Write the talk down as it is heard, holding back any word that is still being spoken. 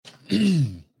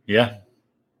Yeah.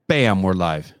 Bam, we're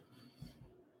live.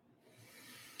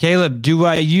 Caleb, do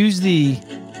I use the...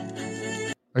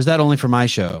 Or is that only for my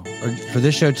show? Or for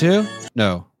this show too?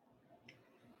 No.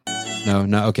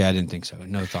 No. Okay, I didn't think so.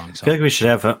 No thong song. I feel like we should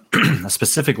have a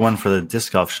specific one for the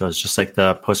disc golf shows, just like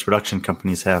the post-production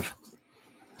companies have.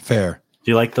 Fair.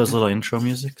 Do you like those little intro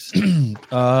musics? You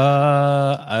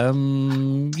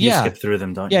skip through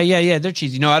them, don't you? Yeah. They're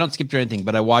cheesy. No, I don't skip through anything,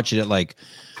 but I watch it at like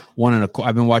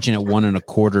I've been watching it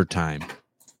 1.25 time.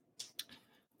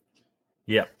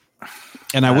 Yep.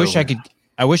 And I wish I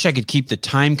could keep the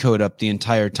time code up the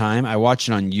entire time. I watch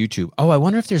it on YouTube. Oh, I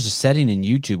wonder if there's a setting in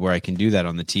YouTube where I can do that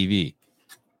on the TV.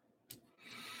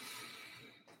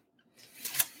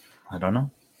 I don't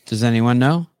know. Does anyone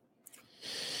know?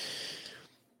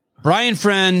 Brian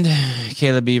Friend,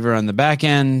 Caleb Beaver on the back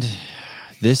end.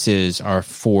 This is our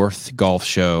 4th golf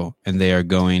show, and they are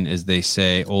going, as they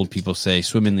say, old people say,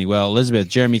 swimmingly well. Elizabeth,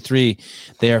 Jeremy 3,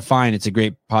 they are fine. It's a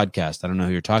great podcast. I don't know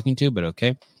who you're talking to, but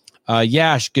okay.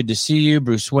 Yash, good to see you.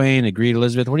 Bruce Wayne, agreed.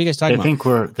 Elizabeth, what are you guys talking about?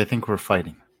 They think we're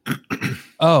fighting.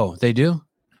 Oh, they do?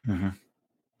 Mm-hmm.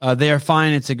 They are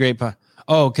fine. It's a great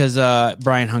because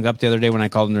Brian hung up the other day when I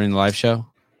called him during the live show.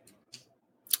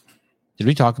 Did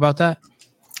we talk about that?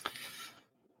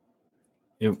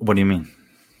 What do you mean?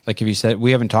 Like if you said,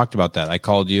 we haven't talked about that. I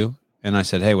called you and I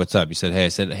said, hey, what's up? You said, hey. I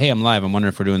said, hey, I'm live. I'm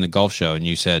wondering if we're doing the golf show. And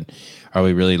you said, are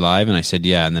we really live? And I said,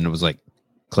 yeah. And then it was like,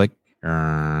 click.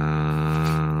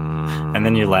 And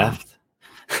then you laughed?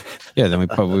 Yeah, then we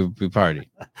partied.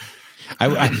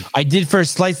 I did for a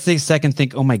slight second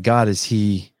think, oh my God, was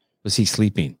he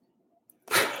sleeping?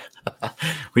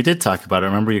 We did talk about it.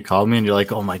 Remember you called me and you're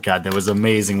like, oh my God, that was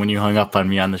amazing when you hung up on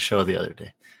me on the show the other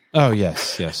day. Oh,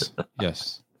 yes.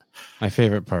 My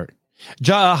favorite part.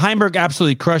 Heimberg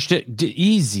absolutely crushed it.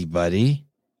 Easy, buddy.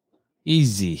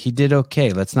 Easy. He did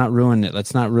okay. Let's not ruin it.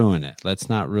 But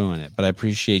I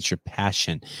appreciate your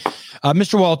passion.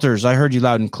 Mr. Walters, I heard you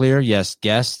loud and clear. Yes,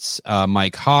 guests.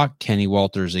 Mike Hawk, Kenny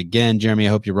Walters again. Jeremy, I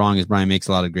hope you're wrong, as Brian makes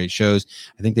a lot of great shows.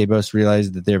 I think they both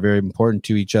realize that they're very important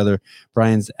to each other.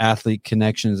 Brian's athlete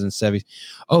connections and Sevy.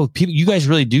 Oh, people, you guys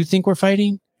really do think we're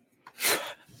fighting?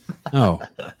 No,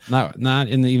 not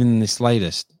even in the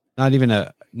slightest. Not even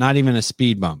a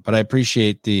speed bump. But I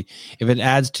appreciate if it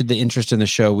adds to the interest in the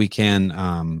show, we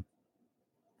can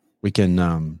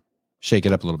shake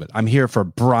it up a little bit. I'm here for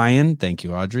Brian. Thank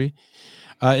you, Audrey.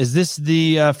 Is this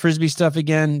the Frisbee stuff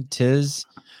again? Tis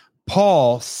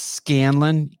Paul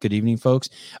Scanlon. Good evening, folks.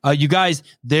 You guys,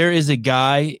 there is a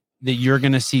guy that you're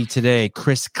going to see today,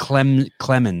 Chris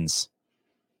Clemens.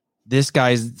 This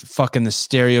guy's fucking the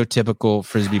stereotypical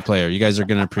Frisbee player. You guys are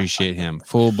going to appreciate him.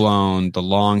 Full blown, the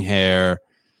long hair.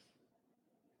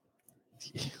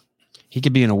 He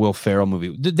could be in a Will Ferrell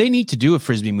movie. They need to do a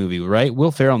Frisbee movie, right?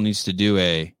 Will Ferrell needs to do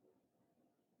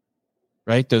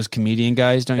right? Those comedian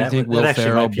guys, don't you think? Will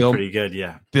Ferrell, pretty good,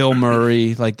 yeah. Bill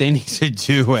Murray, like they need to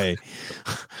do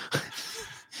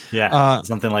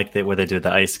something like that where they did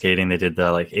the ice skating. They did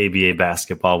the like ABA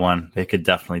basketball one. They could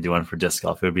definitely do one for disc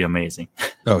golf. It would be amazing.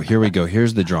 Oh, here we go.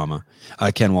 Here's the drama.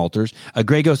 Ken Walters.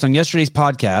 Grey Ghost, on yesterday's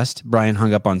podcast, Brian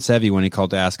hung up on Sevy when he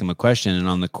called to ask him a question. And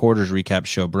on the quarters recap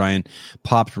show, Brian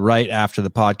popped right after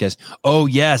the podcast. Oh,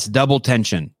 yes, double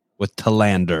tension with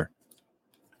T-Lander.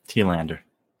 Came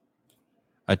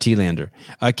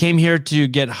here to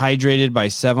get hydrated by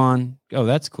Sevon. Oh,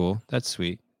 that's cool. That's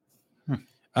sweet.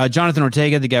 Jonathan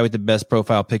Ortega, the guy with the best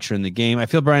profile picture in the game. I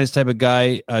feel Brian's type of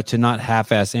guy to not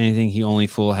half-ass anything. He only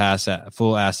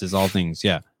full-asses all things.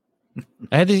 Yeah.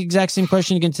 I had the exact same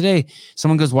question again today.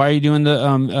 Someone goes, why are you doing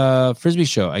the Frisbee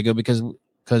show? I go,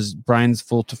 because Brian's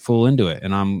full into it,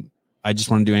 and I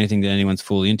just want to do anything that anyone's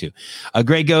fully into.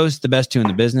 Grey Ghost, the best two in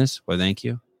the business. Well, thank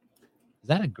you. Is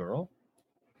that a girl?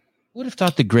 Who would have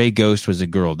thought the Grey Ghost was a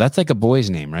girl? That's like a boy's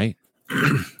name, right?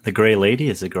 The Grey Lady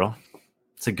is a girl.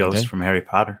 It's a ghost from Harry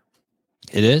Potter.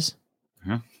 It is?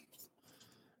 Mm-hmm.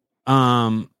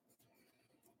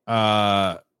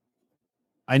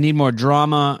 I need more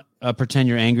drama. Pretend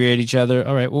you're angry at each other.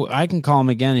 All right. Well, I can call him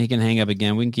again. He can hang up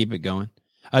again. We can keep it going.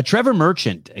 Trevor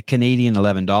Merchant, a Canadian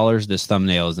 $11. This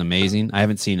thumbnail is amazing. I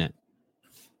haven't seen it.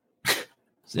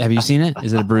 Have you seen it?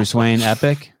 Is it a Bruce Wayne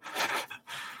epic?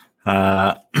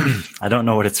 I don't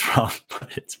know what it's from,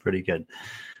 but it's pretty good.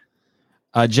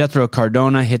 Jethro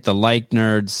Cardona, hit the like,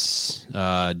 nerds.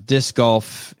 Disc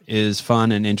golf is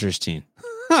fun and interesting.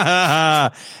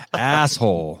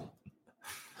 Asshole.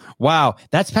 Wow.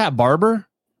 That's Pat Barber?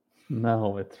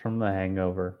 No, it's from The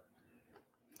Hangover.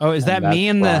 Oh, is that me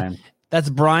in Brian. That's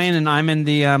Brian and I'm in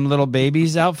the little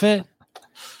baby's outfit?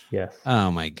 Yes.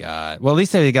 Oh my God. Well, at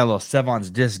least they got a little Sevon's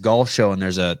disc golf show and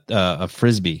there's a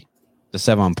Frisbee. The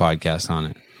Sevon podcast on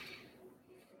it.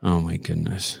 Oh my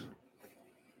goodness.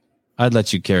 I'd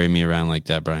let you carry me around like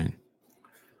that, Brian.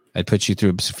 I'd put you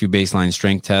through a few baseline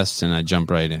strength tests and I'd jump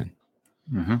right in.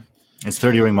 Mm-hmm. Is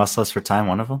 30 ring muscle for time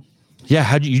one of them? Yeah.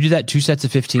 How'd you do that? 2 sets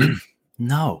of 15?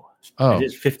 No. Oh. I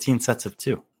did 15 sets of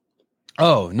 2.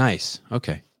 Oh, nice.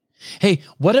 Okay. Hey,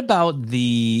 what about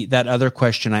that other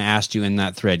question I asked you in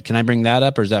that thread? Can I bring that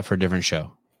up or is that for a different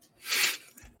show?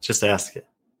 Just ask it.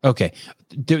 Okay.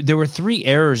 There were 3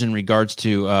 errors in regards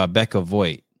to Becca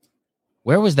Voigt.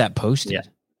 Where was that posted? Yeah.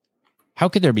 How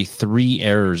could there be 3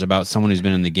 errors about someone who's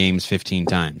been in the games 15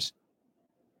 times?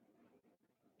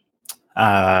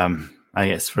 I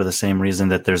guess for the same reason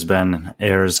that there's been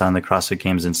errors on the CrossFit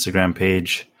Games Instagram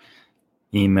page,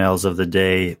 emails of the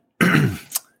day,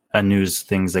 news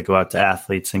things that go out to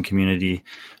athletes and community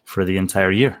for the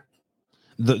entire year.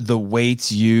 The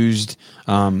weights used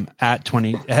at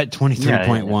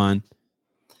 23.1. Yeah.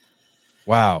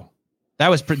 Wow. That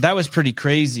was pretty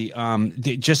crazy.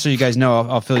 Just so you guys know,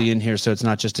 I'll fill you in here so it's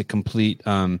not just a complete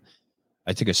I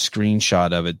took a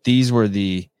screenshot of it. These were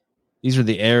the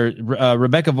errors.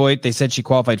 Rebecca Voigt, they said she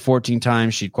qualified 14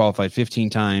 times. She qualified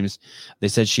 15 times. They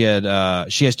said she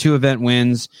has 2 event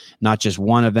wins, not just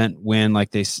 1 event win, like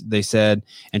they said,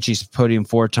 and she's podium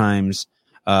 4 times,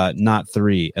 not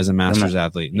 3 as a masters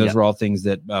athlete. And those were all things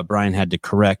that Brian had to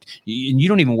correct. And you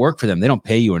don't even work for them; they don't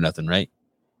pay you or nothing, right?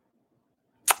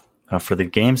 For the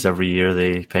games every year,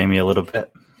 they pay me a little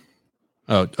bit.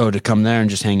 Oh, to come there and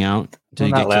just hang out until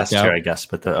you not get last kicked year, out? I guess,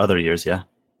 but the other years, yeah.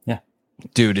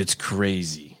 Dude, it's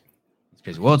crazy. It's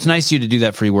crazy. Well, it's nice of you to do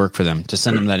that free work for them, to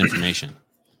send them that information.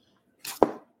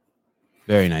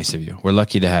 Very nice of you. We're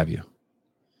lucky to have you.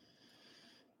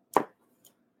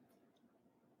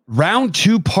 Round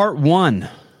 2, part 1.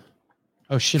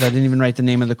 Oh, shit. I didn't even write the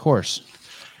name of the course.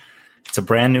 It's a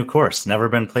brand new course. Never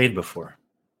been played before.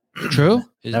 True?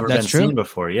 Never That's been true? seen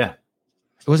before, yeah.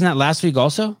 Wasn't that last week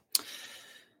also?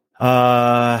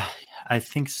 I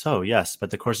think so, yes. But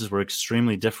the courses were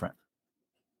extremely different.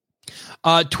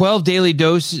 12 daily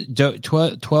dose of stuff,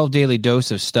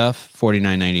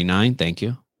 $49.99. Thank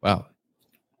you. Wow.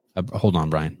 Hold on,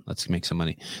 Brian. Let's make some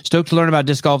money. Stoked to learn about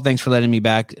disc golf. Thanks for letting me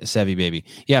back, Savvy baby.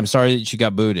 Yeah, I'm sorry that you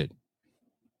got booted.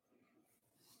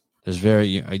 There's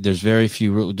very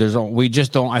few. There's only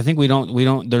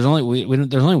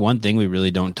one thing we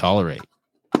really don't tolerate.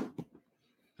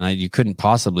 And you couldn't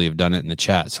possibly have done it in the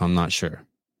chat, so I'm not sure.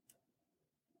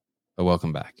 But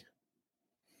welcome back.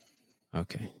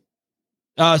 Okay.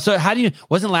 So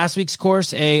wasn't last week's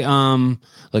course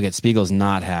look at Spiegel's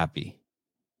not happy.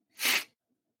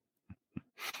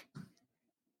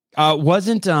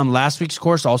 Wasn't last week's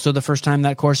course also the first time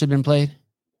that course had been played?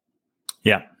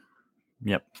 Yeah.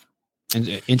 Yep.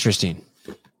 Interesting.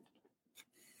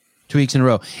 2 weeks in a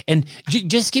row. And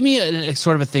just give me a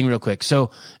sort of a thing real quick. So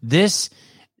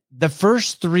the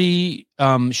first 3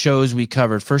 shows we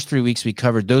covered, first 3 weeks we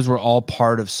covered, those were all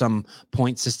part of some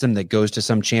point system that goes to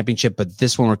some championship, but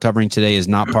this one we're covering today is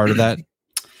not part of that?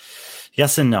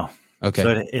 Yes and no. Okay. So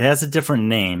it has a different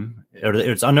name, or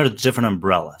it's under a different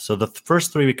umbrella. So the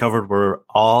first 3 we covered were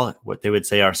all what they would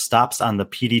say are stops on the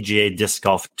PDGA Disc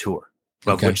Golf Tour,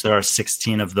 of which there are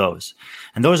 16 of those.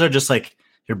 And those are just like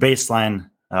your baseline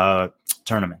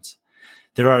tournaments.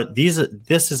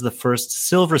 This is the first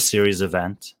Silver Series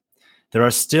event. There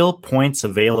are still points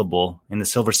available in the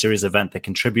Silver Series event that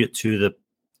contribute to the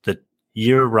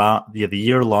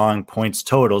year-long points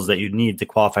totals that you need to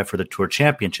qualify for the Tour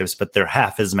Championships, but they're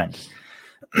half as many.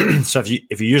 So if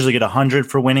you usually get 100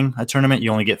 for winning a tournament,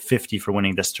 you only get 50 for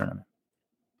winning this tournament.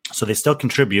 So they still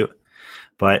contribute,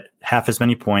 but half as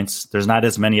many points. There's not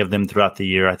as many of them throughout the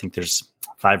year. I think there's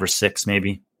 5 or 6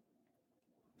 maybe.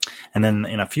 And then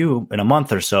in a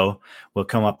month or so, will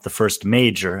come up the first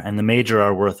major, and the major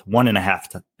are worth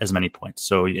 1.5 as many points.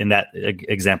 So in that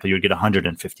example, you would get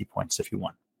 150 points if you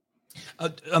won.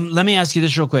 Let me ask you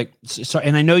this real quick. So,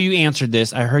 and I know you answered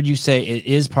this. I heard you say it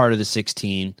is part of the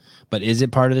 16, but is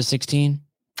it part of the 16?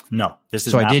 No, this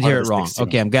is. So not I did part hear of it the wrong. 16.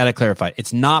 Okay, I'm glad I clarified.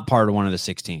 It's not part of one of the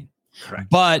 16. Correct.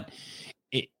 But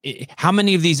how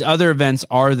many of these other events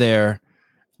are there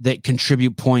that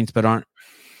contribute points but aren't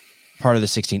part of the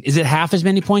 16? Is it half as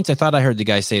many points? I thought I heard the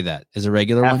guy say that as a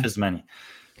regular one. Half as many.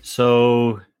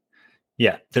 So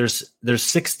yeah, there's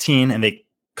 16, and they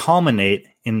culminate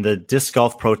in the Disc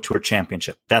Golf Pro Tour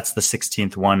Championship. That's the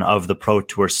 16th one of the Pro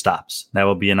Tour stops. That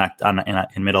will be in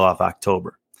middle of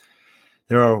October.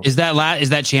 Is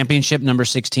that championship number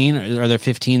 16? Or are there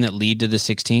 15 that lead to the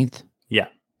 16th? Yeah.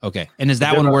 Okay. And is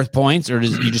that one worth points, or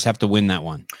does you just have to win that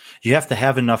one? You have to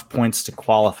have enough points to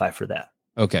qualify for that.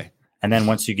 Okay. And then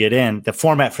once you get in, the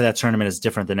format for that tournament is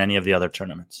different than any of the other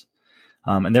tournaments.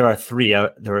 And there are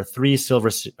three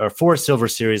four Silver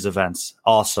Series events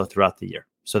also throughout the year.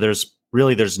 So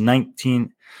there's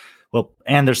 19. Well,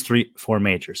 and there's 4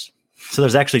 majors. So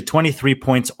there's actually 23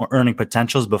 points earning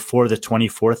potentials before the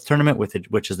 24th tournament,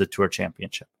 which is the Tour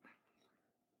Championship.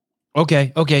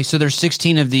 Okay. So there's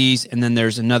 16 of these, and then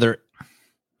there's another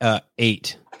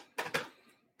 8.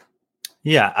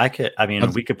 Yeah,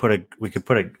 we could put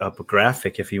a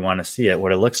graphic if you want to see it,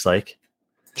 what it looks like.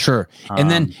 Sure.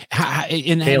 And then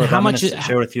Caleb, how I'm much going to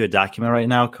share with you a document right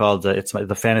now called it's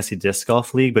the Fantasy Disc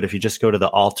Golf League. But if you just go to the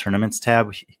All Tournaments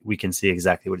tab, we can see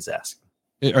exactly what he's asking.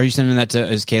 Are you sending that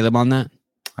is Caleb on that?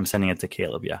 I'm sending it to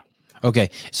Caleb. Yeah. Okay.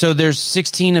 So there's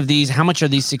 16 of these. How much are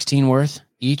these 16 worth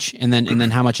each? And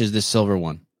then how much is this silver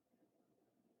one?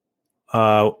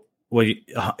 Well,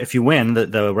 if you win,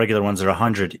 the regular ones are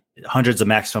 100. 100's the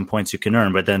maximum points you can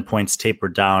earn, but then points taper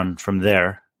down from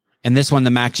there. And this one, the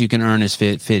max you can earn is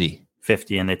 50.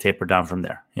 50, and they taper down from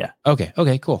there. Yeah.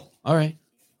 Okay, cool. All right.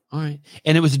 And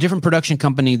it was a different production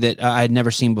company that I had never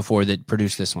seen before that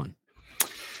produced this one.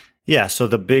 Yeah, so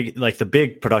the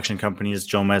big production companies,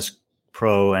 Jomez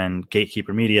Pro and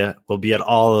Gatekeeper Media, will be at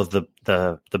all of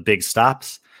the big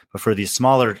stops. But for these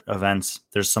smaller events,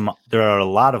 there are a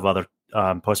lot of other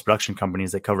post-production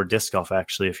companies that cover disc golf.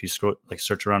 Actually, if you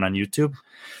search around on YouTube,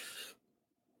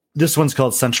 this one's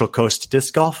called Central Coast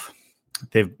Disc Golf.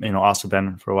 They've also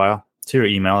been for a while. It's your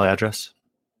email address.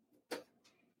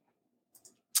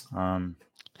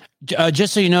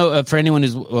 Just so you know, for anyone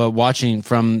who's watching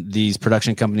from these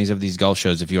production companies of these golf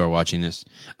shows, if you are watching this,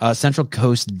 Central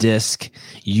Coast Disc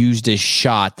used a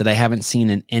shot that I haven't seen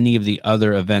in any of the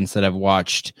other events that I've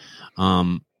watched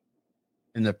in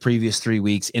the previous 3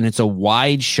 weeks. And it's a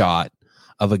wide shot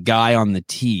of a guy on the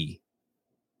tee.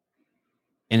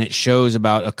 And it shows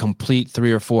about a complete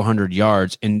 300 or 400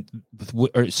 yards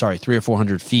 300 or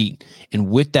 400 feet. And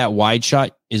with that wide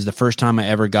shot is the first time I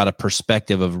ever got a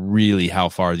perspective of really how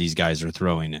far these guys are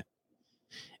throwing it.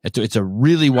 It's a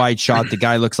really wide shot. The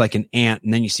guy looks like an ant,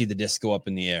 and then you see the disc go up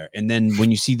in the air. And then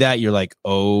when you see that, you're like,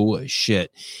 oh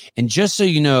shit. And just so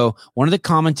you know, one of the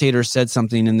commentators said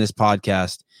something in this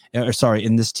podcast,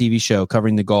 in this TV show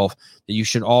covering the golf that you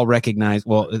should all recognize.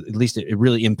 Well, at least it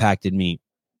really impacted me.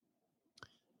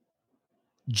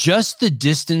 Just the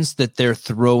distance that they're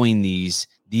throwing these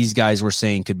guys were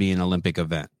saying could be an Olympic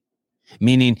event.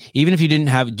 Meaning, even if you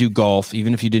didn't do golf,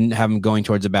 even if you didn't have them going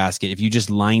towards a basket, if you just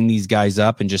line these guys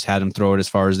up and just had them throw it as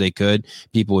far as they could,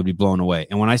 people would be blown away.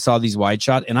 And when I saw these wide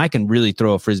shots, and I can really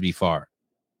throw a Frisbee far,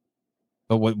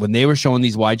 but when they were showing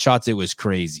these wide shots, it was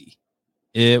crazy.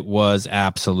 It was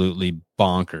absolutely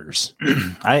bonkers.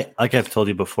 Like I've told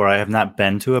you before, I have not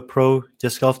been to a pro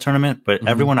disc golf tournament, but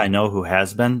everyone I know who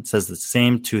has been says the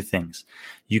same 2 things.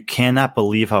 You cannot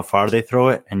believe how far they throw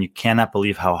it, and you cannot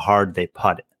believe how hard they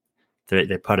putt it.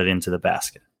 They put it into the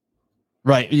basket.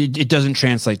 Right. It doesn't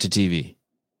translate to TV.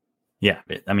 Yeah.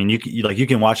 I mean, you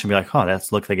can watch and be like, oh,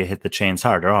 that looks like it hit the chains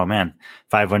hard. Or, oh, man,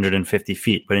 550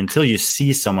 feet. But until you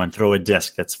see someone throw a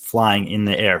disc that's flying in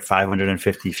the air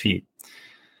 550 feet.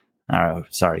 Oh,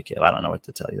 sorry, Caleb. I don't know what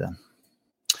to tell you then.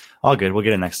 All good. We'll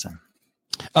get it next time.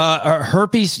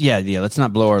 Herpes. Yeah. Let's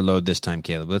not blow our load this time,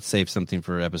 Caleb. Let's save something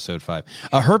for episode 5.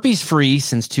 Herpes free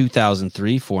since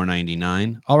 2003,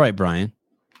 $4.99. All right, Brian.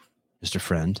 Mr.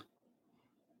 Friend,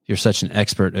 you're such an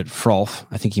expert at frolf.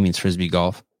 I think he means Frisbee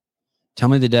golf. Tell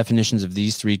me the definitions of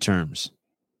these 3 terms.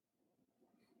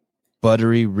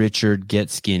 Buttery, Richard,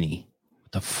 get skinny.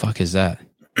 What the fuck is that?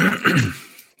 I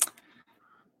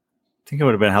think it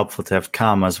would have been helpful to have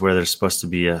commas where there's supposed to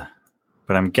be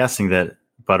but I'm guessing that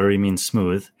buttery means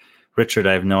smooth. Richard,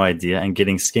 I have no idea. And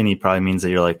getting skinny probably means that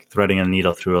you're like threading a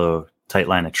needle through a tight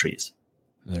line of trees.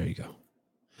 There you go.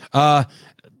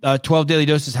 12 daily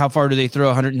doses. How far do they throw?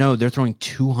 100? No, they're throwing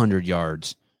 200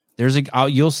 yards.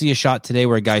 You'll see a shot today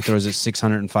where a guy throws it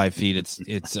 605 feet.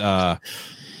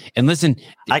 And listen,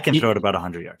 I can throw it about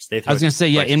 100 yards. I was going to say,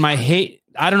 yeah, in my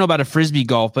I don't know about a Frisbee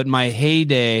golf, but in my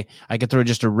heyday, I could throw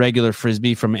just a regular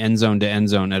Frisbee from end zone to end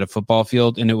zone at a football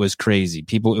field. And it was crazy.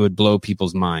 It would blow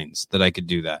people's minds that I could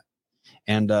do that.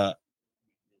 And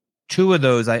 2 of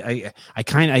those, I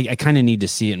kind of need to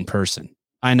see it in person.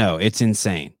 I know it's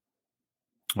insane.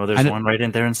 Well, there's one right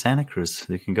in there in Santa Cruz.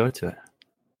 You can go to it.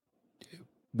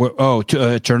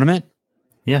 To a tournament?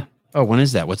 Yeah. Oh, when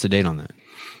is that? What's the date on that?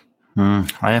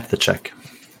 I have to check.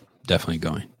 Definitely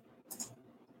going.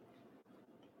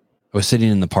 I was sitting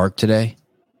in the park today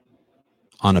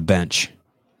on a bench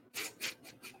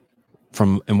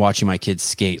and watching my kids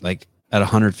skate like at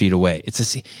 100 feet away.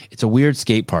 It's a weird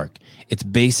skate park. It's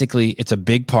a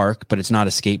big park, but it's not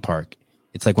a skate park.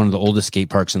 It's like one of the oldest skate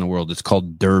parks in the world. It's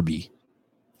called Derby.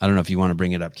 I don't know if you want to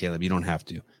bring it up, Caleb. You don't have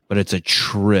to, but it's a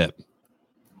trip.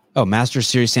 Oh, Masters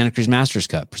Series Santa Cruz Masters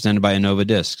Cup presented by Innova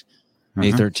Discs,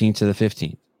 May 13th to the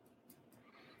 15th.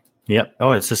 Yep.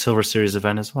 Oh, it's a Silver Series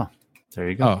event as well. There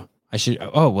you go. Oh, I should.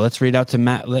 Oh, well, let's read out to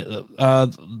Matt.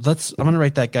 I'm going to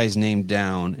write that guy's name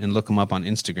down and look him up on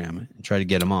Instagram and try to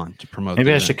get him on to promote.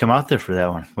 Maybe I should come out there for that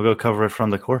one. We'll go cover it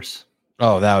from the course.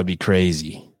 Oh, that would be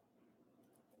crazy.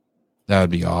 That would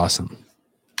be awesome.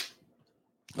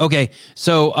 Okay,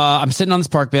 so I'm sitting on this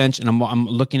park bench and I'm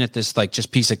looking at this like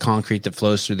just piece of concrete that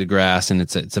flows through the grass, and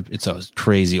it's a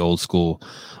crazy old school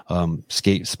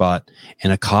skate spot,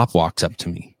 and a cop walks up to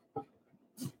me,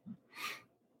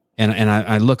 and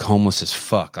I look homeless as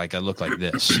fuck, like I look like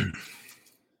this,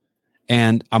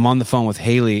 and I'm on the phone with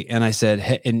Haley, and I said,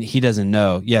 hey, and he doesn't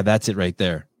know, yeah, that's it right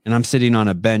there, and I'm sitting on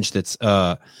a bench that's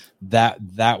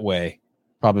that way,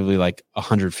 probably like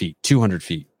 100 feet, 200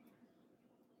 feet.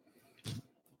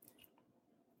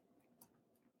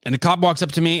 And the cop walks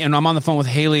up to me, and I'm on the phone with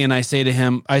Haley, and I say to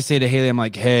Haley, I'm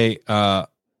like, hey, I'm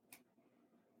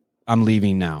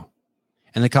leaving now.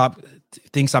 And the cop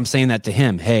thinks I'm saying that to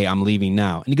him. Hey, I'm leaving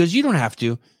now. And he goes, you don't have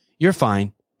to. You're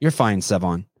fine. You're fine,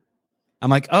 Sevon.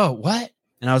 I'm like, oh, what?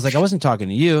 And I was like, I wasn't talking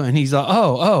to you. And he's like,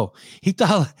 oh. He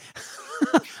thought,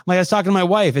 I'm like, I was talking to my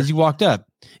wife as he walked up.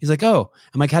 He's like, oh.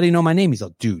 I'm like, how do you know my name? He's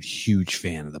like, dude, huge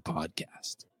fan of the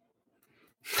podcast.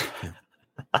 Yeah.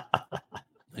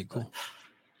 Like, cool.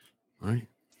 All right.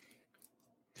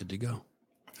 Good to go.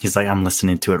 He's like, I'm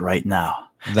listening to it right now.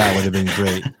 That would have been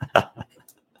great.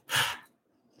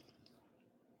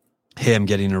 Him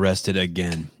getting arrested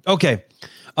again. Okay.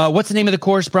 What's the name of the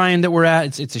course, Brian, that we're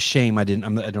at? It's a shame I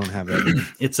don't have it.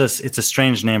 It's a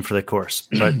strange name for the course,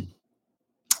 but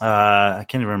I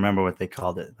can't even remember what they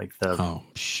called it. Like oh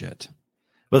shit.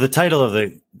 Well, the title of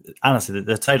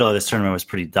the title of this tournament was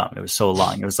pretty dumb. It was so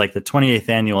long. It was like the 28th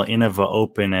annual Innova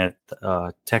Open at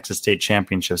Texas State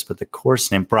Championships, but the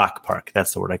course named Brock Park.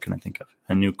 That's the word I couldn't think of.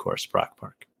 A new course, Brock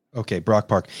Park. Okay, Brock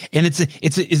Park. And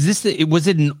was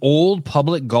it an old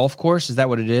public golf course? Is that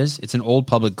what it is? It's an old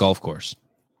public golf course.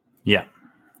 Yeah.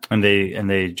 And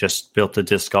they just built a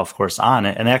disc golf course on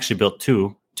it, and they actually built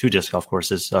two disc golf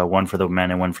courses, one for the men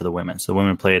and one for the women. So the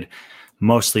women played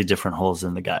mostly different holes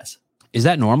than the guys. Is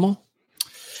that normal?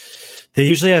 They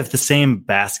usually have the same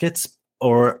baskets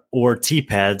or tee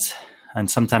pads, and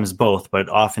sometimes both, but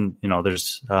often,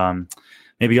 there's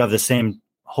maybe you have the same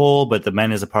hole, but the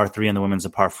men is a par 3 and the women's a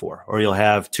par 4. Or you'll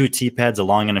have 2 tee pads, a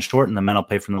long and a short, and the men will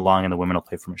play from the long and the women will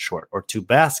play from a short. Or 2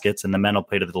 baskets, and the men will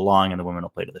play to the long and the women will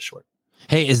play to the short.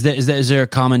 Hey, is there a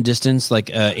common distance, like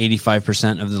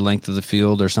 85% of the length of the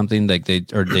field or something? Like they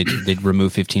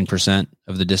remove 15%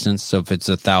 of the distance. So if it's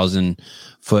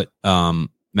 1,000-foot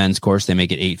men's course, they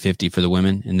make it 850 for the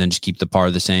women, and then just keep the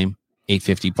par the same,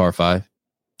 850 par 5.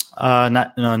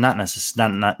 Not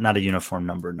necessarily, not a uniform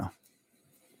number, no.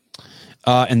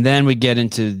 And then we get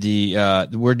into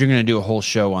we're going to do a whole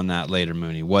show on that later,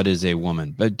 Mooney. What is a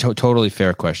woman? But totally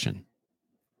fair question.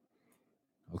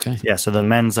 Okay. Yeah, so the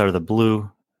men's are the blue,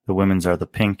 the women's are the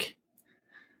pink.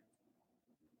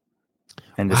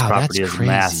 And this property is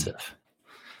massive.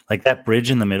 Like that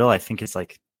bridge in the middle, I think it's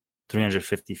like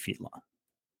 350 feet long.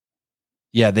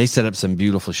 Yeah, they set up some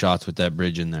beautiful shots with that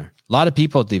bridge in there. A lot of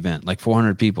people at the event, like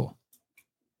 400 people.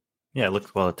 Yeah, it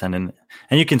looked well attended.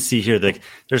 And you can see here that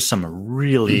there's some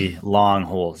really long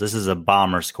holes. This is a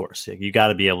bomber's course. You got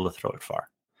to be able to throw it far.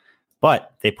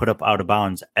 But they put up out of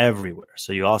bounds everywhere.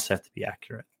 So you also have to be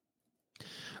accurate.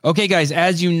 Okay, guys,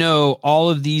 as you know,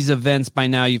 all of these events by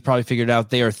now, you've probably figured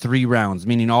out they are 3 rounds,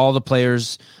 meaning all the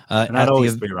players. Not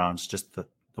always 3 rounds, just the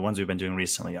ones we've been doing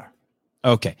recently are.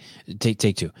 Okay, take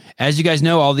 2. As you guys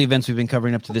know, all the events we've been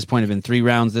covering up to this point have been 3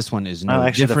 rounds. This one is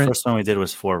actually different. The first one we did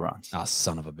was 4 rounds. Oh,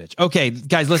 son of a bitch. Okay,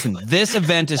 guys, listen. This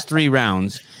event is 3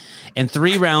 rounds. And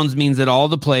 3 rounds means that all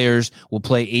the players will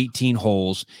play 18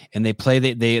 holes, and they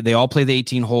all play the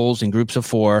 18 holes in groups of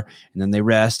 4, and then they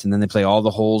rest, and then they play all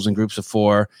the holes in groups of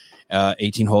 4,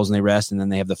 18 holes, and they rest, and then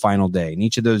they have the final day. And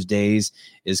each of those days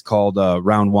is called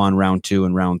round 1, round 2,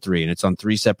 and round 3, and it's on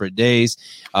 3 separate days.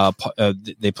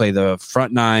 They play the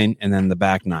front 9 and then the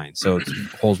back 9. So it's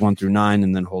holes 1 through 9,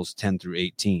 and then holes 10 through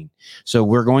 18. So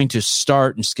we're going to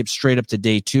start and skip straight up to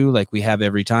day 2 like we have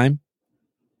every time.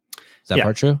 Is that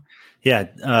part true?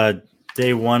 Yeah,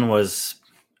 day 1 was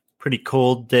pretty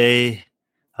cold day,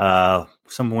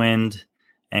 some wind,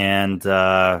 and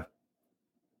we'll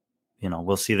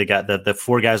see the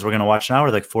 4 guys we're going to watch now are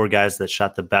the 4 guys that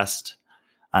shot the best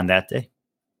on that day.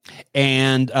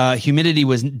 And humidity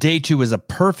day 2 was a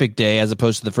perfect day as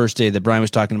opposed to the first day that Brian was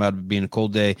talking about being a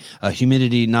cold day.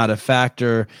 Humidity not a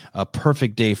factor, a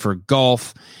perfect day for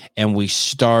golf, and we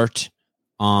start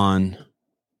on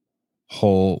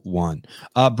hole 1.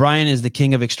 Brian is the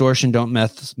king of extortion. Don't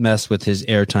mess with his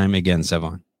airtime again,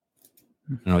 Sevon.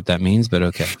 I don't know what that means, but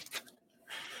okay.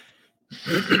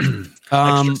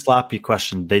 Extra sloppy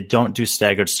question. They don't do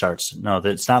staggered starts. No,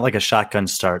 it's not like a shotgun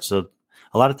start. So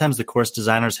a lot of times the course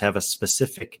designers have a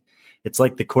specific, it's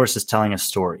like the course is telling a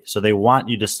story. So they want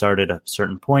you to start at a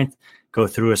certain point, go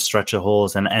through a stretch of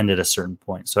holes, and end at a certain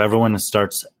point. So everyone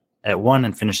starts at 1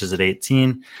 and finishes at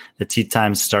 18. The tee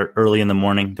times start early in the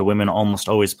morning. The women almost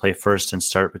always play first and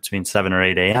start between 7 or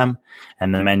 8 a.m.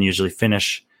 And the men usually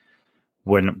finish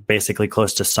when basically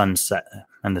close to sunset.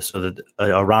 And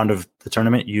a round of the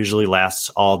tournament usually lasts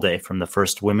all day, from the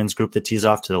first women's group that tees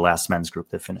off to the last men's group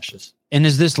that finishes. And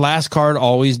is this last card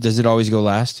does it always go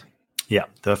last? Yeah.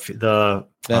 The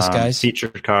best guys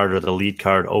featured card or the lead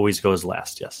card always goes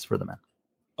last. Yes. For the men.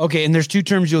 Okay. And there's two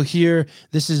terms you'll hear.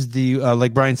 This is the,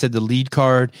 like Brian said, the lead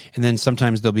card. And then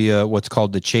sometimes there'll be what's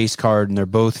called the chase card, and they're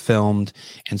both filmed.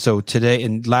 And so today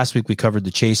and last week we covered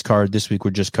the chase card. This week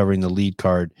we're just covering the lead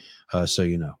card. So,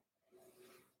 you know.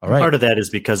 All right. Part of that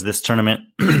is because this tournament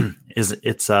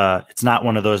it's not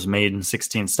one of those made in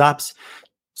 16 stops.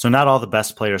 So not all the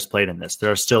best players played in this.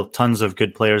 There are still tons of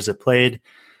good players that played.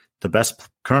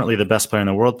 Currently the best player in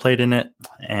the world played in it.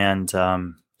 And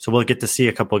so we'll get to see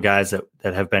a couple of guys that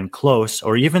have been close,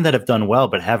 or even that have done well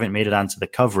but haven't made it onto the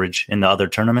coverage in the other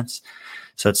tournaments.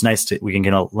 So it's nice we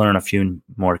can learn a few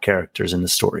more characters in the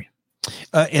story.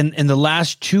 In the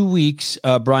last 2 weeks,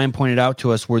 Brian pointed out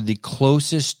to us, were the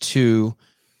closest to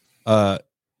I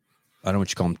don't know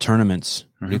what you call them, tournaments.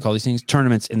 What do you call these things?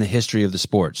 Tournaments in the history of the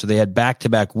sport. So they had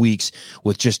back-to-back weeks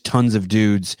with just tons of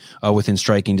dudes within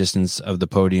striking distance of the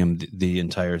podium the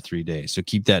entire 3 days. So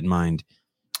keep that in mind.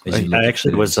 I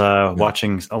actually was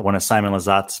watching one of Simon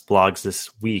Lazat's blogs this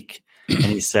week, and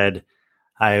he said,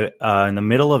 in the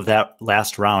middle of that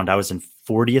last round, I was in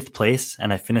 40th place,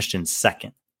 and I finished in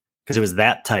second because it was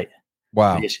that tight.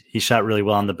 Wow. He shot really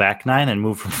well on the back nine and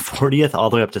moved from 40th all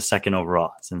the way up to second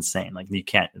overall. It's insane. Like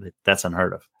that's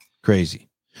unheard of. Crazy.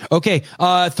 Okay.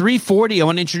 340. I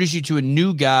want to introduce you to a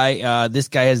new guy. This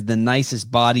guy has the nicest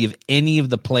body of any of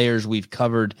the players we've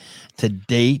covered to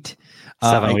date.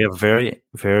 Seven, we have a very,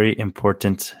 very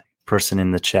important person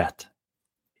in the chat.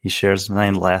 He shares my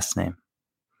last name.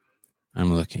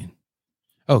 I'm looking.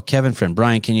 Oh, Kevin friend.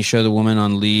 Brian, can you show the woman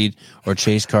on lead or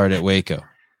chase card at Waco?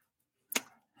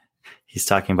 He's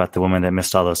talking about the woman that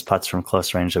missed all those putts from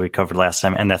close range that we covered last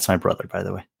time. And that's my brother, by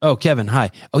the way. Oh, Kevin.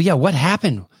 Hi. Oh yeah. What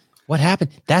happened?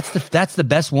 That's the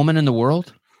best woman in the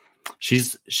world.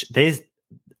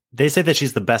 They say that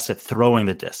she's the best at throwing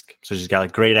the disc. So she's got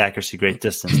like great accuracy, great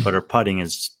distance, but her putting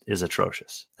is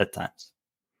atrocious at times.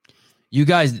 You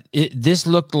guys, this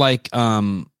looked like,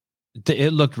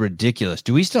 it looked ridiculous.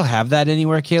 Do we still have that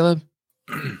anywhere, Caleb?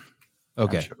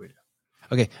 Okay. Sure we do.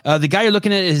 Okay. The guy you're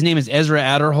looking at, his name is Ezra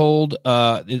Adderhold.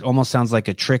 It almost sounds like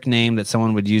a trick name that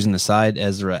someone would use in the side.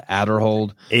 Ezra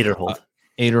Adderhold.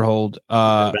 Adderhold.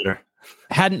 Better.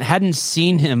 Hadn't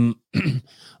seen him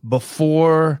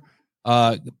before.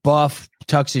 Buff,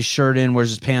 tucks his shirt in, wears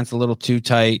his pants a little too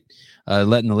tight,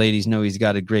 letting the ladies know he's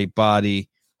got a great body.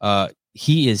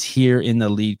 He is here in the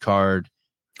lead card.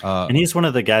 And he's one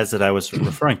of the guys that I was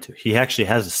referring to. He actually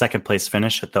has a second place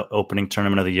finish at the opening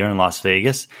tournament of the year in Las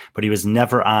Vegas, but he was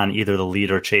never on either the lead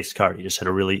or chase card. He just had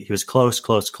he was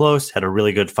close, had a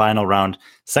really good final round.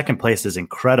 Second place is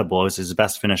incredible. It was his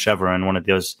best finish ever in one of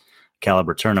those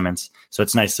caliber tournaments. So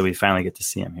it's nice that we finally get to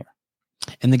see him here.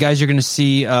 And the guys you're going to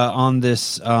see on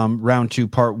this round 2,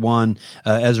 part 1,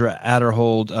 Ezra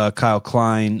Adderhold, Kyle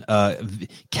Klein,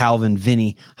 Calvin,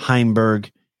 Vinny, Heimberg,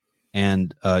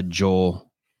 and Joel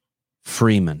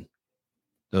Freeman.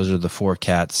 Those are the 4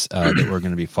 cats that we're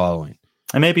going to be following.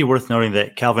 It may be worth noting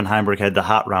that Calvin Heimberg had the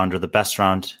hot round, or the best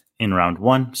round, in round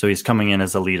 1. So he's coming in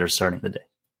as a leader starting the day.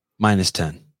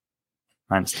 -10.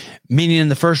 -10. Meaning in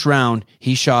the first round,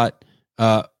 he shot...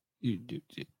 I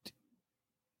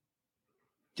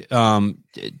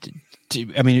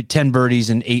mean, 10 birdies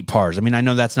and 8 pars. I mean, I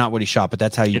know that's not what he shot, but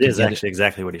that's how you. It is actually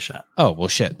exactly what he shot. Oh, well,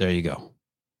 shit. There you go.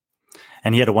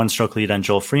 And he had a 1-stroke lead on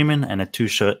Joel Freeman and a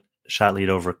 2-shot lead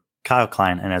over Kyle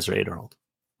Klein and Ezra Adderhold.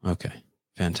 Okay,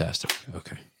 fantastic.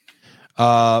 Okay,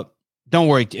 don't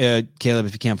worry, Caleb,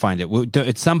 if you can't find it.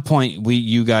 At some point,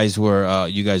 you guys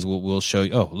will show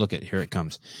you. Oh, look at here it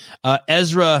comes.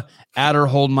 Ezra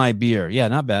Adderhold, my beer. Yeah,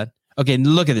 not bad. Okay,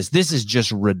 look at this. This is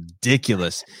just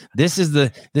ridiculous. This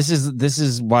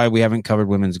is why we haven't covered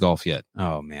women's golf yet.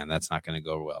 Oh man, that's not going to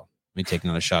go well. Let me take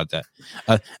another shot at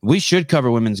that. We should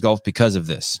cover women's golf because of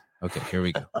this. Okay, here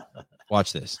we go.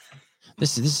 Watch this.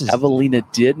 This is Evelina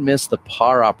did miss the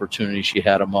par opportunity she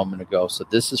had a moment ago, so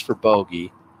this is for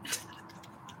bogey.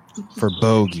 for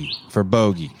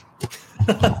bogey.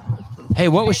 Hey,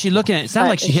 what was she looking at? It sounded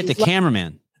like she hit the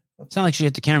cameraman.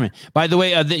 By the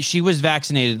way, she was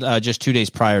vaccinated just 2 days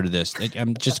prior to this.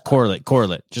 I'm just correlate.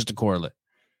 Just a correlate.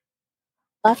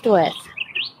 Left with.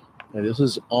 And this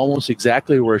is almost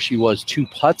exactly where she was 2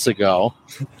 putts ago.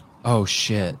 Oh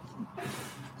shit!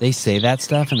 They say that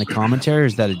stuff in the commentary, or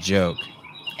is that a joke?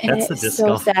 And That's the it's disc so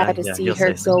golf guy. sad to Yeah, see he'll her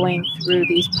say something. going through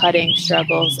these putting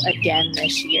struggles again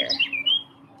this year.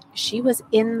 She was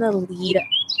in the lead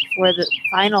for the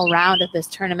final round of this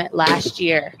tournament last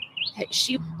year.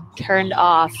 She turned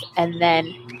off, and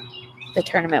then the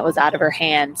tournament was out of her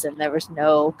hands, and there was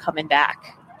no coming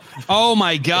back. Oh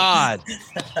my God!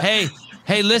 Hey,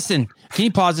 listen. Can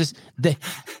you pause this?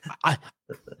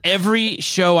 Every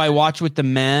show I watch with the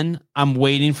men, I'm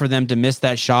waiting for them to miss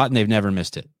that shot, and they've never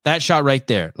missed it. That shot right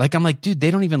there. Like, I'm like, dude,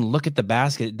 they don't even look at the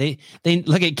basket. They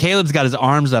look at Caleb's got his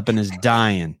arms up and is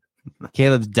dying.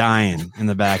 Caleb's dying in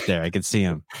the back there. I could see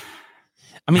him.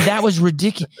 I mean, that was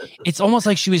ridiculous. It's almost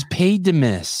like she was paid to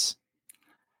miss.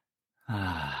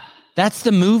 That's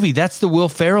the movie. That's the Will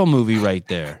Ferrell movie right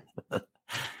there.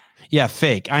 Yeah,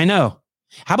 fake. I know.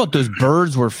 How about those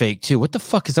birds were fake too? What the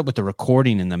fuck is up with the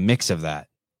recording and the mix of that?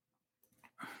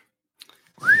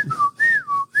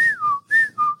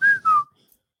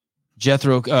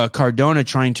 Jethro Cardona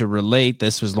trying to relate.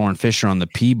 This was Lauren Fisher on the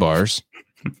P bars.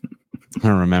 I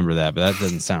don't remember that, but that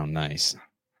doesn't sound nice.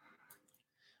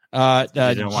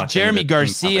 Jeremy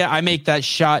Garcia, I make that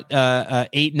shot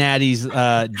 8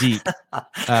 natties deep.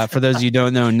 For those of you who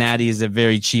don't know, natty is a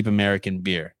very cheap American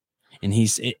beer, and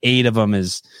 8 of them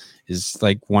is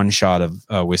like one shot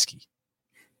of whiskey.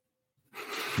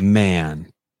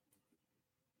 Man,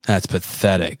 that's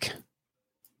pathetic.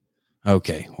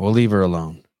 Okay, we'll leave her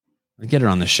alone. I'll get her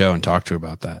on the show and talk to her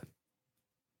about that.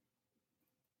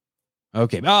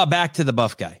 Okay, back to the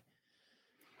buff guy.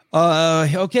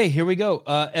 Okay, here we go.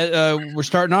 We're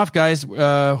starting off, guys. We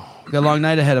got a long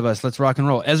night ahead of us. Let's rock and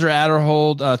roll. Ezra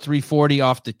Adderhold, 340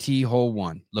 off the tee, hole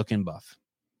 1, looking buff.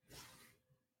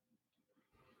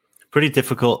 Pretty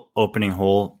difficult opening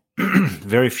hole.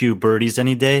 Very few birdies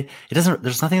any day.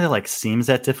 There's nothing that like seems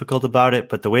that difficult about it,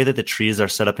 but the way that the trees are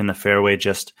set up in the fairway,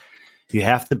 you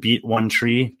have to beat one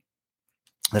tree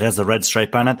that has a red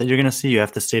stripe on it that you're going to see. You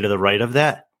have to stay to the right of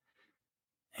that.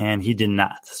 And he did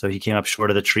not. So he came up short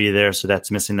of the tree there. So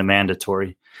that's missing the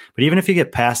mandatory. But even if you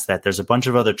get past that, there's a bunch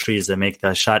of other trees that make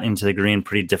the shot into the green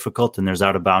pretty difficult. And there's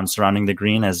out of bounds surrounding the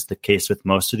green, as the case with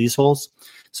most of these holes.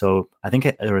 So I think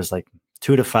there was like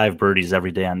 2 to 5 birdies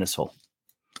every day on this hole.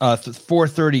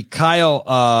 430.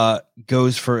 Kyle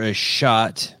goes for a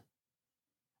shot.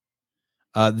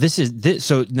 This is this.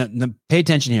 So pay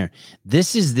attention here.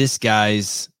 This is this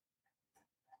guy's.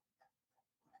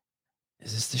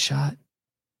 Is this the shot?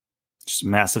 Just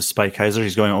massive spike hyzer.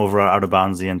 He's going over out of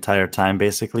bounds the entire time,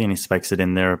 basically, and he spikes it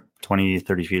in there 20,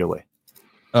 30 feet away.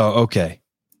 Oh, okay.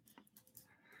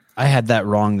 I had that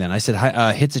wrong then. I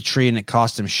said hits a tree and it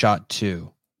cost him shot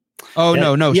 2. Oh,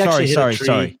 Yeah, no. he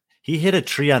Sorry. He hit a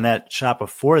tree on that shot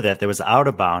before that was out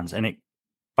of bounds, and it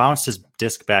bounced his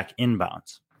disc back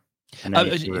inbounds. And then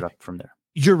he threw it up from there.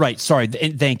 You're right. Sorry.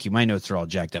 And thank you. My notes are all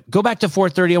jacked up. Go back to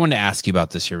 430. I wanted to ask you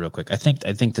about this here real quick. I think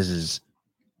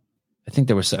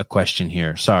there was a question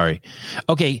here. Sorry.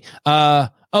 Okay.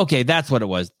 Okay. That's what it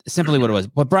was. Simply what it was.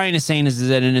 What Brian is saying is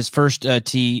that in his first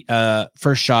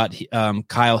shot,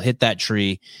 Kyle hit that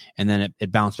tree and then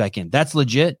it bounced back in. That's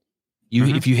legit.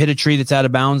 If you hit a tree that's out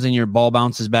of bounds and your ball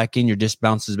bounces back in, your disc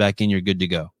bounces back in, you're good to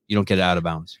go. You don't get it out of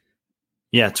bounds.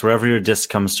 Yeah, it's wherever your disc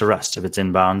comes to rest. If it's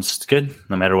in bounds, it's good,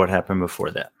 no matter what happened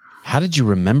before that. How did you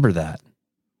remember that?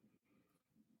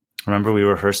 Remember, we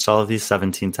rehearsed all of these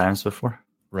 17 times before?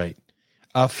 Right.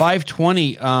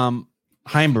 520,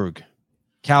 Heimberg,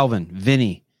 Calvin,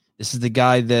 Vinny. This is the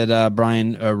guy that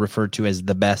Brian referred to as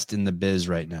the best in the biz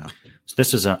right now. So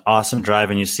this is an awesome drive,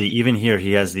 and you see even here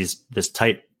he has this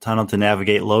tight tunnel to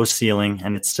navigate, low ceiling,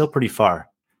 and it's still pretty far.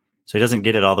 So he doesn't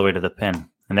get it all the way to the pin,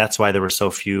 and that's why there were so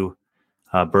few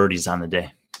birdies on the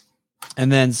day.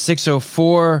 And then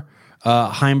 604,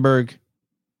 Heimberg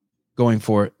going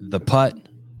for the putt.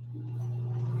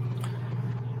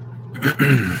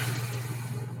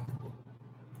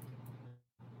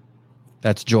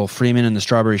 That's Joel Freeman in the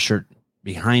strawberry shirt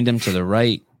behind him to the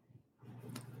right.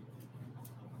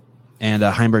 And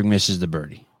Heimberg misses the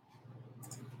birdie.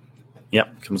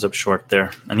 Yep, comes up short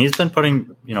there. And he's been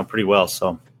putting, pretty well,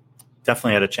 so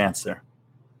definitely had a chance there.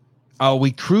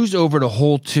 We cruise over to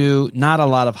hole 2. Not a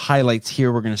lot of highlights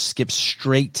here. We're going to skip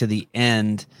straight to the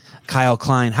end. Kyle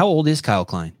Klein. How old is Kyle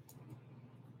Klein?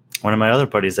 One of my other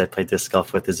buddies I play disc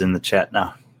golf with is in the chat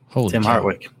now. Holy Tim cow.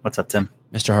 Hartwick. What's up, Tim?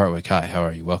 Mr. Hartwick, hi. How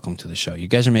are you? Welcome to the show. You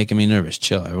guys are making me nervous.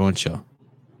 Chill. Everyone chill.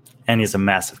 And he's a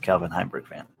massive Calvin Heimberg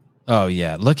fan. Oh,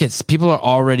 yeah. Look at people are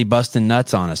already busting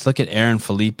nuts on us. Look at Aaron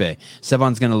Felipe.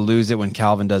 Sevon's going to lose it when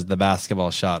Calvin does the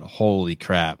basketball shot. Holy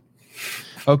crap.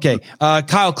 Okay.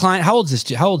 Kyle Klein. How old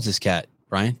is this cat,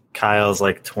 Brian? Kyle's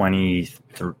like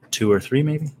 22 or 3,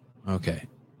 maybe. Okay.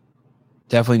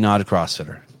 Definitely not a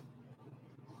CrossFitter.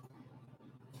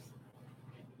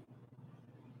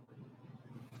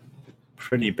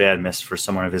 Pretty bad miss for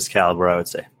someone of his caliber, I would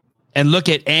say. And look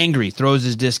at Angry. Throws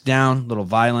his disc down. Little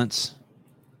violence.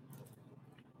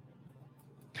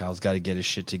 Kyle's got to get his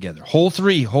shit together. Hole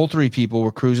three, people.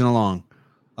 We're cruising along.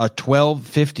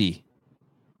 1250.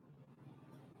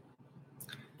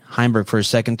 Heimberg for his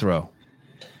second throw.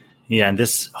 Yeah, and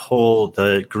this hole,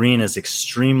 the green is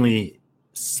extremely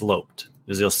sloped.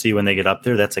 As you'll see when they get up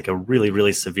there, that's like a really,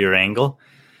 really severe angle.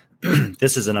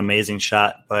 This is an amazing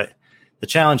shot, but the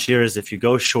challenge here is if you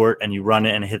go short and you run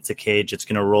it and it hits a cage, it's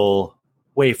going to roll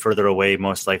way further away,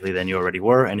 most likely, than you already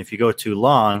were. And if you go too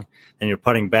long, then you're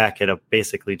putting back at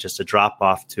basically just a drop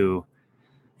off to,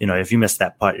 if you miss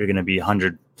that putt, you're going to be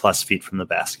 100 plus feet from the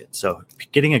basket. So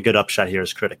getting a good upshot here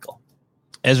is critical.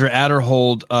 Ezra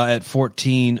Adderhold at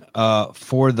 14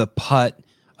 for the putt.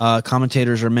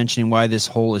 Commentators are mentioning why this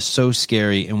hole is so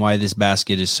scary and why this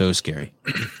basket is so scary.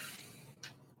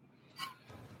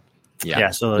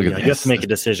 Yeah, so you have to make a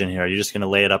decision here. Are you just going to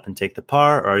lay it up and take the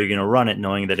par, or are you going to run it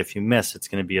knowing that if you miss, it's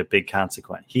going to be a big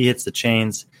consequence? He hits the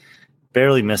chains,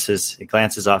 barely misses. It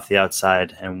glances off the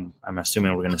outside, and I'm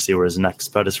assuming we're going to see where his next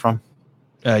putt is from.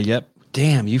 Yep.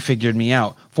 Damn, you figured me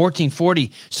out.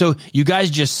 1440. So you guys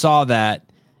just saw that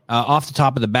off the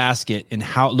top of the basket, and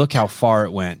look how far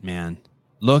it went, man.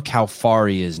 Look how far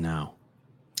he is now.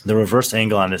 The reverse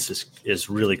angle on this is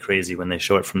really crazy when they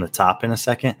show it from the top in a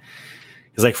second.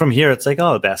 Because like from here, it's like,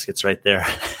 oh, the basket's right there.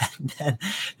 And then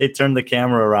they turn the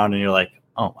camera around and you're like,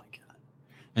 oh my God.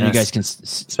 And you guys can,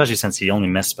 especially since he only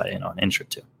missed by, an inch or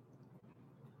two.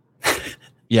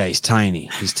 Yeah, he's tiny.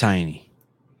 He's tiny.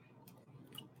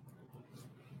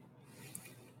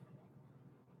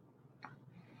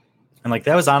 And like,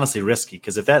 that was honestly risky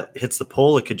because if that hits the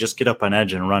pole, it could just get up on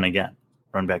edge and run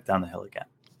back down the hill again.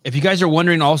 If you guys are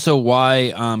wondering also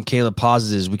why Caleb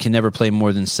pauses, we can never play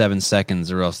more than 7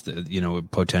 seconds or else,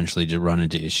 potentially to run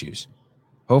into issues.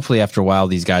 Hopefully after a while,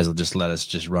 these guys will just let us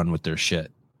just run with their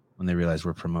shit when they realize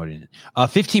we're promoting it.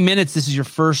 15 minutes. This is your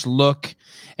first look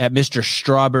at Mr.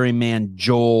 Strawberry Man,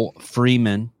 Joel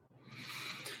Freeman.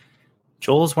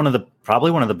 Joel's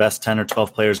probably one of the best 10 or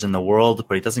 12 players in the world,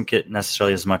 but he doesn't get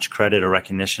necessarily as much credit or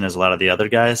recognition as a lot of the other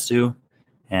guys do.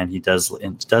 And he does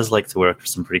like to wear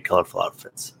some pretty colorful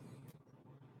outfits.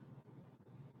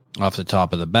 Off the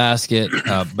top of the basket,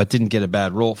 but didn't get a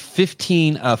bad roll.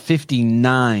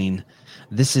 15-59.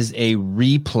 This is a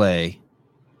replay.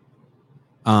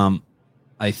 I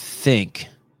think.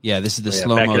 Yeah, this is the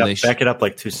slow-mo. Back it up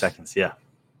like 2 seconds, yeah.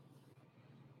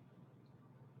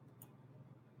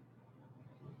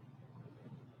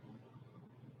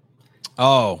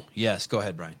 Oh, yes. Go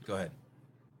ahead, Brian. Go ahead.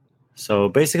 So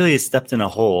basically he stepped in a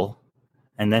hole,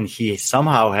 and then he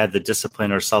somehow had the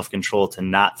discipline or self-control to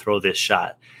not throw this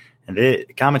shot. And the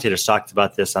commentators talked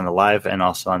about this on the live and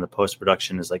also on the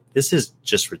post-production is like, this is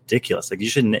just ridiculous. Like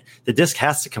the disc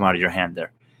has to come out of your hand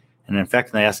there. And in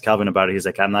fact, when I asked Calvin about it, he's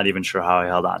like, I'm not even sure how I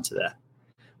held on to that.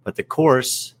 But the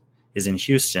course is in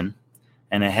Houston,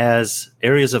 and it has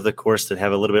areas of the course that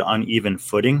have a little bit uneven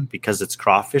footing because it's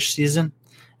crawfish season.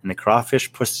 And the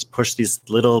crawfish push these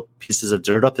little pieces of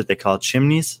dirt up that they call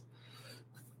chimneys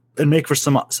and make for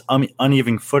some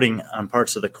uneven footing on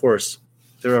parts of the course.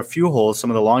 There are a few holes, some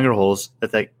of the longer holes,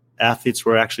 that the athletes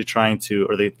were actually trying to,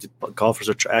 or the golfers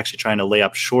are actually trying to lay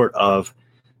up short of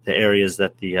the areas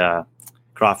that the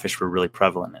crawfish were really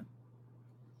prevalent in.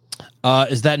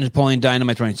 Is that Napoleon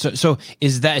Dynamite running? So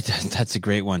is that's a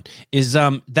great one. Was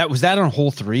that on hole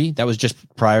 3? That was just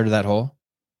prior to that hole?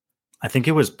 I think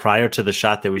it was prior to the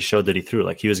shot that we showed that he threw.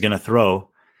 Like he was going to throw.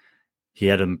 He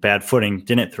had a bad footing,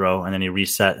 didn't throw, and then he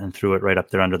reset and threw it right up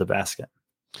there under the basket.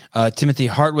 Timothy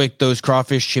Hartwick, those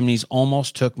crawfish chimneys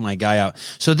almost took my guy out.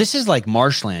 So this is like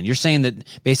marshland. You're saying that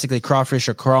basically crawfish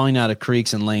are crawling out of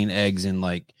creeks and laying eggs in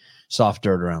like soft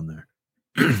dirt around there.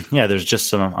 Yeah, there's just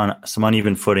some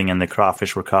uneven footing, and the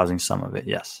crawfish were causing some of it.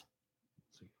 Yes.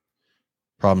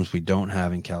 Problems we don't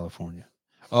have in California.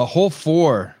 Hole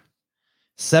 4.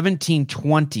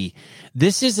 1720.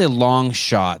 This is a long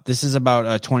shot. This is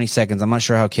about 20 seconds. I'm not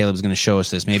sure how Caleb's going to show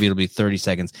us this. Maybe it'll be 30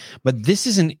 seconds. But this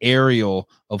is an aerial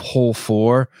of hole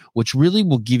 4, which really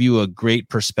will give you a great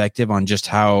perspective on just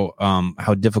how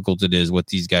difficult it is what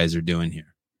these guys are doing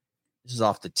here. This is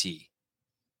off the tee.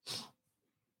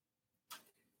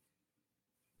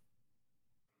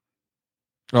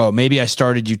 Oh, maybe I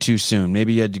started you too soon.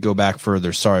 Maybe you had to go back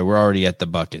further. Sorry, we're already at the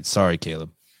bucket. Sorry,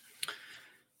 Caleb.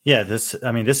 Yeah, this is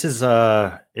it's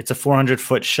a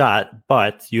 400-foot shot,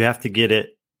 but you have to get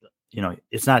it,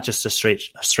 it's not just a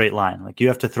straight line. Like you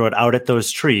have to throw it out at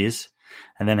those trees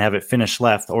and then have it finish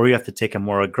left, or you have to take a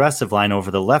more aggressive line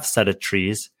over the left set of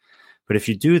trees. But if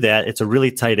you do that, it's a really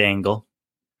tight angle.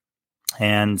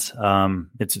 And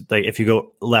it's like if you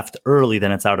go left early,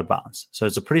 then it's out of bounds. So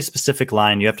it's a pretty specific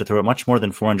line. You have to throw it much more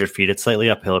than 400 feet. It's slightly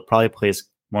uphill. It probably plays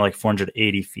more like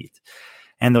 480 feet.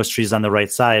 And those trees on the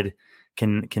right side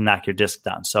can knock your disc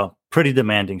down. So pretty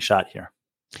demanding shot here.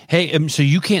 Hey, so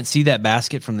you can't see that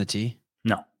basket from the tee?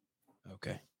 No.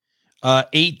 Okay.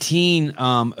 18,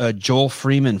 Joel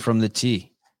Freeman from the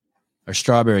tee. Our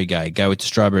strawberry guy with the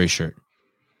strawberry shirt.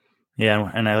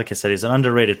 Yeah, and like I said, he's an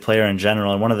underrated player in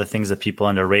general. And one of the things that people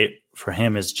underrate for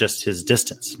him is just his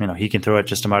distance. He can throw it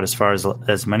just about as far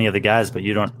as many of the guys, but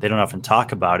they don't often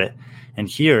talk about it. And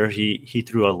here he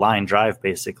threw a line drive,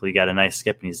 basically got a nice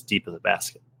skip, and he's deep of the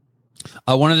basket.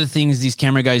 One of the things these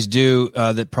camera guys do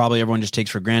that probably everyone just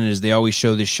takes for granted is they always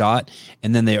show this shot,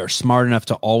 and then they are smart enough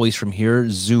to always from here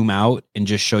zoom out and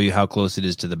just show you how close it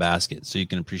is to the basket, so you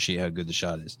can appreciate how good the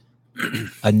shot is.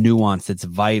 A nuance that's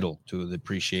vital to the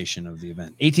appreciation of the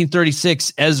event.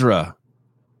 1836, Ezra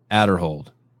Adderhold,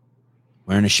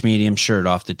 wearing a Schmedium shirt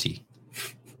off the tee.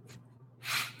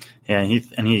 Yeah,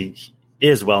 and he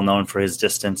is well known for his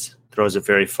distance. Throws it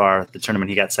very far. The tournament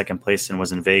he got second place in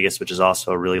was in Vegas, which is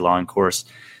also a really long course.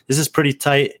 This is pretty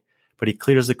tight, but he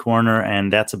clears the corner,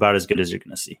 and that's about as good as you're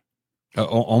going to see.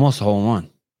 Almost a hole in one.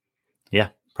 Yeah,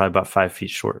 probably about 5 feet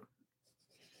short.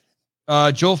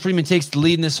 Joel Freeman takes the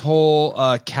lead in this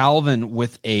hole. Calvin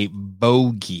with a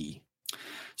bogey.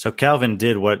 So Calvin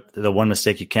did what the one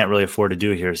mistake you can't really afford to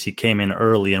do here is he came in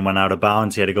early and went out of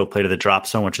bounds. He had to go play to the drop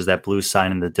zone, which is that blue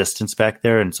sign in the distance back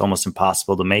there, and it's almost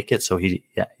impossible to make it. So he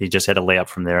just had to lay up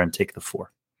from there and take the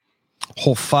 4.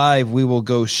 Hole 5, we will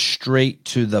go straight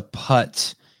to the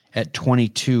putt at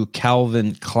 22.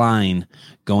 Calvin Klein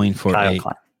going for Kyle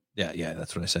Klein. Yeah,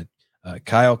 that's what I said.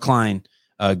 Kyle Klein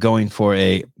going for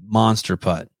a monster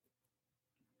putt.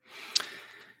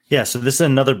 Yeah, so this is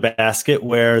another basket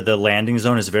where the landing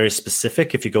zone is very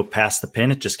specific. If you go past the pin,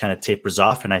 it just kind of tapers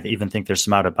off, and I even think there's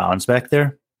some out of bounds back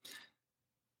there.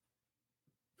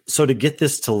 So to get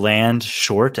this to land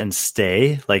short and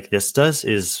stay like this does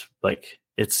is like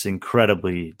it's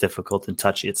incredibly difficult and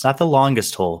touchy. It's not the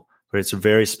longest hole, but it's a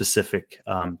very specific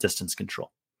distance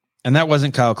control. And that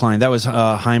wasn't Kyle Klein. That was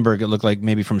Heimberg. It looked like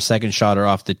maybe from second shot or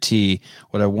off the tee.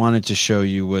 What I wanted to show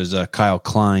you was Kyle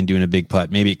Klein doing a big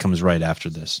putt. Maybe it comes right after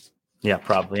this. Yeah,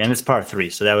 probably. And it's par 3.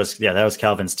 So that was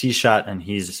Calvin's tee shot, and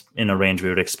he's in a range we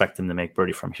would expect him to make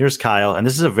birdie from. Here's Kyle, and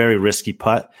this is a very risky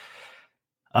putt.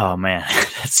 Oh, man,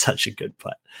 that's such a good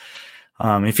putt.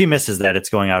 If he misses that, it's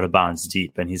going out of bounds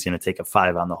deep, and he's going to take a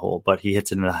 5 on the hole. But he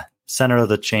hits it in the center of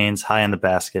the chains, high in the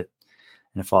basket,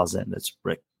 and it falls in. That's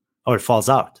brick. Oh, it falls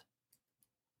out.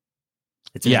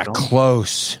 It's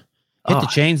close. Hit the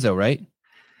chains, though, right?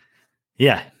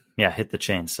 Yeah, hit the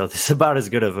chains. So this is about as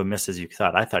good of a miss as you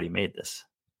thought. I thought he made this.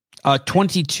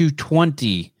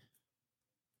 22-20.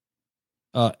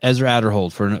 Ezra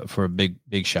Adderhold for a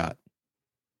big shot.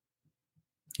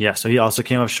 Yeah, so he also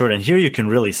came up short. And here you can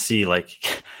really see,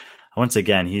 like, once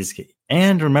again,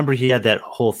 and remember he had that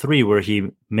hole 3 where he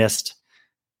missed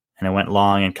and it went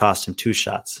long and cost him 2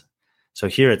 shots. So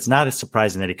here it's not as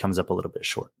surprising that he comes up a little bit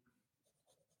short.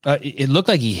 It looked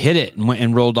like he hit it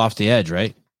and rolled off the edge,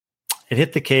 right? It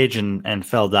hit the cage and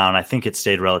fell down. I think it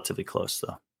stayed relatively close,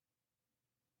 though.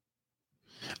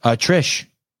 Trish,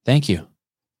 thank you.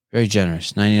 Very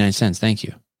generous. 99 cents. Thank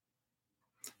you.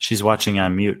 She's watching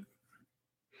on mute.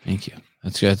 Thank you.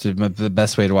 That's the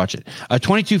best way to watch it.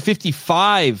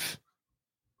 22:55.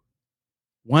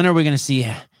 When are we going to see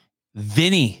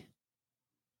Vinny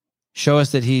show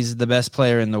us that he's the best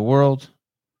player in the world?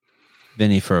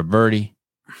 Vinny for a birdie.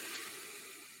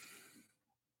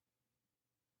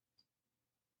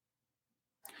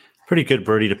 Pretty good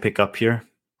birdie to pick up here.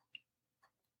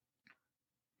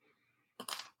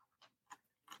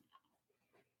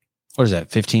 What is that,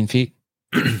 15 feet?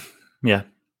 Yeah.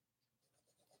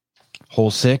 Hole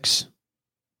 6.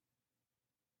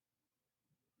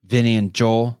 Vinny and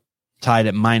Joel tied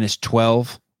at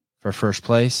 -12 for first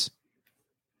place.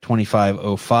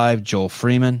 25.05, Joel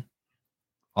Freeman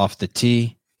off the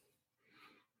tee.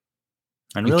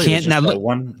 And really, it's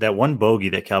just that one bogey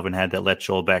that Calvin had that let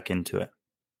Joel back into it.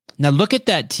 Now look at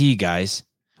that tee, guys.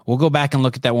 We'll go back and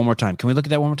look at that one more time. Can we look at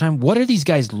that one more time? What are these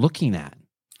guys looking at?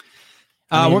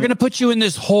 We're going to put you in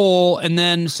this hole, and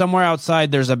then somewhere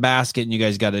outside there's a basket, and you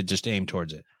guys got to just aim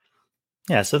towards it.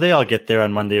 Yeah, so they all get there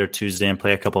on Monday or Tuesday and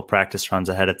play a couple practice runs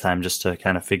ahead of time just to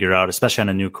kind of figure out, especially on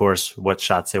a new course, what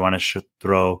shots they want to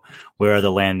throw, where are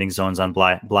the landing zones on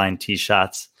blind tee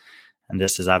shots. And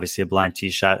this is obviously a blind tee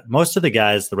shot. Most of the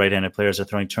guys, the right-handed players, are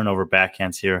throwing turnover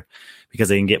backhands here because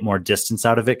they can get more distance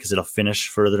out of it because it'll finish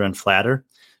further and flatter.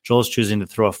 Joel's choosing to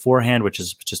throw a forehand, which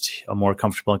is just a more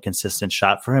comfortable and consistent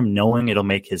shot for him, knowing it'll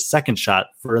make his second shot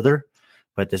further.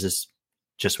 But this is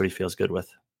just what he feels good with.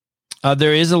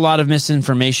 There is a lot of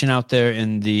misinformation out there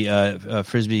in the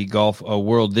Frisbee golf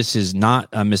world. This is not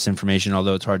misinformation,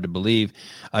 although it's hard to believe.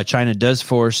 China does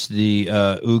force the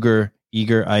Uyghur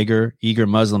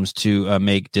Muslims to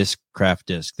make craft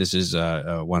disc. This is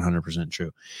 100%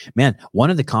 true. Man,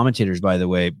 one of the commentators, by the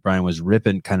way, Brian, was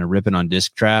ripping on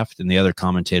disc craft, and the other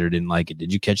commentator didn't like it.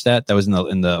 Did you catch that? That was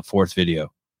in the fourth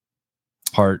video.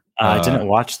 I didn't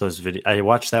watch those videos. I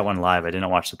watched that one live. I didn't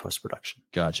watch the post-production.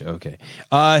 Gotcha. Okay.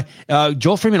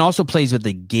 Joel Freeman also plays with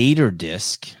the Gator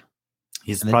disc.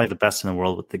 He's probably the best in the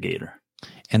world with the Gator.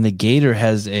 And the Gator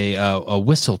has a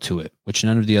whistle to it, which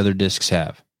none of the other discs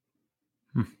have.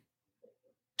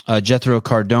 Jethro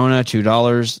Cardona,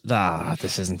 $2.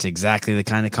 This isn't exactly the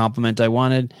kind of compliment I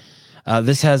wanted.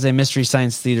 This has a Mystery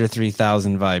Science Theater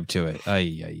 3000 vibe to it.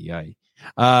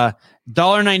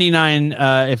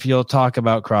 $1.99 if you'll talk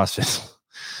about CrossFit.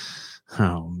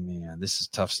 Oh man, this is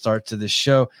a tough start to this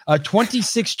show.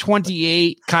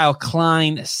 26-28, Kyle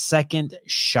Klein, second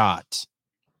shot.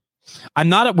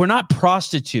 We're not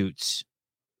prostitutes.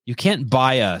 You can't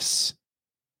buy us.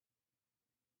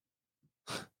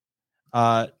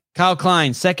 Kyle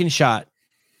Klein, second shot.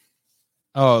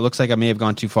 Oh, it looks like I may have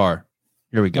gone too far.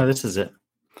 Here we go. No, this is it.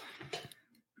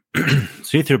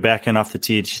 So he threw backhand off the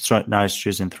tee. Now he's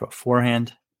choosing to throw a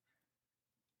forehand.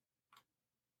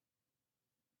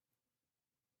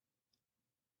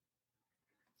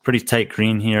 Pretty tight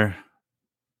green here.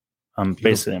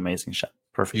 Basically amazing shot.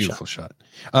 Perfect Beautiful shot.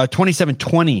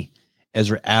 27-20,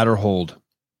 Ezra Adderhold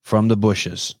from the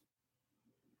bushes.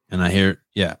 And I hear,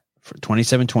 for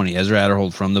 27-20, Ezra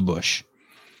Adderhold from the bush.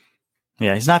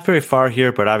 Yeah, he's not very far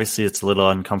here, but obviously it's a little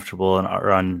uncomfortable or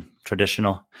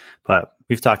untraditional. But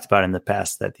we've talked about in the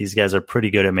past that these guys are pretty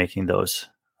good at making those,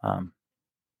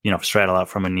 straddle out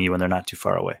from a knee when they're not too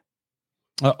far away.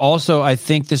 Also, I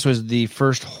think this was the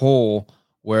first hole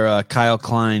where Kyle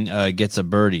Klein gets a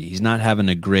birdie. He's not having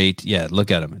a great. Yeah,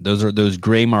 look at him. Those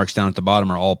gray marks down at the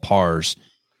bottom are all pars,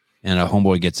 and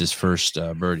homeboy gets his first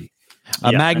birdie.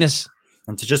 Magnus.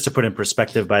 And just to put in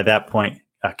perspective, by that point,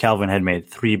 Calvin had made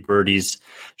 3 birdies.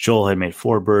 Joel had made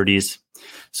 4 birdies.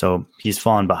 So he's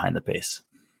fallen behind the pace.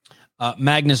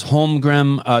 Magnus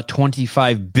Holmgren,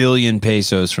 25 billion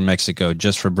pesos from Mexico,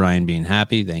 just for Brian being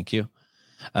happy. Thank you.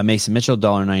 Mason Mitchell,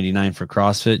 $1.99 for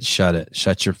CrossFit. Shut it.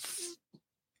 Shut your.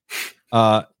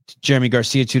 Jeremy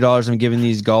Garcia, $2. I'm giving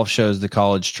these golf shows the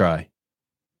college try.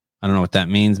 I don't know what that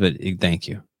means, but thank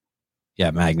you.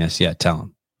 Yeah, Magnus. Yeah, tell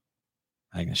him.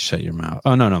 Magnus, shut your mouth.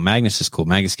 Oh, no. Magnus is cool.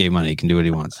 Magnus gave money. He can do what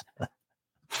he wants. What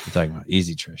are you talking about?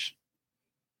 Easy, Trish.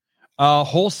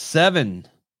 Hole 7.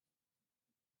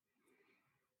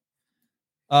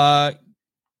 Calvin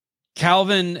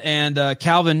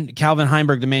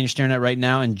Heimberg, the man you're staring at right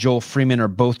now, and Joel Freeman are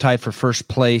both tied for first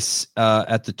place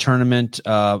at the tournament.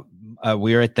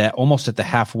 We're almost at the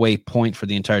halfway point for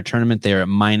the entire tournament. They are at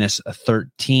minus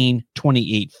 13,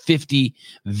 28.50.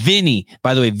 Vinny,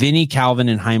 by the way, Vinny, Calvin,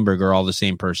 and Heimberg are all the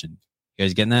same person. You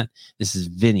guys getting that? This is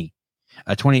Vinny.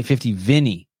 28.50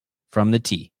 Vinny from the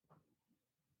tee.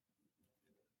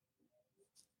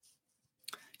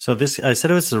 So I said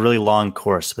it was a really long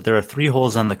course, but there are 3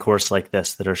 holes on the course like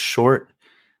this that are short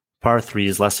par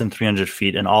 3s, less than 300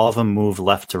 feet, and all of them move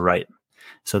left to right.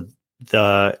 So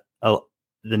the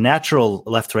natural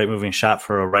left to right moving shot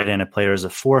for a right-handed player is a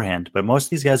forehand, but most of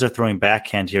these guys are throwing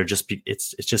backhand here. It just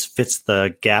fits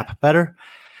the gap better,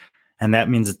 and that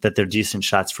means that they're decent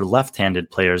shots for left-handed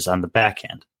players on the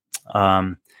backhand.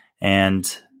 And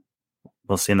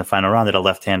we'll see in the final round that a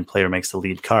left-hand player makes the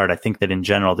lead card. I think that in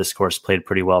general, this course played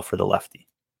pretty well for the lefty.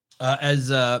 As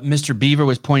Mr. Beaver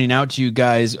was pointing out to you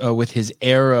guys with his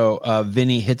arrow,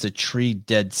 Vinny hits a tree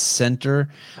dead center,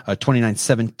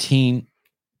 29-17.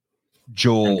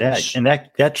 Joel. And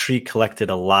that tree collected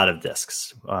a lot of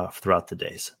discs throughout the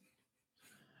days.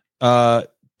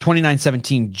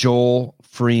 29-17, Joel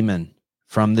Freeman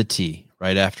from the tee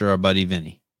right after our buddy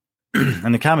Vinny.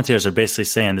 And the commentators are basically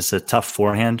saying this is a tough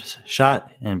forehand shot.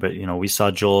 But we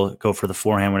saw Joel go for the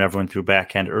forehand when everyone threw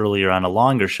backhand earlier on a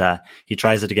longer shot. He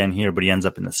tries it again here, but he ends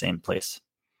up in the same place.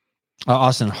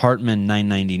 Austin Hartman,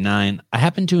 999. I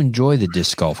happen to enjoy the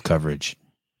disc golf coverage.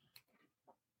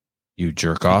 You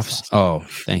jerk offs. Oh,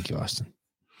 thank you, Austin.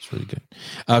 It's really good.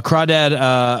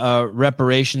 Crawdad,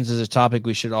 reparations is a topic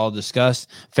we should all discuss.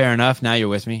 Fair enough. Now you're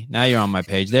with me. Now you're on my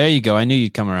page. There you go. I knew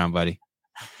you'd come around, buddy.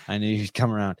 I knew you'd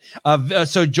come around.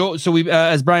 So Joel, we,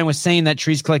 as Brian was saying, that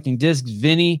tree's collecting discs.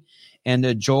 Vinny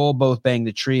and Joel both banged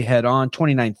the tree head on.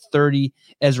 29-30.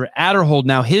 Ezra Adderhold,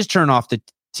 now his turn off the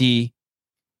tee.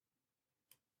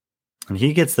 And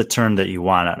he gets the turn that you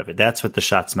want out of it. That's what the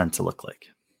shot's meant to look like.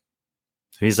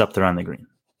 So he's up there on the green.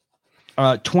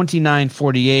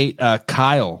 29-48.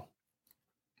 Kyle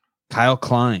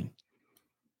Klein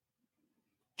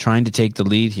trying to take the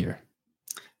lead here.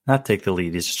 Not take the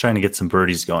lead. He's just trying to get some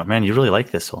birdies going. Man, you really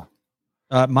like this hole.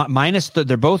 They're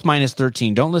both minus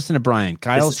 13. Don't listen to Brian.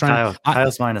 Kyle's trying.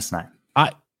 Kyle's minus 9.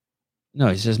 No,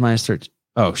 he says minus 13.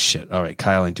 Oh shit! All right,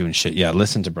 Kyle ain't doing shit. Yeah,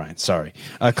 listen to Brian. Sorry,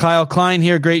 Kyle Klein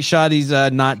here. Great shot. He's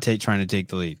not trying to take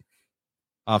the lead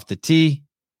off the tee.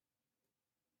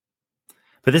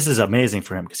 But this is amazing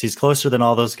for him because he's closer than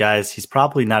all those guys. He's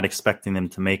probably not expecting them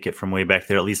to make it from way back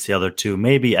there, at least the other two,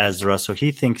 maybe Ezra. So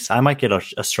he thinks I might get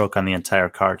a stroke on the entire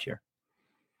card here.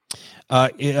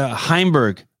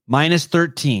 Heimberg, minus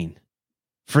 13.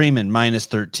 Freeman, minus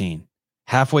 13.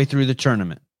 Halfway through the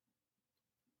tournament.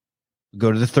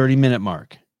 Go to the 30-minute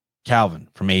mark. Calvin,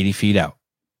 from 80 feet out.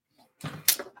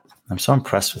 I'm so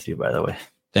impressed with you, by the way.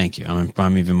 Thank you.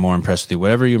 I'm even more impressed with you.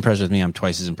 Whatever you're impressed with me, I'm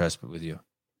twice as impressed with you.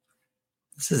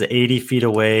 This is 80 feet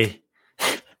away,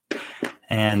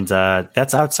 and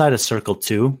that's outside of circle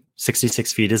 2.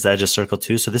 66 feet is the edge of circle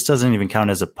 2, so this doesn't even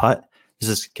count as a putt. This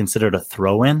is considered a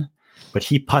throw-in, but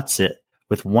he putts it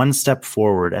with one step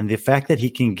forward, and the fact that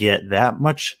he can get that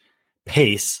much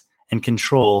pace and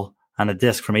control on a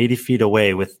disc from 80 feet away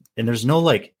and there's no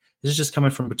this is just coming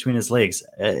from between his legs.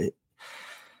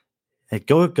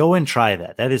 Go and try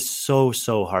that. That is so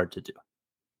hard to do.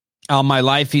 On my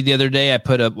live feed the other day, I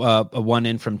put a one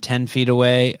in from 10 feet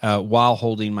away while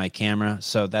holding my camera.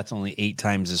 So that's only 8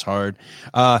 times as hard.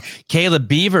 Caleb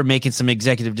Beaver making some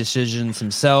executive decisions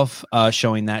himself,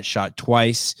 showing that shot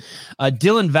twice.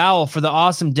 Dylan Vowell for the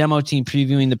awesome demo team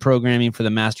previewing the programming for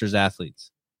the Masters athletes.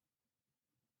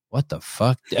 What the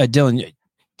fuck? Dylan,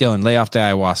 lay off the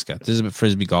ayahuasca. This is a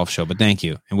Frisbee golf show, but thank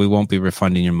you. And we won't be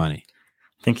refunding your money.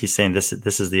 I think he's saying this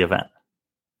is the event.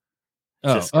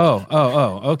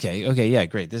 Okay. Yeah,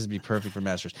 great. This would be perfect for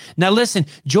Masters. Now listen,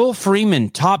 Joel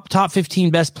Freeman, top 15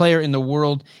 best player in the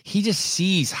world. He just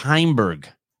sees Heimberg.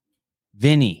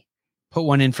 Vinny, put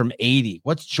one in from 80.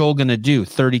 What's Joel going to do?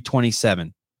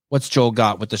 30-27. What's Joel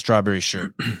got with the strawberry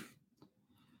shirt?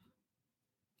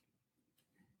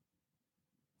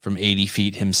 From 80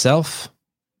 feet himself?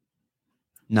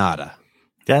 Nada.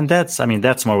 Then that's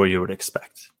more what you would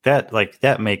expect.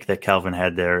 That make that Calvin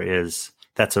had there is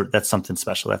that's something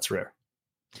special. That's rare.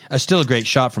 Still a great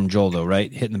shot from Joel though,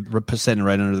 right? Setting it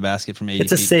right under the basket from 80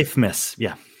 It's a safe miss.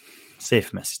 Yeah.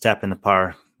 Safe miss. Tap in the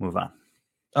par, move on.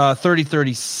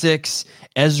 30-36.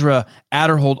 Ezra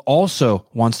Adderhold also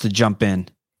wants to jump in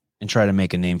and try to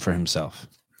make a name for himself.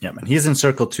 Yeah, man. He's in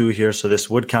circle 2 here, so this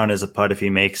would count as a putt if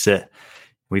he makes it.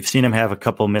 We've seen him have a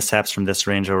couple mishaps from this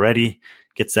range already.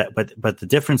 Gets that, but the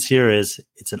difference here is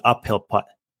it's an uphill putt,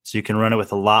 so you can run it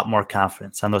with a lot more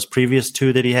confidence. On those previous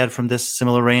 2 that he had from this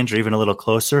similar range, or even a little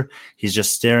closer, he's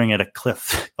just staring at a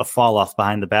cliff, a fall off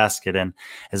behind the basket. And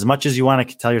as much as you want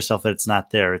to tell yourself that it's not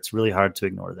there, it's really hard to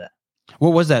ignore that. What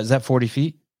was that? Is that 40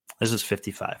 feet? This is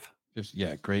 55.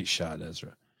 Yeah, great shot,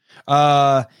 Ezra.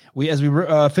 As we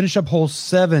finish up hole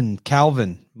 7,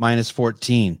 Calvin minus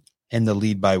 14 in the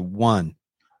lead by 1.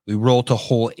 We roll to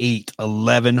hole 8,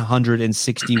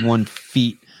 1,161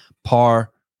 feet,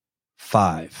 par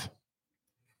 5.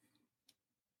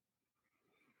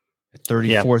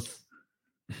 34th.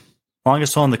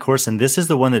 Longest hole in the course, and this is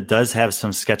the one that does have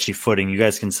some sketchy footing. You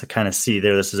guys can kind of see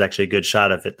there. This is actually a good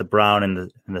shot of it, the brown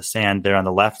and the sand there on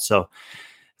the left. So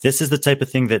this is the type of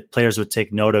thing that players would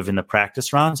take note of in the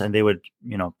practice rounds, and they would,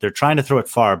 they're trying to throw it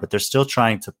far, but they're still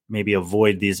trying to maybe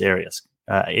avoid these areas.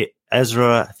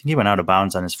 Ezra, I think he went out of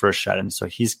bounds on his first shot, and so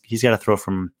he's got to throw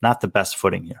from not the best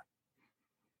footing here.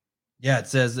 Yeah, it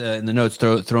says in the notes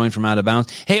throwing from out of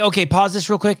bounds. Hey, okay, pause this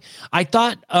real quick. I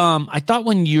thought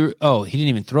when he didn't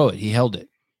even throw it, he held it.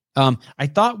 I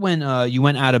thought when you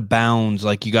went out of bounds,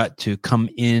 like you got to come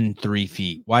in 3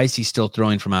 feet. Why is he still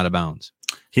throwing from out of bounds?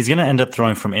 He's going to end up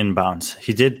throwing from inbounds.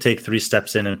 He did take 3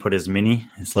 steps in and put his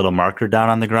little marker down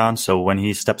on the ground. So when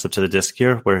he steps up to the disc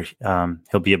here, where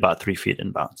he'll be about 3 feet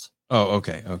inbounds. Oh,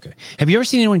 okay. Have you ever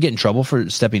seen anyone get in trouble for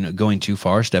going too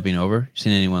far, stepping over?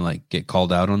 Seen anyone like get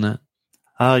called out on that?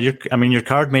 Your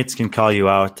card mates can call you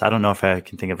out. I don't know if I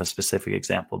can think of a specific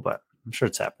example, but I'm sure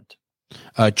it's happened.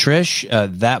 Trish,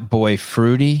 that boy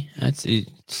Fruity. It's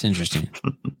interesting.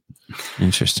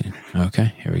 Interesting.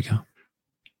 Okay, here we go.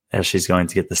 As she's going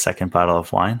to get the second bottle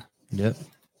of wine. Yep.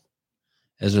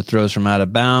 Ezra throws from out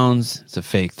of bounds. It's a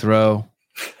fake throw.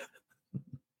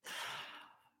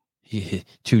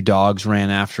 2 dogs ran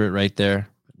after it right there.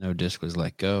 No disc was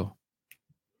let go.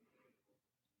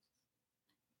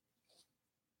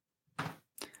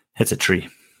 Hits a tree.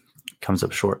 Comes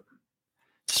up short.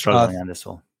 Struggling on this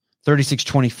hole.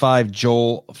 36-25,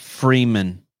 Joel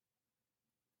Freeman.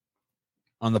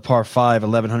 On the par 5,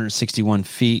 1,161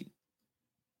 feet.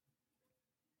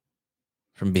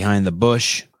 From behind the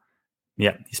bush.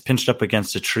 Yeah, he's pinched up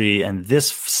against a tree, and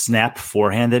this snap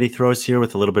forehand that he throws here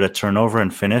with a little bit of turnover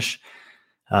and finish,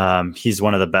 he's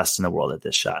one of the best in the world at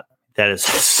this shot. That is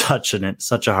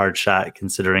such a hard shot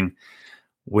considering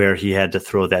where he had to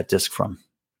throw that disc from,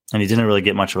 and he didn't really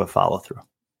get much of a follow through.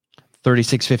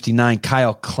 36-59,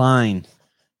 Kyle Klein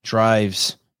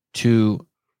drives to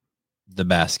the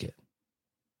basket.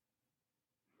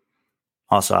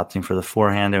 Also opting for the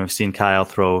forehand, and we've seen Kyle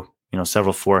throw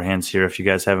several forehands here. If you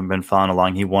guys haven't been following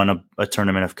along, he won a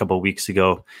tournament a couple of weeks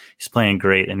ago. He's playing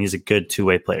great, and he's a good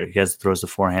two-way player. He throws the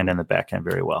forehand and the backhand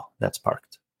very well. That's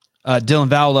parked. Dylan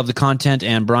Vowell loved the content,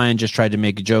 and Brian just tried to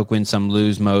make a joke, win some,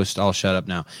 lose most. I'll shut up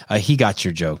now. He got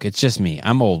your joke. It's just me.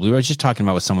 I'm old. We were just talking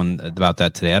with someone about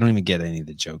that today. I don't even get any of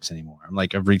the jokes anymore.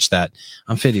 I've reached that.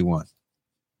 I'm 51.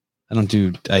 I don't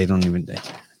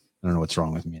know what's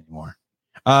wrong with me anymore.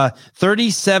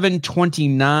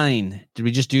 37-29. Did we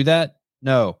just do that?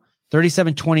 No.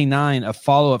 37-29, a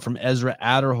follow-up from Ezra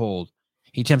Adderhold.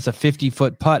 He attempts a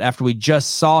 50-foot putt after we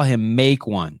just saw him make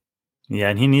one. Yeah,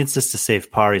 and he needs this to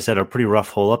save par. He's had a pretty rough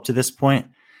hole up to this point,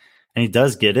 and he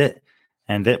does get it.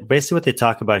 And basically what they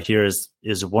talk about here is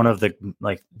one of the,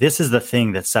 this is the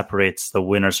thing that separates the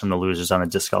winners from the losers on the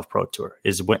Disc Golf Pro Tour,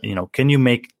 is when, can you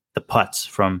make the putts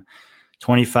from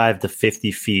 25 to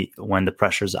 50 feet when the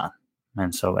pressure's on?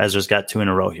 And so Ezra's got 2 in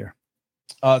a row here.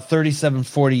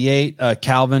 37-48.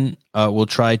 Calvin will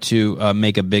try to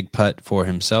make a big putt for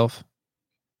himself.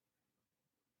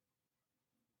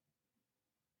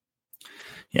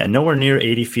 Yeah, nowhere near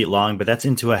 80 feet long, but that's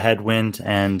into a headwind.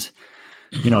 And,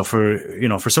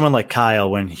 for someone like Kyle,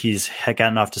 when he's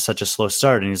gotten off to such a slow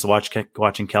start and he's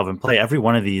watching Calvin play, every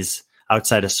one of these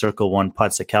outside of circle 1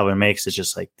 putts that Calvin makes is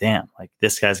just damn,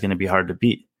 this guy's going to be hard to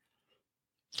beat.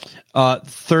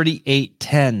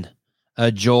 38-10,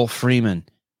 Joel Freeman.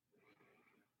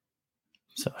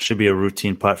 So it should be a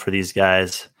routine putt for these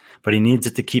guys, but he needs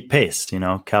it to keep pace.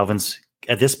 Calvin's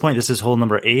at this point, this is hole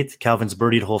number 8. Calvin's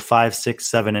birdied hole 5, 6,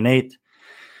 7, and 8.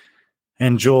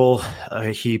 And Joel,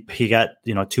 he got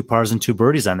 2 pars and 2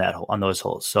 birdies on those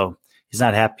holes. So he's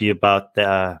not happy about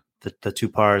the 2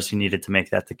 pars he needed to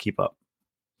make that to keep up.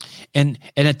 And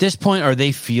at this point, are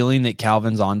they feeling that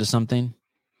Calvin's onto something?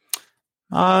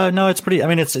 No, it's pretty.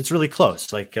 It's really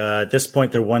close. At this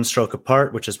point, they're 1 stroke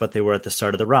apart, which is what they were at the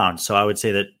start of the round. So I would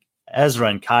say that Ezra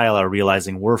and Kyle are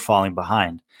realizing we're falling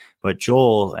behind, but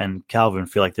Joel and Calvin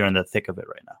feel like they're in the thick of it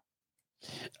right now.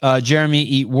 Jeremy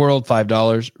Eat World,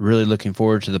 $5. Really looking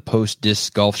forward to the post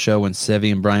disc golf show when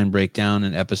Sevi and Brian break down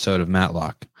an episode of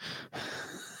Matlock.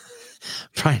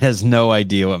 Brian has no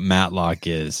idea what Matlock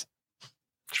is.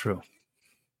 True.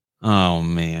 Oh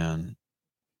man.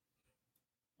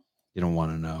 You don't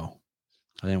want to know.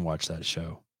 I didn't watch that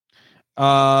show.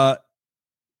 That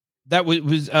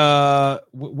was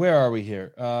where are we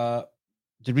here?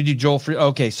 Did we do Joel Free?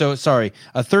 Okay, so sorry.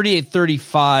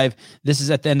 38-35. This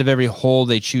is at the end of every hole.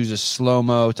 They choose a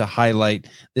slow-mo to highlight.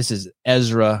 This is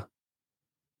Ezra.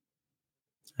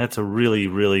 That's a really,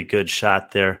 really good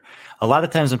shot there. A lot of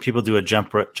times when people do a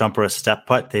jump or a step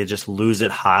putt, they just lose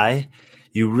it high.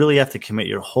 You really have to commit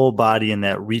your whole body in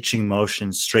that reaching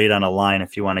motion straight on a line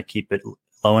if you want to keep it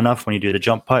low enough when you do the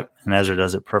jump putt, and Ezra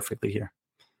does it perfectly here.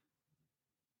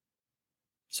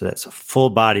 So that's a full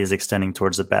body is extending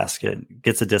towards the basket,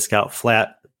 gets the disc out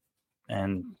flat,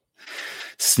 and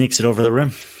sneaks it over the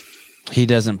rim. He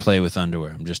doesn't play with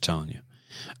underwear. I'm just telling you.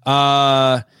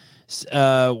 No,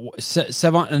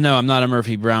 I'm not a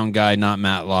Murphy Brown guy, not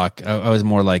Matlock. I was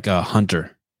more like a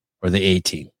Hunter or the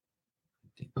A-Team.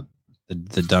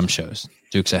 The dumb shows.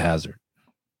 Dukes of Hazzard.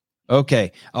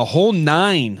 Okay. A hole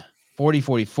 9,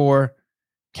 40-44.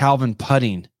 Calvin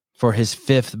putting for his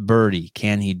 5th birdie.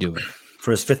 Can he do it?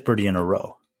 for his 5th birdie in a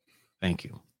row. Thank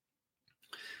you.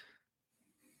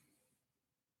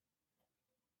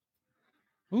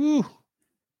 Ooh.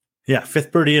 Yeah,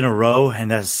 5th birdie in a row,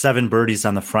 and that's 7 birdies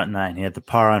on the front 9. He had the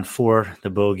par on 4,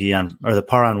 the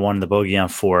par on 1, the bogey on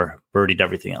 4, birdied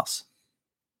everything else.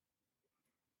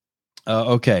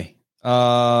 Okay.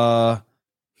 So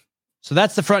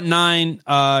that's the front 9.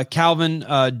 Calvin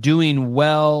doing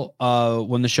well.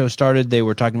 When the show started, they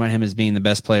were talking about him as being the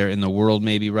best player in the world,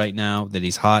 maybe right now, that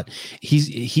he's hot.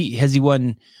 He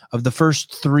won of the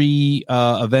first 3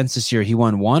 events this year, he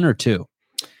won 1 or 2?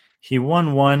 He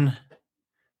won 1.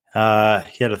 He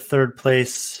had a 3rd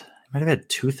place. He might have had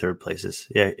 2 3rd places.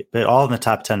 Yeah, but all in the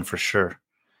top 10 for sure.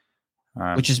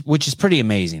 Which is pretty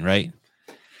amazing, right?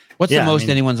 What's the most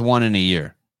anyone's won in a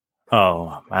year?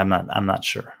 Oh, I'm not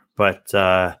sure. But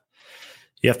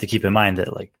you have to keep in mind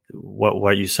that, like,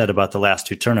 what you said about the last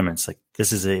 2 tournaments, like,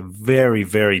 this is a very,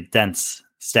 very dense,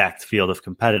 stacked field of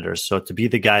competitors. So to be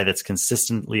the guy that's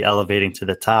consistently elevating to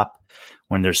the top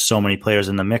when there's so many players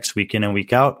in the mix week in and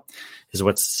week out is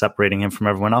what's separating him from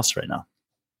everyone else right now.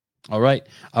 All right.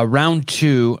 Round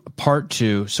 2, part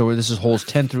 2. So this is holes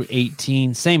 10 through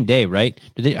 18. Same day, right?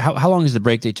 How long is the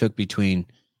break they took between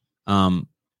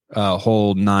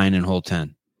hole 9 and hole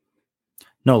 10?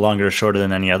 No longer or shorter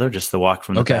than any other, just the walk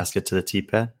from the basket to the tee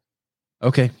pad.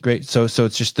 Okay, great. So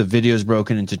it's just the video's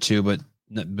broken into 2, but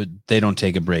they don't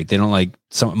take a break. They don't, like,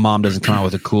 mom doesn't come out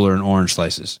with a cooler and orange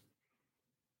slices.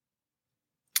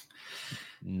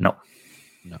 No.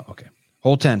 Okay.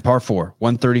 Hole 10, par 4,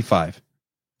 135.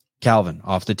 Calvin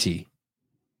off the tee.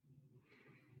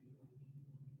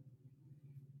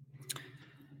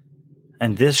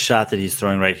 And this shot that he's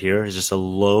throwing right here is just a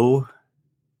low,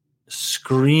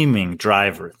 screaming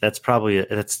driver. That's probably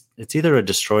it's either a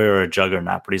destroyer or a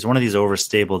juggernaut, but he's one of these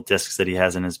overstable discs that he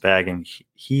has in his bag, and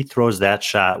he throws that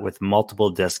shot with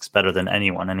multiple discs better than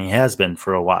anyone, and he has been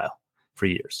for a while, for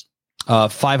years.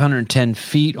 510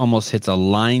 feet, almost hits a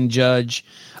line judge.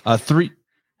 3.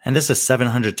 And this is a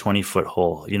 720-foot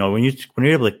hole. You know, when you're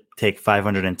able to take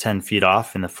 510 feet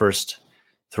off in the first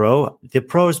throw, the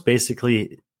pros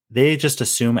basically, they just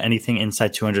assume anything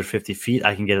inside 250 feet,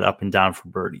 I can get it up and down for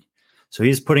birdie. So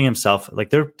he's putting himself,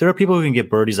 like, there are people who can get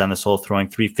birdies on this hole throwing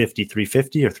 350,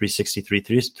 350 or 360,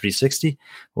 360.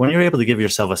 But when you're able to give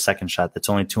yourself a second shot that's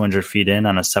only 200 feet in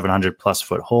on a 700-plus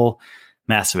foot hole,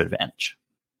 massive advantage.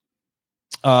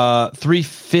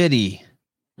 350,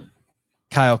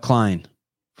 Kyle Klein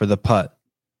for the putt.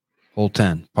 Hole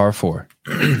 10, par 4.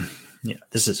 Yeah,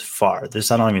 this is far. I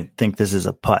don't even think this is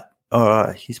a putt.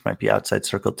 He might be outside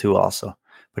circle 2 also.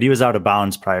 But he was out of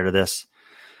bounds prior to this.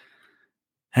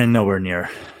 And nowhere near.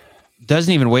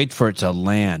 Doesn't even wait for it to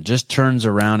land. Just turns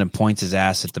around and points his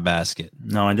ass at the basket.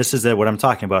 No, and this is what I'm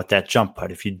talking about, that jump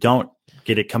putt. If you don't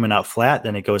get it coming out flat,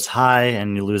 then it goes high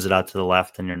and you lose it out to the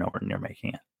left and you're nowhere near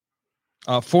making it.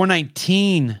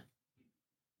 419,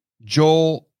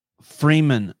 Joel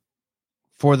Freeman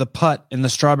for the putt in the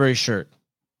strawberry shirt.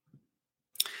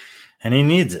 And he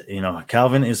needs it. You know,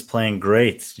 Calvin is playing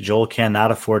great. Joel cannot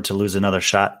afford to lose another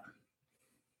shot.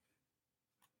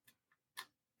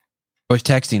 I was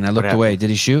texting. I looked away. Did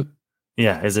he shoot?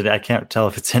 Yeah. I can't tell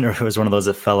if it's in or if it was one of those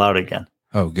that fell out again.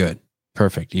 Oh, good.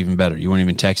 Perfect. Even better. You weren't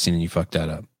even texting and you fucked that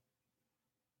up.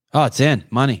 Oh, it's in.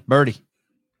 Money. Birdie.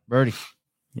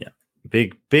 Yeah.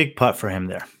 Big putt for him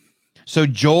there. So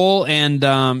Joel and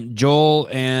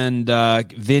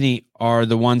Vinny are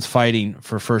the ones fighting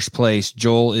for first place.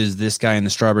 Joel is this guy in the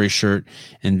strawberry shirt,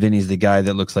 and Vinny's the guy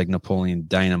that looks like Napoleon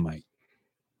Dynamite.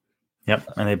 Yep.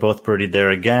 And they both birdied there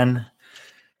again.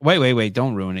 Wait.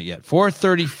 Don't ruin it yet.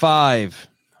 435.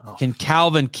 Oh. Can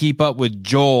Calvin keep up with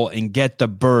Joel and get the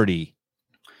birdie?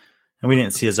 And we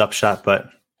didn't see his upshot, but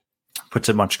puts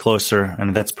it much closer,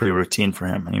 and that's pretty routine for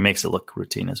him. And he makes it look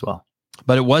routine as well.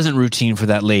 But it wasn't routine for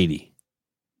that lady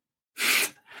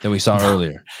that we saw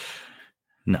earlier.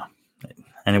 No.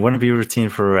 And it wouldn't be routine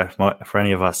for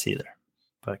any of us either.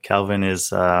 But Calvin is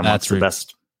that's the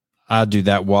best. I'll do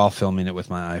that while filming it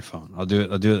with my iPhone. I'll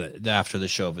do it after the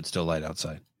show if it's still light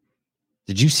outside.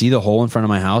 Did you see the hole in front of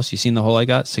my house? You seen the hole I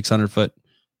got? 600-foot,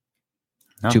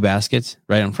 no. 2 baskets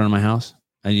right in front of my house.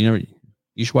 And you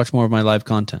should watch more of my live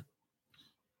content.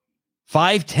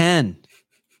 510.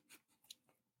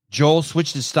 Joel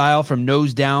switched his style from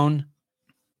nose down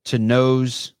to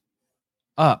nose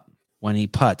up when he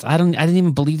putts. I didn't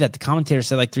even believe that. The commentator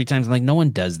said like 3 times. I'm like, no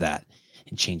one does that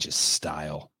and changes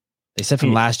style. They said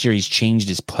from last year he's changed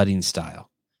his putting style.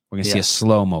 We're gonna see a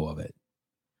slow-mo of it.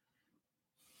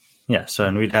 Yeah, so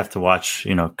and we'd have to watch,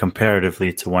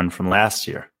 comparatively to one from last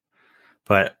year.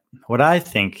 But what I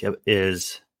think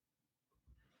is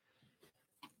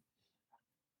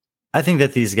I think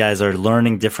that these guys are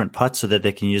learning different putts so that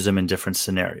they can use them in different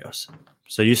scenarios.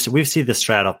 So we've seen the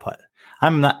straddle putt.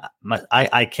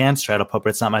 I can straddle putt, but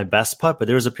it's not my best putt. But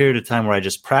there was a period of time where I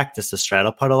just practiced the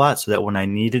straddle putt a lot so that when I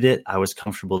needed it, I was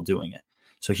comfortable doing it.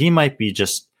 So he might be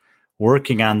just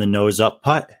working on the nose up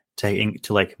putt to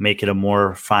like make it a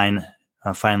more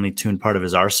finely tuned part of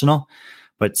his arsenal.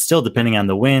 But still, depending on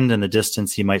the wind and the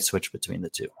distance, he might switch between the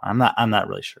two. I'm not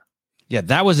really sure. Yeah,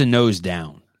 that was a nose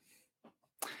down.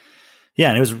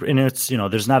 Yeah, and it's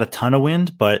there's not a ton of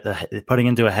wind, but putting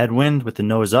into a headwind with the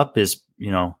nose up is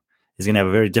going to have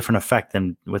a very different effect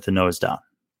than with the nose down.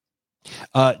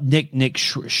 Nick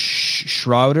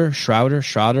Schroeder.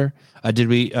 Did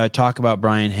we talk about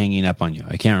Brian hanging up on you?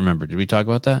 I can't remember. Did we talk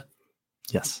about that?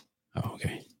 Yes. Oh,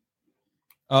 okay.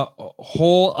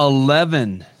 Hole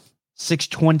 11,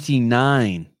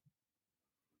 629.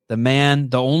 The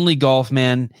only golf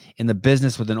man in the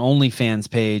business with an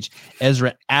OnlyFans page,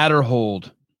 Ezra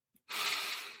Adderhold.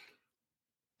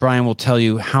 Brian will tell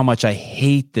you how much I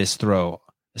hate this throw,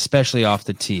 especially off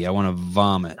the tee. I want to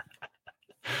vomit.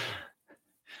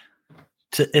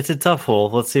 It's a tough hole.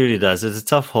 Let's see what he does. It's a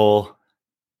tough hole.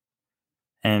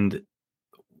 And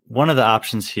one of the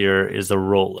options here is the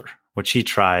roller, which he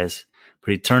tries,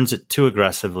 but he turns it too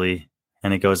aggressively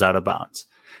and it goes out of bounds.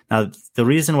 Now, the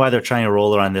reason why they're trying a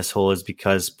roller on this hole is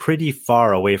because pretty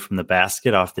far away from the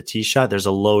basket off the tee shot, there's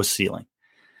a low ceiling.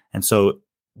 And so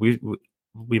we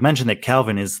mentioned that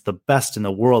Calvin is the best in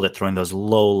the world at throwing those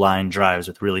low line drives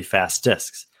with really fast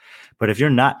discs. But if you're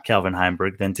not Calvin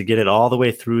Heimberg, then to get it all the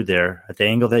way through there at the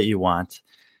angle that you want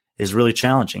is really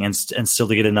challenging and still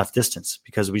to get enough distance,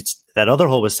 because that other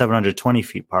hole was 720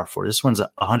 feet par 4. This one's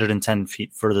 110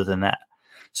 feet further than that.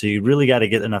 So you really got to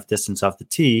get enough distance off the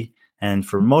tee. And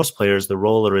for most players, the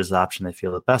roller is the option they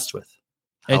feel the best with.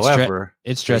 However,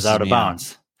 it's out of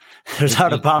bounds. There's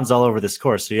out of bounds all over this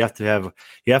course. So you have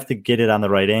to get it on the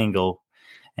right angle.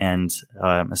 And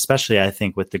especially, I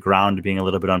think, with the ground being a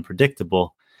little bit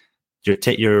unpredictable,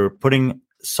 you're putting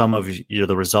some of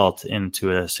the result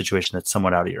into a situation that's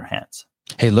somewhat out of your hands.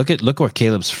 Hey, look where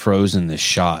Caleb's frozen this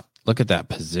shot. Look at that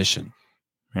position.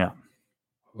 Yeah.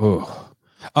 Oh.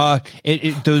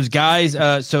 Those guys.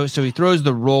 So he throws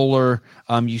the roller.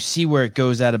 You see where it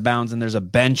goes out of bounds, and there's a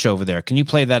bench over there. Can you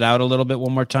play that out a little bit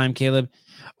one more time, Caleb?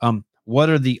 What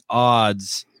are the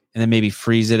odds? And then maybe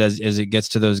freeze it as it gets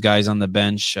to those guys on the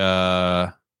bench.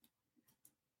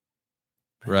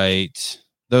 Right,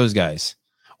 those guys.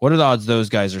 What are the odds those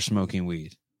guys are smoking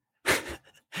weed?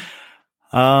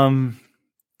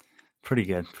 Pretty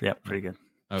good. Yeah, pretty good.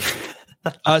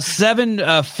 Okay.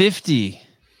 750.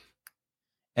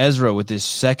 Ezra with his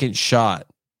second shot.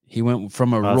 He went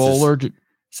from a roller to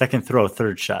second throw,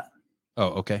 third shot. Oh,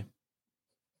 okay.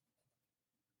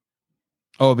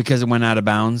 Oh, because it went out of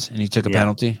bounds and he took a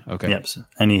penalty? Okay. Yep.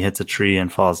 And he hits a tree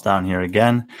and falls down here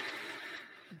again.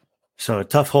 So a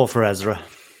tough hole for Ezra.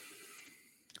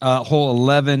 Hole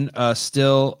 11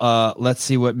 still. Let's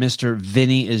see what Mr.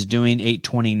 Vinny is doing.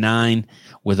 829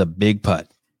 with a big putt.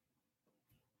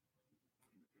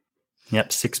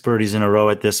 Yep, 6 birdies in a row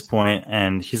at this point,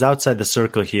 and he's outside the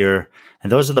circle here. And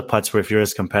those are the putts where if you're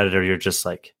his competitor, you're just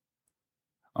like,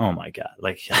 oh my God,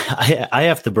 like I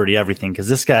have to birdie everything, because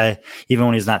this guy, even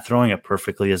when he's not throwing it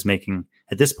perfectly, is making,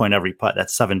 at this point, every putt.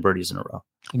 That's 7 birdies in a row.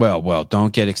 Well,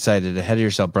 don't get excited ahead of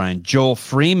yourself, Brian. Joel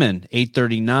Freeman,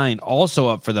 839, also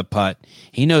up for the putt.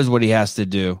 He knows what he has to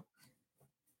do.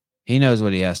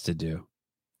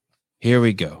 Here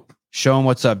we go. Show him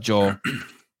what's up, Joel.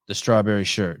 The strawberry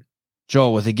shirt.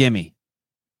 Joel with a gimme.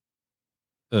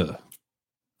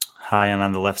 High and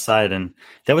on the left side. And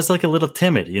that was like a little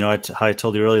timid. How I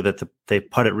told you earlier that they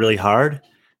putt it really hard.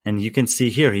 And you can see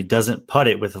here, he doesn't putt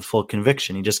it with a full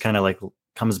conviction. He just kind of like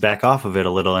comes back off of it a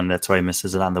little. And that's why he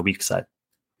misses it on the weak side.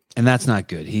 And that's not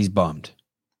good. He's bummed.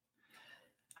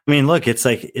 I mean, look, it's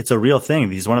a real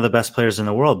thing. He's one of the best players in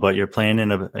the world, but you're playing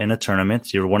in a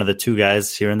tournament. You're one of the 2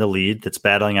 guys here in the lead that's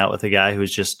battling out with a guy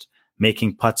who's just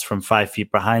making putts from 5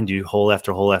 feet behind you, hole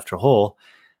after hole after hole.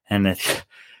 And,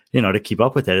 to keep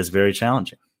up with that is very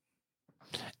challenging.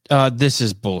 This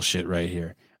is bullshit right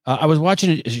here. I was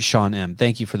watching Sean M.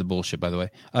 Thank you for the bullshit, by the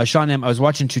way. Sean M., I was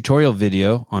watching a tutorial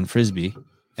video on Frisbee,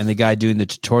 and the guy doing the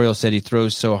tutorial said he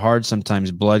throws so hard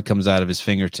sometimes blood comes out of his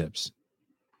fingertips.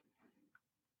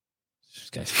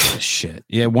 This guy's full of shit.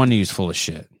 Yeah, one of you's full of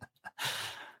shit.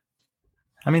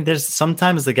 I mean, there's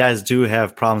sometimes the guys do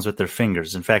have problems with their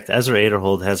fingers. In fact, Ezra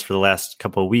Aderhold has for the last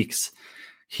couple of weeks.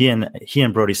 He and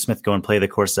Brody Smith go and play the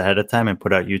course ahead of time and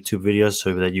put out YouTube videos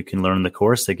so that you can learn the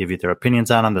course. They give you their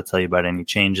opinions on them. They'll tell you about any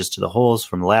changes to the holes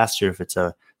from last year, if it's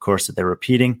a course that they're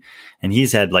repeating. And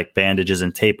he's had like bandages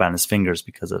and tape on his fingers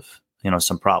because of,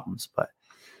 some problems. But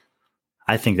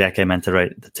I think that guy meant to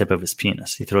right at the tip of his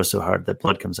penis. He throws so hard that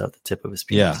blood comes out the tip of his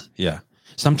penis. Yeah.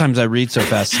 Sometimes I read so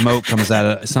fast, smoke comes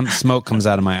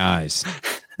out of my eyes.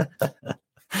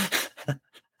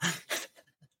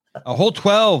 A hole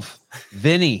 12,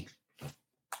 Vinny.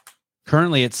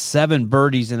 Currently at 7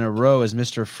 birdies in a row, as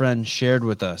Mr. Friend shared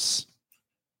with us.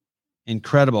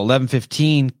 Incredible.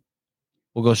 11:15.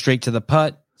 We'll go straight to the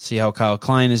putt. See how Kyle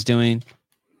Klein is doing.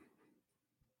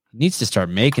 He needs to start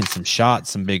making some shots,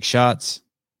 some big shots.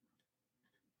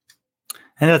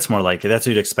 And that's more likely. That's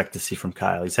what you'd expect to see from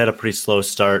Kyle. He's had a pretty slow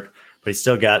start, but he's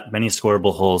still got many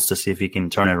scoreable holes to see if he can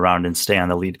turn it around and stay on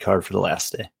the lead card for the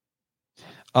last day.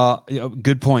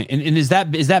 Good point. And is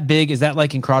that big? Is that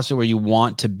like in CrossFit where you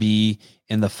want to be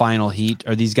in the final heat?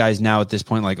 Are these guys now at this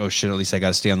point like, oh shit, at least I got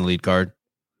to stay on the lead card?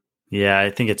 Yeah, I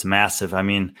think it's massive. I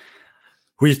mean,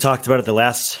 we've talked about it the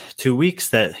last 2 weeks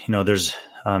that, there's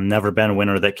never been a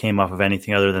winner that came off of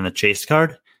anything other than the chase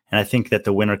card. And I think that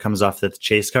the winner comes off the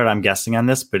chase card. I'm guessing on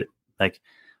this, but like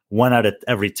 1 out of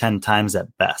every 10 times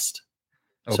at best.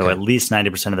 Okay. So at least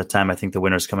 90% of the time, I think the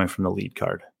winner is coming from the lead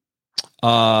card.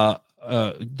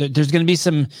 There's going to be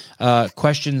some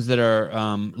questions that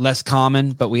are less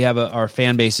common, but we have our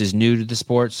fan base is new to the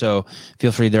sport, so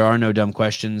feel free. There are no dumb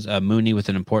questions. Mooney with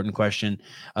an important question.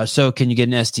 So can you get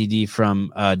an STD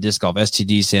from disc golf?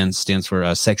 STD stands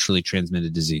for sexually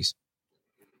transmitted disease.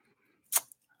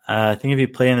 I think if you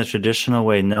play in the traditional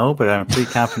way, no, but I'm pretty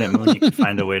confident Mooney can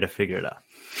find a way to figure it out.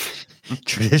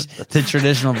 The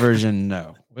traditional version,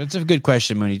 no. It's a good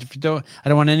question, Mooney. I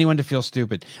don't want anyone to feel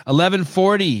stupid.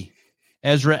 11:40.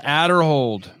 Ezra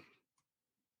Adderhold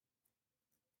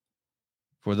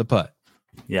for the putt.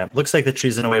 Yeah, looks like the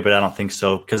tree's in a way, but I don't think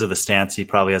so because of the stance. He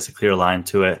probably has a clear line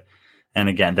to it. And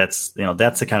again, that's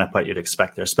the kind of putt you'd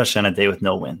expect there, especially on a day with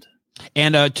no wind.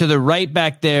 And to the right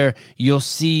back there, you'll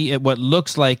see what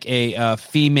looks like a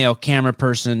female camera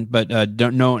person, but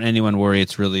don't anyone worry.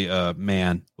 It's really a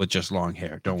man with just long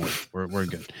hair. Don't worry. We're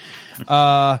good.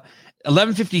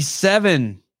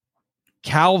 11:57,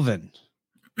 Calvin.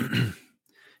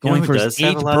 Going for his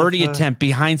 8th birdie attempt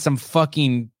behind some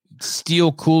fucking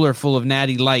steel cooler full of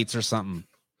Natty Lights or something.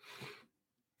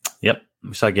 Yep.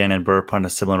 We saw Gannon Burp on a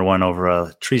similar one over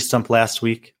a tree stump last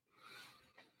week.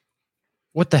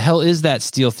 What the hell is that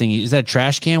steel thing? Is that a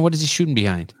trash can? What is he shooting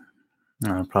behind?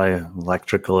 Probably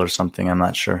electrical or something. I'm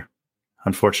not sure.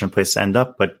 Unfortunate place to end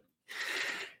up, but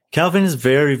Calvin is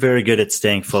very, very good at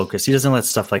staying focused. He doesn't let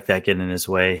stuff like that get in his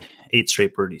way. 8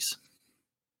 straight birdies.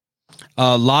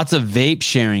 Lots of vape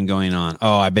sharing going on.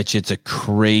 Oh, I bet you it's a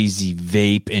crazy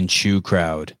vape and chew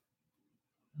crowd.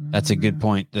 That's a good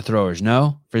point. The throwers,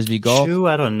 no? Frisbee golf? Chew,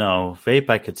 I don't know. Vape,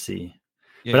 I could see.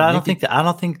 Yeah, but I don't think, I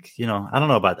don't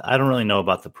know about that. I don't really know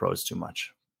about the pros too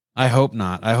much. I hope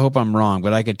not. I hope I'm wrong,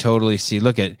 but I could totally see.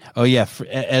 Look at,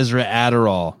 Ezra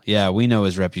Adderall. Yeah, we know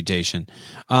his reputation.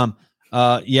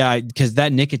 Because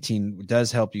that nicotine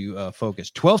does help you focus.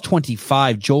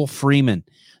 12:25, Joel Freeman,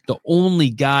 the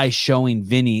only guy showing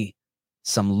Vinny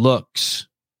some looks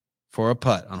for a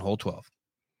putt on hole 12.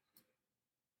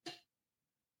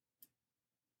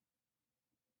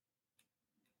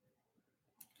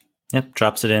 Yep,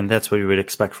 drops it in. That's what you would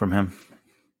expect from him.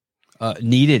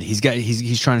 Needed. He's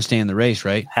trying to stay in the race,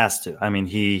 right? Has to. I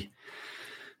mean,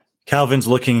 Calvin's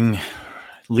looking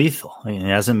lethal. I mean, he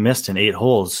hasn't missed in 8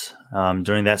 holes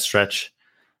during that stretch.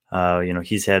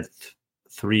 He's had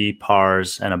 3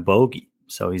 pars and a bogey,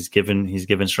 so he's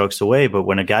given strokes away. But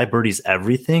when a guy birdies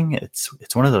everything,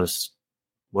 it's one of those.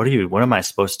 What am I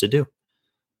supposed to do?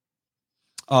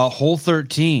 Hole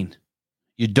 13.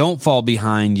 You don't fall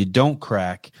behind. You don't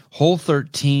crack. Hole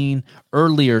 13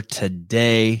 earlier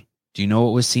today. Do you know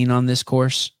what was seen on this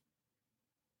course?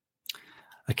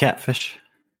 A catfish.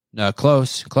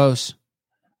 Close.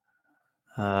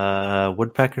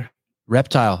 Woodpecker.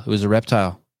 Reptile. It was a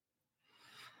reptile.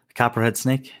 A copperhead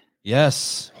snake.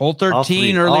 Yes. Hole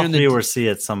 13 earlier in the day. All 3 were seen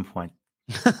at some point.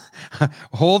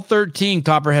 Hole 13,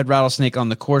 copperhead rattlesnake on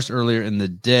the course earlier in the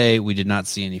day. We did not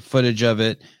see any footage of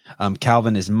it.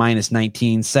 Calvin is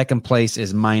 -19. Second place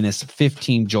is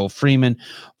 -15. Joel Freeman,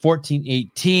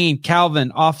 14-18.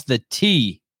 Calvin off the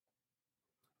tee.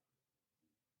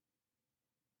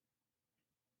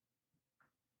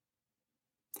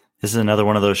 This is another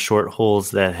one of those short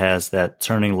holes that has that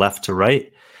turning left to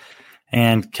right,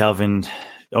 and Calvin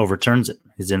overturns it.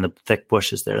 He's in the thick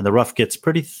bushes there, and the rough gets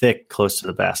pretty thick close to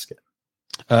the basket.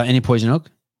 Any poison oak?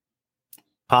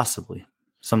 Possibly.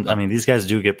 These guys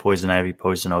do get poison ivy,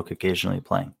 poison oak occasionally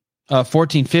playing.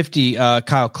 1450,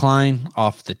 Kyle Klein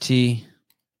off the tee.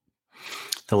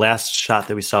 the last shot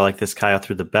that we saw like this, Kyle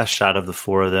threw the best shot of the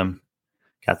four of them.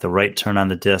 Got the right turn on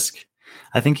the disc.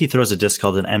 I think he throws a disc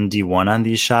called an MD1 on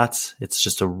these shots. It's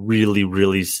just a really,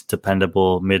 really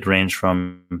dependable mid-range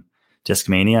from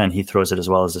Discmania, and he throws it as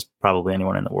well as probably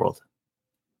anyone in the world.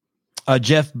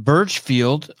 Jeff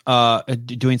Birchfield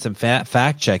doing some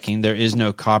fact checking. There is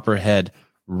no copperhead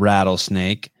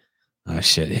rattlesnake. Oh,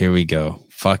 shit. Here we go.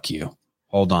 Fuck you.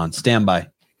 Hold on. Stand by.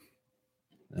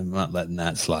 I'm not letting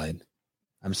that slide.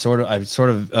 I sort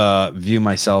of view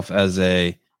myself as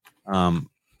a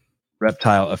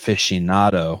reptile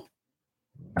aficionado.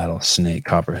 Rattlesnake,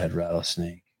 copperhead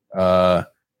rattlesnake. Oh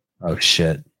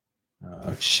shit.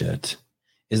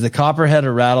 Is the copperhead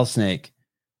a rattlesnake?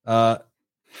 The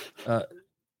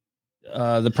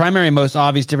primary most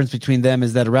obvious difference between them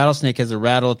is that a rattlesnake has a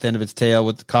rattle at the end of its tail,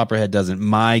 what the copperhead doesn't.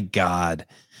 My God.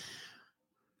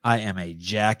 I am a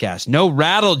jackass. No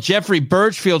rattle. Jeffrey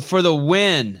Birchfield for the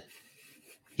win.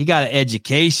 He got an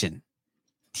education.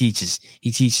 He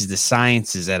teaches the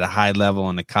sciences at a high level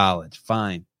in the college.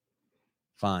 Fine.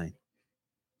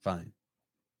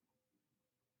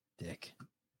 Dick.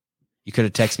 You could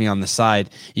have texted me on the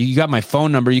side. You got my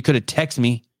phone number. You could have texted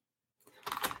me.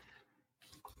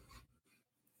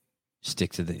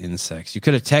 Stick to the insects. You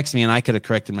could have texted me and I could have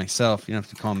corrected myself. You don't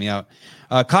have to call me out.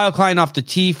 Kyle Klein off the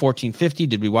tee, 1450.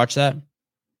 Did we watch that?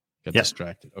 Got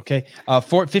distracted. Okay.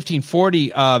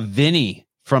 1540, Vinny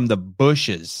from the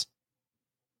bushes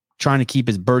trying to keep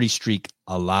his birdie streak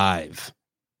alive.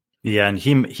 Yeah, and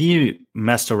he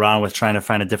messed around with trying to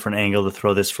find a different angle to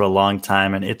throw this for a long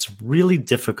time, and it's really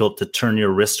difficult to turn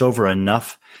your wrist over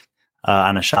enough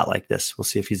on a shot like this. We'll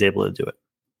see if he's able to do it.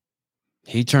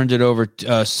 He turned it over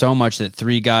so much that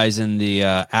three guys in the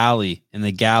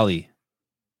galley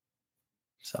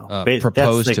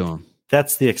proposed to him.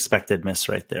 That's the expected miss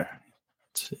right there.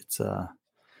 It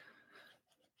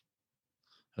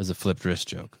was a flipped wrist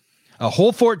joke.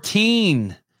 Hole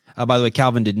 14. By the way,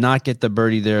 Calvin did not get the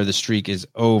birdie there. The streak is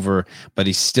over, but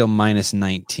he's still minus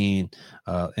 19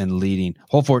 and leading.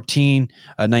 Hole 14,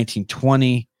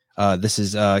 1920. This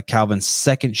is Calvin's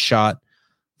second shot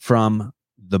from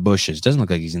the bushes. Doesn't look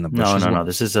like he's in the bushes. No.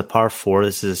 This is a par 4.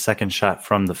 This is a second shot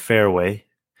from the fairway.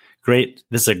 Great.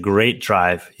 This is a great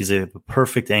drive. He's a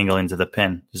perfect angle into the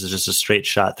pin. This is just a straight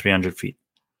shot, 300 feet.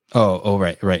 Oh,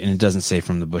 right. And it doesn't say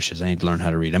from the bushes. I need to learn how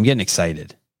to read. I'm getting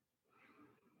excited.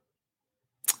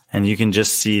 And you can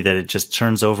just see that it just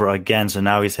turns over again. So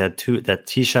now he's had that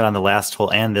tee shot on the last hole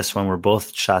and this one where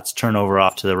both shots turn over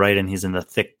off to the right, and he's in the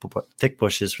thick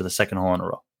bushes for the second hole in a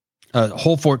row.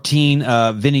 Hole 14,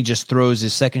 Vinny just throws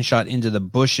his second shot into the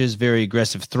bushes. Very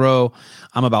aggressive throw.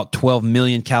 I'm about 12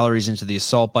 million calories into the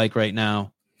assault bike right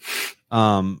now.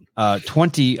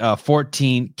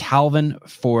 2014, Calvin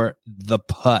for the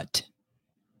putt.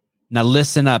 Now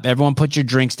listen up. Everyone put your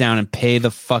drinks down and pay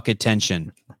the fuck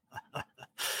attention.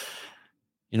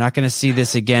 You're not going to see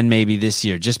this again maybe this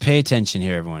year. Just pay attention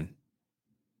here, everyone.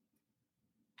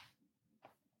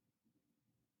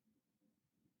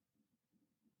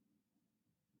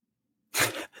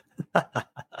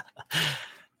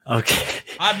 Okay.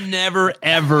 I've never,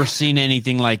 ever seen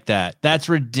anything like that. That's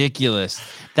ridiculous.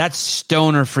 That's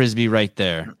stoner frisbee right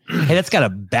there. Hey, that's got a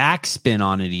backspin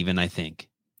on it even, I think.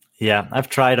 Yeah, I've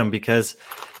tried them because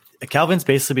Calvin's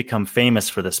basically become famous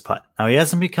for this putt. Now, he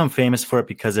hasn't become famous for it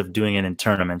because of doing it in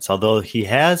tournaments, although he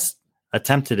has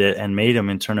attempted it and made them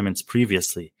in tournaments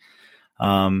previously.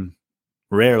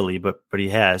 Rarely, but he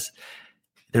has.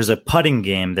 There's a putting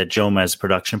game that Jomez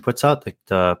Production puts out,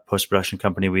 the post-production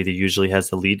company where he usually has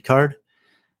the lead card,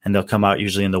 and they'll come out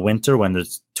usually in the winter when the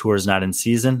tour is not in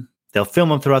season. They'll film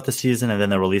them throughout the season, and then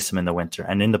they'll release them in the winter.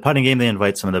 And in the putting game, they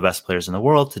invite some of the best players in the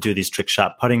world to do these trick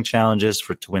shot putting challenges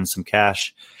to win some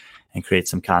cash and create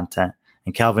some content.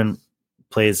 And Calvin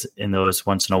plays in those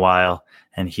once in a while,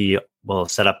 and he will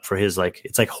set up for his,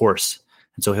 it's like horse.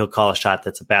 And so he'll call a shot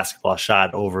that's a basketball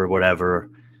shot over whatever.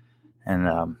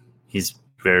 And he's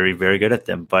very, very good at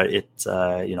them. But it's,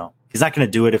 he's not going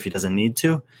to do it if he doesn't need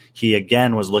to. He,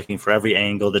 again, was looking for every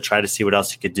angle to try to see what else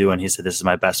he could do. And he said, this is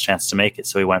my best chance to make it.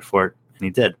 So he went for it, and he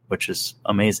did, which is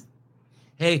amazing.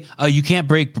 Hey, you can't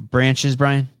break branches,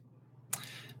 Brian?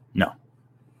 No.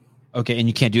 Okay, and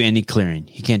you can't do any clearing.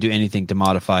 You can't do anything to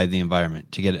modify the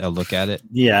environment to get a look at it.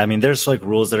 Yeah, I mean, there's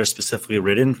rules that are specifically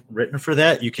written for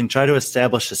that. You can try to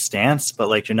establish a stance,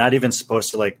 but you're not even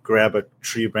supposed to grab a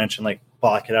tree branch and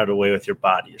block it out of the way with your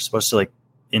body. You're supposed to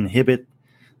inhibit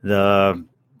the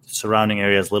surrounding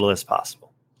area as little as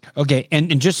possible. Okay,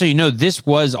 and just so you know, this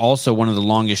was also one of the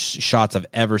longest shots I've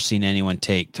ever seen anyone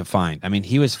take to find. I mean,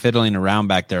 he was fiddling around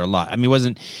back there a lot. I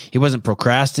mean, he wasn't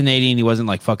procrastinating, he wasn't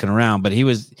like fucking around, but he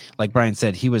was, like Brian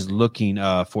said, he was looking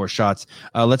for shots.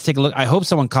 Let's take a look. I hope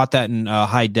someone caught that in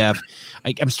high def.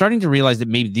 I'm starting to realize that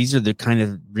maybe these are the kind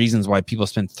of reasons why people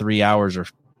spend 3 hours or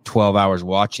 12 hours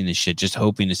watching this shit, just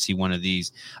hoping to see one of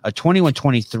these.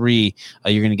 21-23,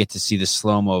 you're going to get to see the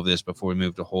slow-mo of this before we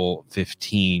move to hole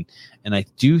 15. And I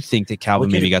do think that Calvin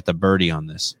maybe got the birdie on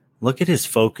this. Look at his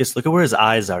focus. Look at where his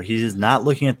eyes are. He is not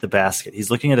looking at the basket.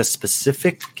 He's looking at a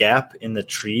specific gap in the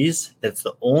trees. That's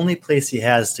the only place he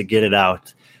has to get it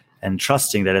out, and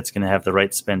trusting that it's going to have the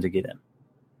right spin to get in.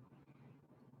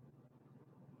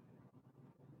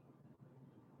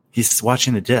 He's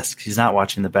watching the disc. He's not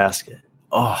watching the basket.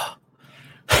 Oh.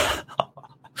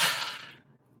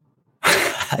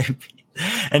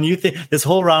 And you think this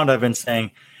whole round I've been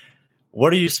saying,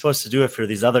 what are you supposed to do if you're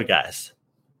these other guys?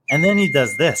 And then he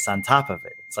does this on top of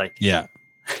it. It's like, yeah.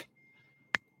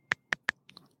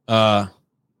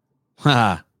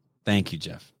 Thank you,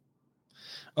 Jeff.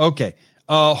 Okay.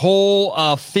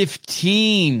 Hole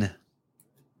 15.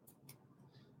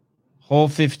 Hole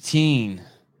 15.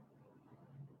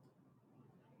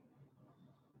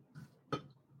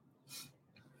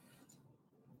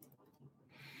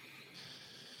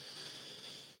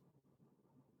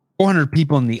 $400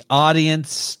 people in the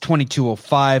audience.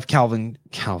 2205.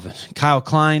 Kyle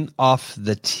Klein off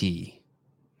the tee.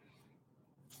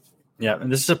 Yeah,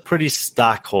 and this is a pretty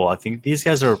stock hole. I think these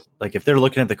guys are like, if they're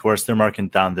looking at the course, they're marking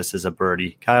down this is a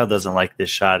birdie. Kyle doesn't like this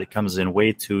shot. It comes in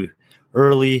way too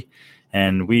early,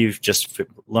 and we've just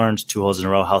learned 2 holes in a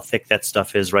row how thick that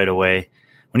stuff is right away.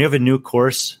 When you have a new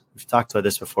course, we've talked about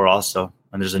this before also,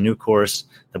 when there's a new course,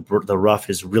 the rough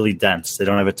is really dense. They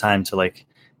don't have a time to like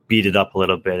beat it up a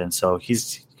little bit, and so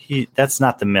that's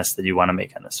not the miss that you want to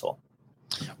make on this hole.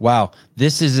 Wow,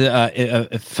 this is a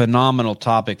phenomenal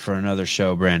topic for another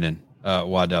show, Brandon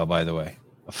Waddell. By the way,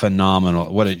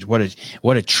 phenomenal. What a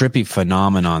trippy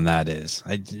phenomenon that is.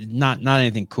 Not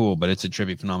anything cool, but it's a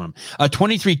trippy phenomenon.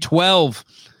 23-12,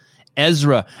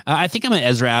 Ezra. I think I'm an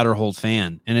Ezra Adderhold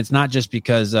fan, and it's not just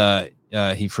because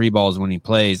he free balls when he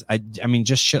plays. I mean,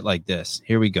 just shit like this.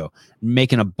 Here we go,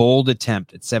 making a bold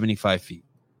attempt at 75 feet.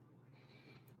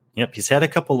 Yep, he's had a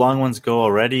couple long ones go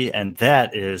already, and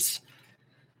that is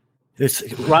this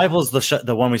rivals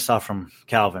the one we saw from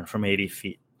Calvin from 80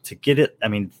 feet. To get it, I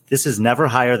mean, this is never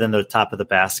higher than the top of the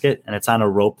basket, and it's on a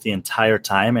rope the entire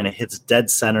time, and it hits dead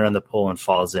center on the pole and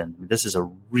falls in. This is a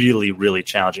really, really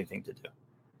challenging thing to do.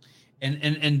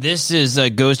 And this is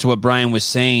goes to what Brian was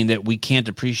saying, that we can't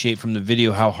appreciate from the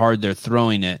video how hard they're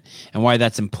throwing it, and why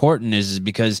that's important is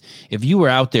because if you were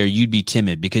out there, you'd be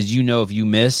timid because you know if you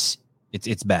miss,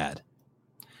 it's bad.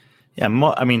 Yeah,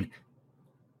 I mean,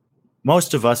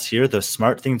 most of us here, the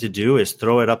smart thing to do is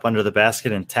throw it up under the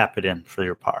basket and tap it in for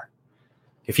your par.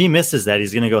 If he misses that,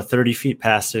 he's going to go 30 feet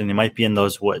past it, and he might be in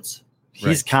those woods.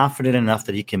 He's confident enough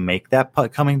that he can make that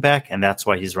putt coming back, and that's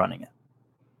why he's running it.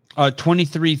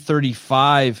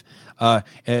 23-35,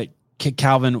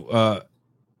 Calvin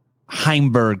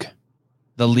Heimberg,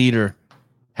 the leader,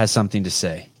 has something to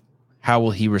say. How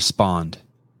will he respond?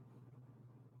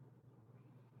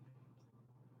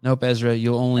 Nope, Ezra,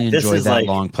 you'll only enjoy that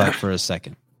long putt for a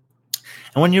second.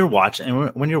 And when you're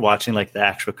watching like the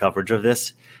actual coverage of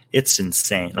this, it's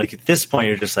insane. Like at this point,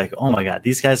 you're just like, oh my God,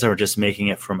 these guys are just making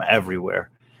it from everywhere.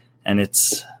 And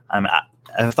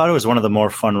I thought it was one of the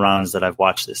more fun rounds that I've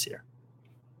watched this year.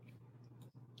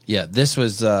 Yeah, this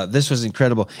was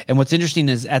incredible. And what's interesting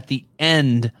is at the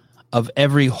end of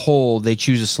every hole, they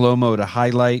choose a slow-mo to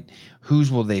highlight. Whose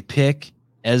will they pick?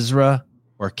 Ezra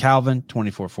or Calvin?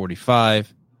 24-45.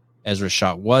 Ezra's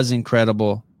shot was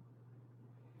incredible,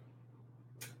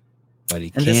 but he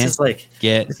can't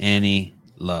get any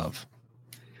love.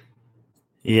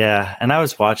 Yeah, and I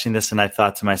was watching this and I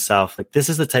thought to myself, like, this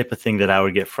is the type of thing that I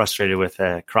would get frustrated with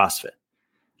at CrossFit.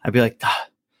 I'd be like,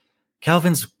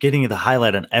 Calvin's getting the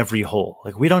highlight on every hole.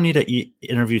 Like, we don't need to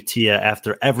interview Tia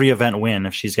after every event win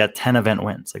if she's got 10 event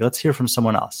wins. Like, let's hear from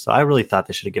someone else. So I really thought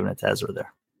they should have given it to Ezra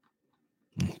there.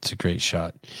 It's a great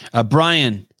shot.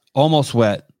 Brian, almost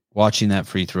wet watching that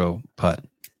free throw putt.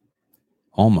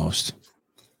 Almost.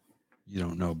 You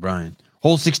don't know, Brian.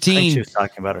 Hole 16. I think she was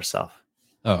talking about herself.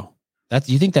 Oh,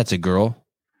 you think that's a girl?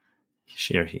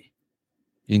 She or he.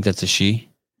 You think that's a she?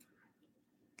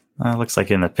 It looks like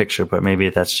in the picture, but maybe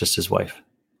that's just his wife.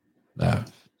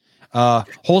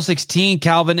 Hole 16,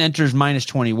 Calvin enters minus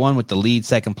 21 with the lead.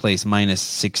 Second place, minus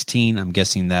 16. I'm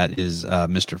guessing that is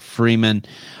Mr. Freeman.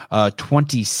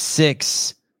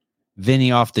 26,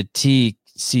 Vinny off the tee.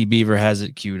 C. Beaver has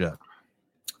it queued up.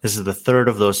 This is the third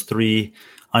of those 3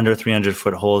 under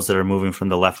 300-foot holes that are moving from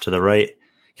the left to the right.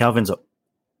 Calvin's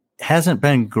hasn't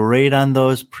been great on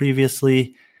those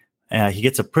previously. He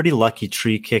gets a pretty lucky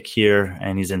tree kick here,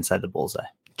 and he's inside the bullseye.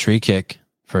 Tree kick.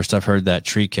 First I've heard that,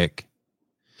 tree kick.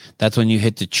 That's when you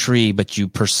hit the tree, but you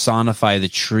personify the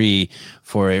tree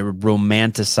for a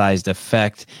romanticized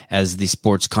effect as the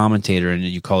sports commentator, and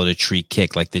you call it a tree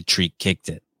kick, like the tree kicked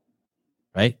it.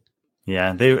 Right?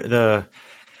 Yeah, the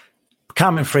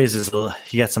common phrase is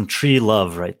you got some tree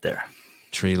love right there.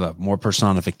 Tree love, more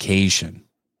personification.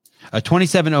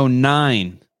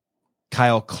 2709,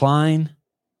 Kyle Klein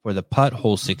for the putt,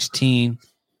 hole 16.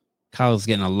 Kyle's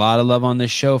getting a lot of love on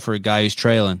this show for a guy who's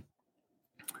trailing.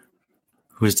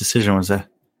 Whose decision was that?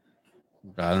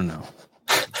 I don't know.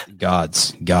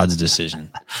 God's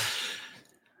decision.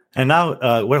 And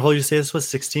now, what hole you say this was?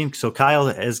 16? So Kyle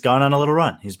has gone on a little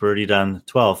run. He's birdied on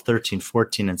 12, 13,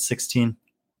 14, and 16.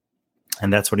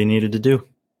 And that's what he needed to do.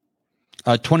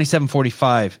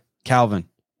 2745, Calvin.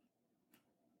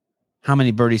 How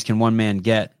many birdies can one man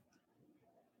get?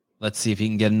 Let's see if he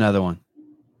can get another one.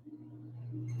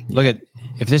 Look at,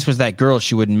 if this was that girl,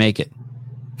 she wouldn't make it.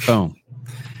 Boom.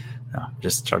 No,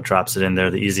 just drops it in there.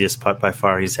 The easiest putt by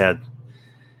far he's had.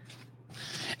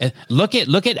 And look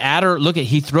at Adder. Look at,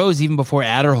 he throws even before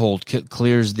Adderhold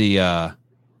clears the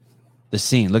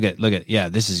scene. Look at. Yeah,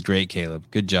 this is great, Caleb.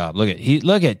 Good job. Look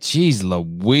at. Geez,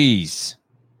 Louise.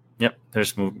 Yep,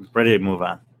 there's ready to move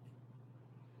on.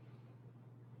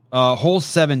 Hole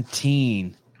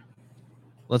 17.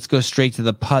 Let's go straight to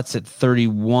the putts at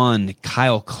 31.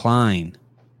 Kyle Klein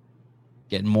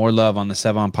getting more love on the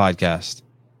Sevon podcast.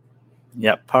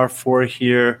 Yep, par 4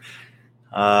 here.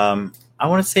 I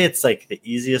want to say it's like the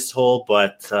easiest hole,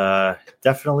 but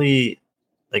definitely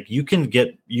like you can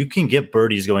get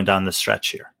birdies going down the stretch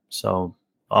here. So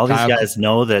all these guys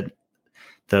know that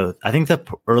I think the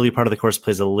early part of the course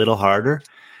plays a little harder,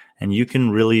 and you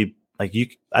can really I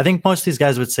think most of these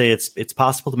guys would say it's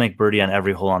possible to make birdie on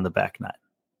every hole on the back nine.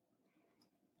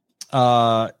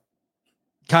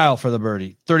 Kyle for the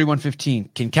birdie,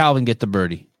 31-15. Can Calvin get the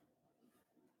birdie?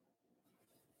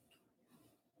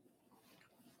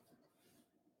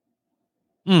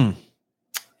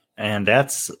 And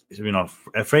that's,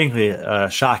 frankly,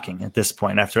 shocking at this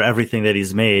point. After everything that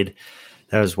he's made,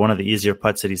 that was one of the easier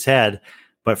putts that he's had.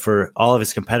 But for all of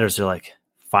his competitors, they're like,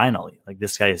 finally, like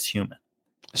this guy is human.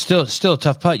 Still a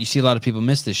tough putt. You see a lot of people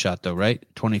miss this shot, though, right?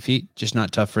 20 feet, just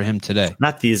not tough for him today.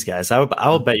 Not these guys. I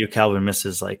will bet you Calvin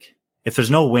misses, like, if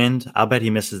there's no wind, I'll bet he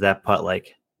misses that putt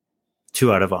like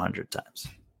 2 out of 100 times.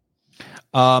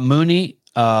 Mooney,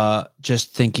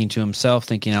 just thinking to himself,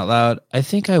 thinking out loud, I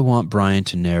think I want Brian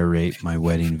to narrate my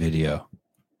wedding video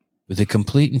with a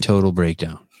complete and total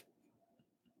breakdown.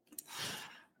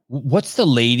 What's the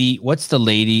lady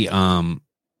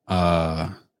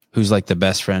who's like the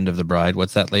best friend of the bride?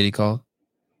 What's that lady called?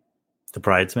 The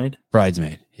bridesmaid?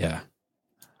 Bridesmaid, yeah.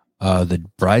 The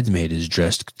bridesmaid is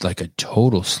dressed like a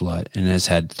total slut and has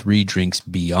had 3 drinks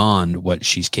beyond what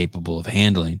she's capable of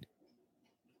handling.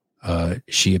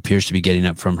 She appears to be getting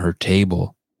up from her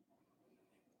table.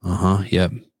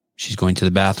 Yep. She's going to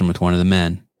the bathroom with one of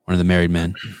the married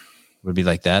men. Would be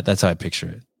like that. That's how I picture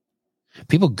it.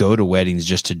 People go to weddings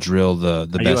just to drill the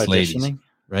best ladies,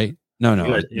 right? No.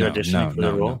 You're auditioning for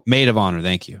the role? No. Maid of honor.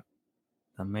 Thank you.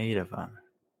 The maid of honor.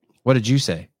 What did you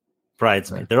say?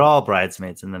 Bridesmaid. They're all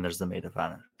bridesmaids, and then there's the maid of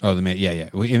honor. Oh, the maid. Yeah.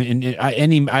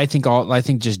 I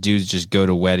think just dudes just go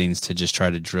to weddings to just try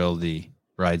to drill the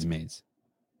bridesmaids.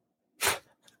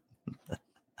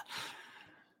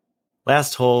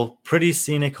 Last hole, pretty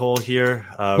scenic hole here.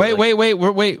 Wait.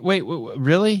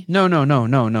 Really? No.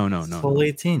 Hole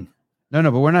 18. No,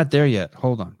 but we're not there yet.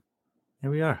 Hold on.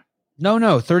 Here we are. No,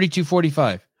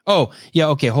 32-45. Oh, yeah.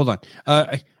 Okay, hold on.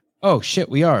 Oh shit,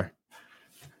 we are.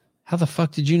 How the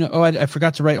fuck did you know? Oh, I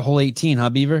forgot to write hole 18, huh,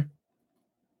 Beaver?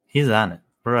 He's on it.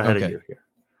 We're ahead of you here.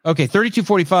 Okay,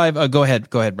 32-45. Go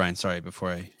ahead, Brian. Sorry,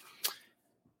 before I.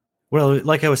 Well,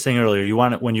 like I was saying earlier, you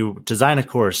want it when you design a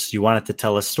course, you want it to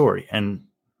tell a story. And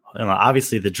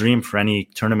obviously the dream for any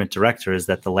tournament director is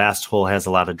that the last hole has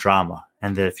a lot of drama.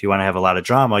 And that if you want to have a lot of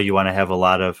drama, you want to have a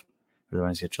lot of,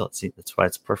 see, that's why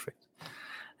it's perfect.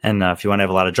 And if you want to have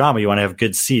a lot of drama, you want to have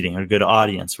good seating or good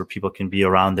audience where people can be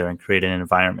around there and create an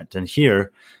environment. And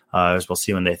here, as we'll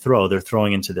see when they're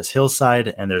throwing into this hillside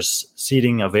and there's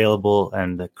seating available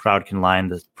and the crowd can line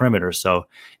the perimeter. So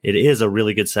it is a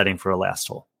really good setting for a last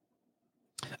hole.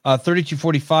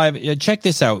 32-45. Check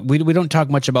this out. We don't talk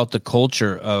much about the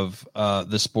culture of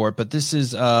the sport, but this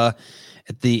is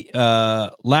at the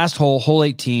last hole, hole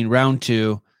 18, round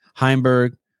 2,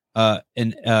 Heimberg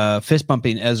and fist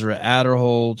bumping Ezra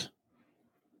Adderhold.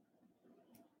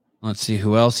 Let's see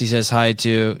who else he says hi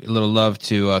to. A little love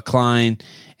to Klein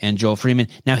and Joel Freeman.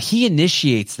 Now he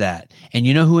initiates that, and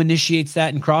you know who initiates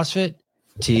that in CrossFit?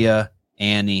 Tia,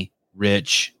 Annie,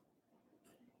 Rich.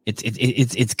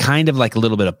 It's kind of like a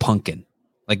little bit of punkin.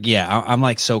 Like, yeah, I'm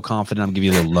like so confident. I'm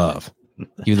giving you a little love.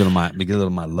 Give you a little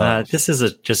my love. This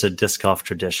is just a disc golf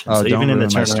tradition. Oh, so don't even in the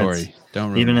ruin my tournaments, story. Don't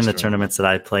ruin even my in the story. tournaments that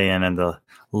I play in and the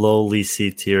lowly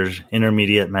C tier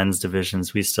intermediate men's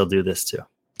divisions, we still do this too.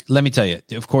 Let me tell you,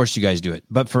 of course you guys do it.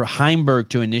 But for Heimberg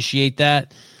to initiate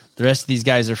that, the rest of these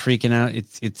guys are freaking out.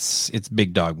 It's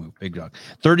big dog move, big dog.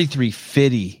 33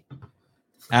 Fitty,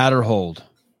 Adderhold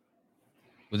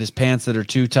with his pants that are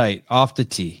too tight off the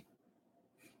tee.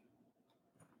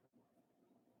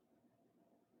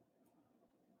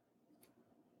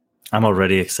 I'm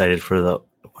already excited for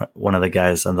one of the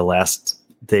guys on the last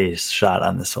day's shot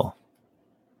on this hole.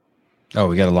 Oh,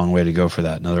 we got a long way to go for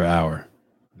that. Another hour.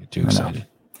 Get too excited.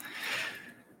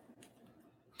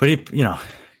 But he,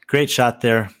 great shot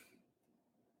there.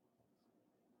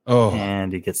 Oh,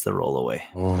 and he gets the roll away.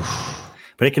 oh.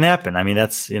 But it can happen. I mean,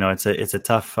 that's it's a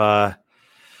tough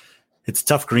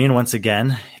green once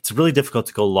again. It's really difficult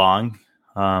to go long.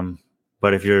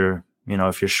 But if you're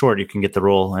short, you can get the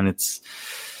roll, and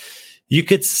you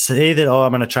could say that,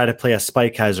 I'm going to try to play a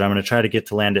spike hyzer. I'm going to try to get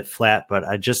to land it flat, but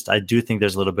I do think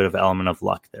there's a little bit of element of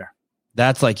luck there.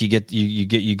 That's like you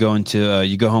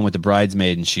go home with the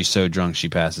bridesmaid and she's so drunk she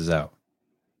passes out.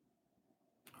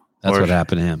 That's what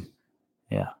happened to him.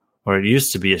 Yeah. Or it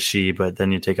used to be a she, but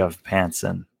then you take off pants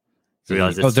and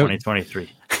realize it's 2023.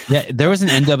 Yeah, there was an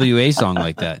NWA song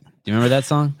like that. Do you remember that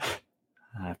song?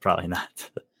 Probably not.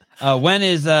 When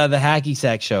is the Hacky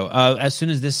Sack show? As soon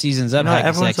as this season's up.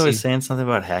 Everyone's always saying something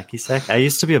about Hacky Sack. I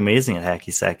used to be amazing at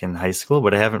Hacky Sack in high school,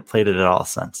 but I haven't played it at all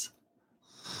since.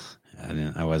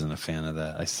 I wasn't a fan of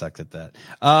that. I sucked at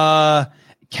that.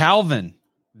 Calvin,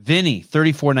 Vinny,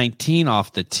 34-19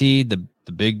 off the tee.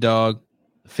 The big dog,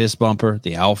 the fist bumper,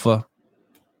 the alpha,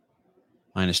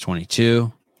 minus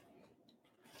 22.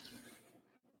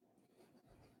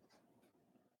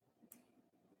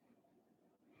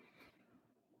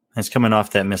 He's coming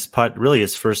off that missed putt, really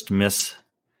his first miss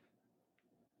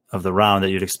of the round that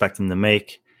you'd expect him to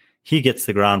make. He gets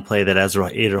the ground play that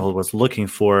Ezra Aderhold was looking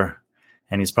for,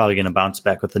 and he's probably going to bounce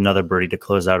back with another birdie to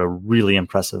close out a really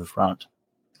impressive round.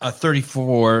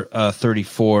 34,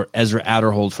 Ezra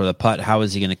Aderhold for the putt. How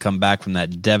is he going to come back from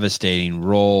that devastating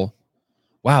roll?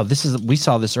 Wow, we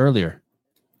saw this earlier.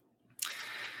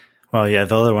 Well, yeah,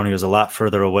 the other one, he was a lot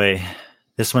further away.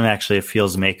 This one actually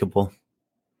feels makeable.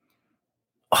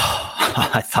 Oh,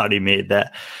 I thought he made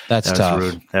that. That was tough.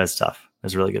 Rude. That was tough. It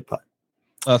was a really good putt.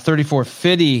 34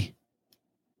 Fitty.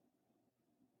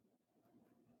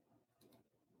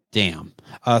 Damn.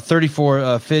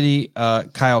 34 Fitty.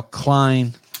 Kyle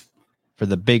Klein for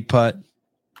the big putt.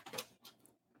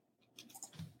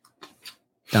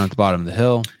 Down at the bottom of the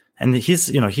hill. And he's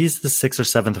the 6th or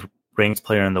 7th ranked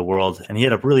player in the world. And he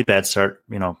had a really bad start,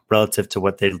 relative to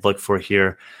what they look for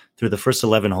here. Through the first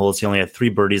 11 holes, he only had 3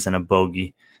 birdies and a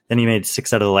bogey. Then he made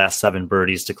 6 out of the last 7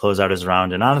 birdies to close out his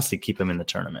round and honestly keep him in the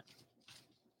tournament.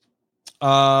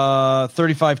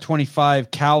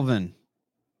 35-25, Calvin.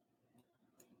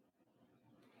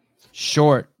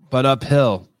 Short, but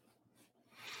uphill.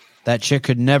 That chick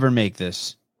could never make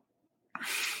this.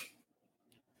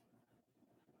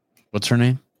 What's her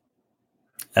name?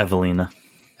 Evelina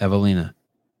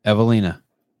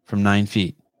from 9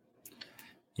 feet.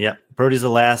 Yeah, birdie's the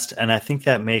last, and I think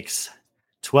that makes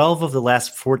 12 of the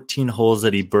last 14 holes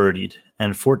that he birdied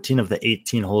and 14 of the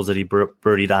 18 holes that he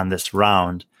birdied on this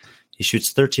round. He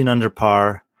shoots 13 under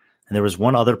par, and there was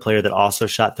one other player that also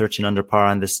shot 13 under par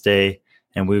on this day,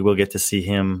 and we will get to see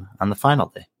him on the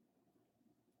final day.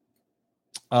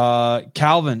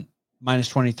 Calvin, minus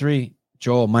 23.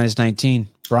 Joel, minus 19.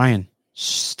 Brian,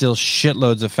 still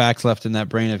shitloads of facts left in that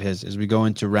brain of his as we go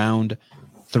into round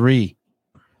 3.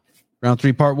 Round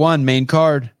 3, part 1, main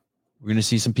card. We're going to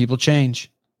see some people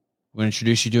change. We're going to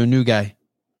introduce you to a new guy,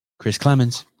 Chris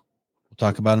Clemens. We'll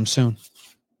talk about him soon.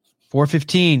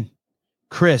 4:15,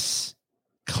 Chris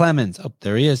Clemens. Oh,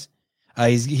 there he is.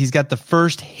 He's got the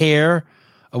first hair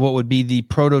of what would be the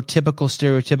prototypical,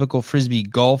 stereotypical Frisbee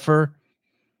golfer.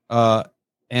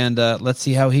 And let's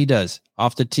see how he does.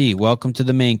 Off the tee. Welcome to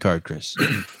the main card, Chris.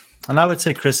 And I would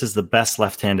say Chris is the best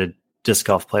left-handed disc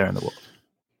golf player in the world.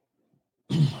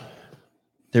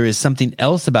 There is something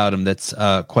else about him that's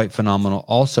quite phenomenal.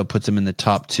 Also puts him in the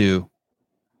top 2.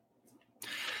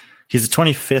 He's the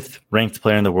 25th ranked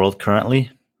player in the world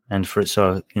currently. And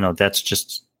that's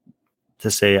just to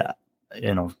say,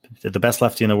 the best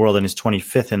lefty in the world, and he's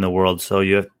 25th in the world. So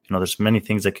you have, there's many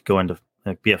things that could go into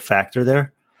be a factor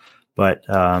there. But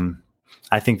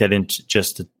I think that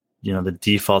the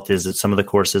default is that some of the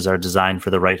courses are designed for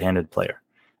the right-handed player,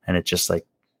 and it's just like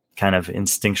kind of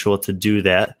instinctual to do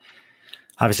that.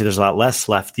 Obviously, there's a lot less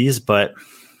lefties, but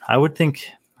I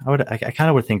kind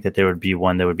of would think that there would be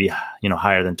one that would be,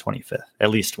 higher than 25th, at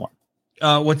least one.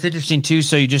 What's interesting too,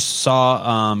 so you just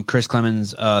saw Chris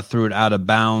Clemens threw it out of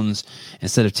bounds.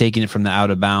 Instead of taking it from the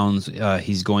out of bounds,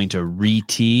 he's going to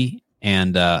re-tee,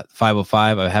 and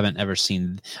 505.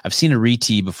 I've seen a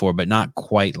re-tee before, but not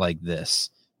quite like this.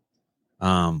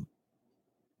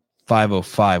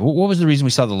 505. What was the reason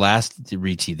we saw the last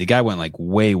re-tee? The guy went like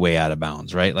way, way out of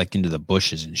bounds, right? Like into the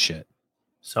bushes and shit.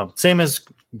 So same as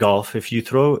golf. If you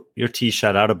throw your tee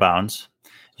shot out of bounds,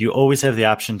 you always have the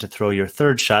option to throw your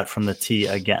third shot from the tee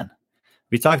again.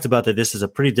 We talked about that this is a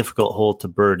pretty difficult hole to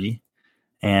birdie.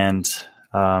 And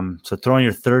so throwing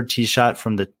your third tee shot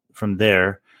from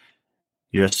there,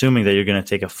 you're assuming that you're going to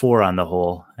take a 4 on the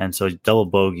hole. And so double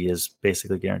bogey is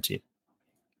basically guaranteed.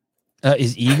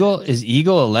 Is Eagle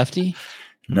a lefty?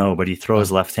 No, but he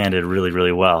throws left-handed really,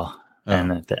 really well. Oh.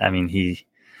 And he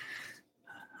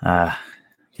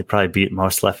could probably beat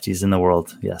most lefties in the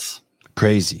world. Yes.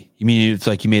 Crazy. You mean it's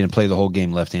like you made him play the whole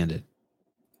game left-handed?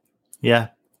 Yeah.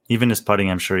 Even his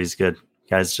putting, I'm sure he's good.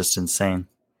 Guy's just insane.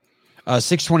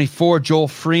 624, Joel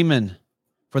Freeman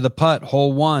for the putt,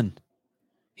 hole 1.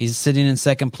 He's sitting in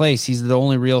second place. He's the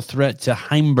only real threat to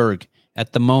Heimberg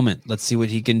at the moment. Let's see what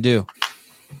he can do.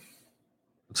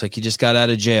 Looks like he just got out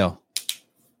of jail.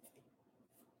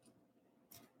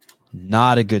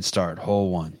 Not a good start,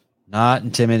 hole 1. Not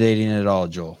intimidating at all,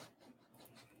 Joel.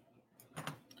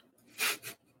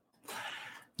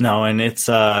 No, and it's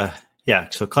so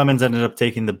Clemens ended up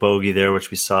taking the bogey there,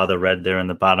 which we saw the red there in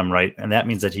the bottom right, and that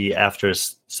means that he, after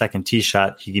his second tee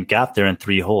shot, he got there in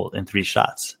 3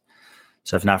 shots.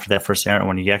 So if not for that first errant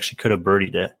one, he actually could have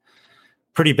birdied it.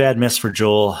 Pretty bad miss for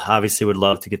Joel. Obviously would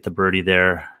love to get the birdie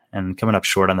there, and coming up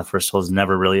short on the first hole is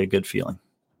never really a good feeling.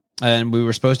 And we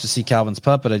were supposed to see Calvin's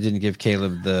putt, but I didn't give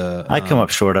Caleb the... I come up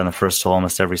short on the first hole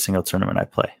almost every single tournament I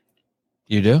play.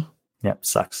 You do? Yep,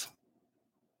 sucks.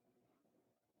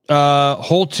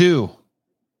 Hole 2.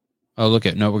 Oh, we're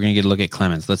going to get a look at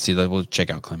Clemens. Let's see. We'll check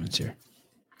out Clemens here.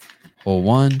 Hole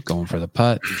 1, going for the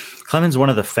putt. Clemens, one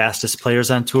of the fastest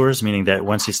players on tours, meaning that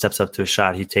once he steps up to a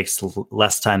shot, he takes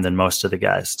less time than most of the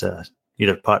guys to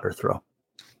either putt or throw.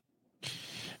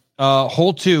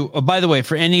 Hole 2. Oh, by the way,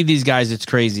 for any of these guys, it's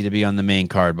crazy to be on the main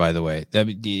card, by the way.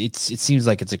 It seems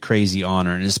like it's a crazy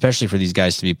honor, and especially for these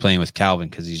guys to be playing with Calvin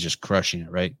because he's just crushing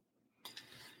it, right?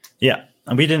 Yeah.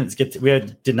 And we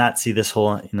did not see this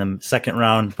hole in the second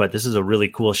round, but this is a really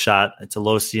cool shot. It's a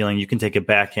low ceiling. You can take a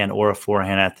backhand or a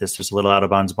forehand at this. There's a little out of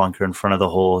bounds bunker in front of the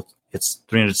hole. It's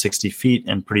 360 feet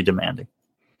and pretty demanding.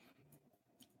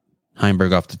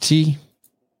 Heimberg off the tee.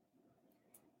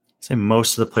 I'd say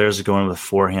most of the players are going with a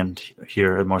forehand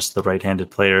here, most of the right-handed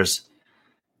players.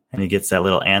 And he gets that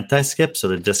little anti-skip, so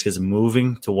the disc is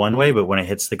moving to one way, but when it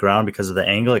hits the ground because of the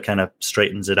angle, it kind of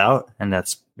straightens it out, and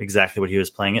that's exactly what he was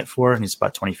playing it for, and he's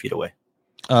about 20 feet away.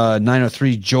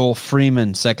 903, Joel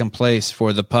Freeman, second place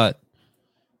for the putt.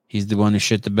 He's the one who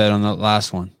shit the bed on the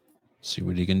last one. See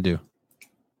what he can do.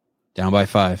 Down by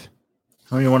 5.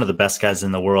 When you're one of the best guys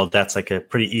in the world, that's like a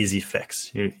pretty easy fix.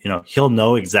 He'll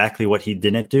know exactly what he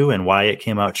didn't do and why it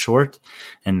came out short,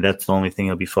 and that's the only thing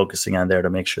he'll be focusing on there to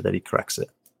make sure that he corrects it.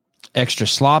 Extra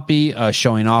sloppy,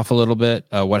 showing off a little bit.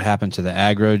 What happened to the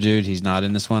aggro dude? He's not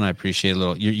in this one. I appreciate a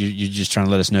little. You're just trying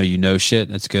to let us know you know shit.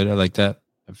 That's good. I like that.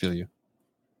 I feel you.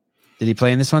 Did he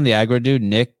play in this one? The aggro dude,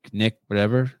 Nick,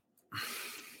 whatever.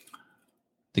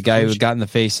 The guy who got in the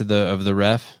face of the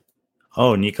ref.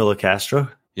 Oh, Nicola Castro.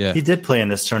 Yeah, he did play in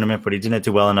this tournament, but he didn't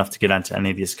do well enough to get onto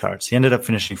any of these cards. He ended up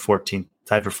finishing 14th,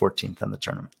 tied for 14th on the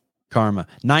tournament. Karma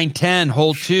 9-10,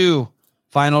 hole 2,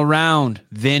 final round.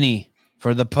 Vinny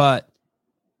for the putt.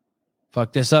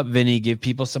 Fuck this up, Vinny. Give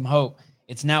people some hope.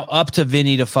 It's now up to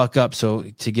Vinny to fuck up, so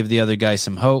to give the other guy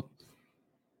some hope.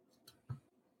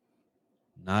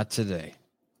 Not today.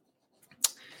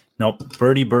 Nope.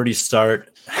 Birdie start.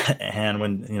 And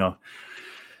when,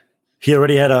 he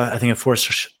already had a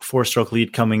 4-stroke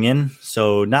lead coming in.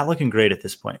 So not looking great at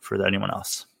this point for anyone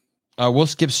else. We'll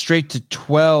skip straight to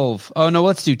 12. Oh, no,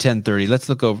 let's do 10:30. Let's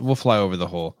look over. We'll fly over the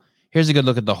hole. Here's a good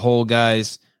look at the hole,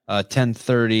 guys.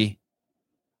 10:30.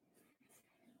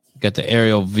 Got the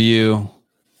aerial view.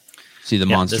 See the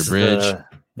monster bridge.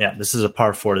 This is a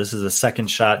par 4. This is the second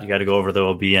shot. You got to go over the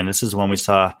OB, and this is one we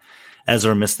saw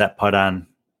Ezra miss that putt on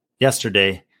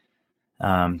yesterday.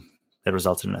 That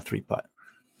resulted in a 3-putt.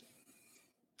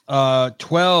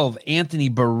 12,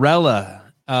 Anthony Barella.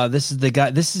 This is the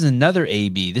guy. This is another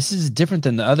AB. This is different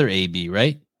than the other AB,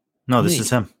 right? No, this is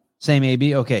him. Same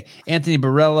AB. Okay. Anthony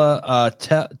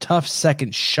Barella, tough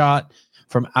second shot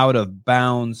from out of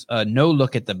bounds. No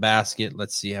look at the basket.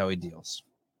 Let's see how he deals.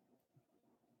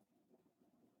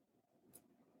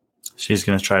 She's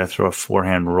going to try to throw a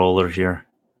forehand roller here.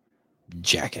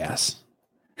 Jackass.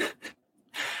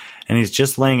 And he's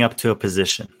just laying up to a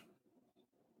position.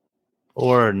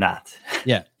 Or not.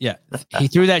 Yeah. He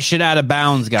threw that shit out of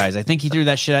bounds, guys. I think he threw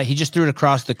that shit out. He just threw it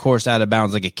across the course out of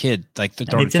bounds like a kid. Like he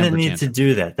didn't need to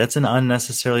do that. That's an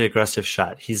unnecessarily aggressive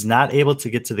shot. He's not able to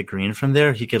get to the green from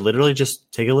there. He could literally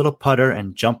just take a little putter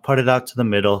and jump putt it out to the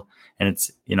middle. And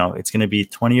it's going to be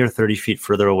 20 or 30 feet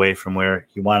further away from where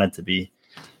he wanted to be.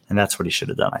 And that's what he should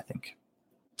have done, I think.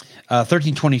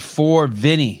 1324,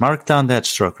 Vinny. Mark down that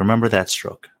stroke. Remember that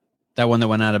stroke. That one that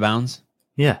went out of bounds?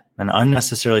 Yeah, an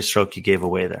unnecessary stroke you gave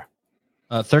away there.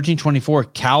 1324,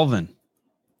 Calvin.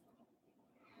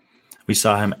 We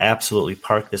saw him absolutely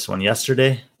park this one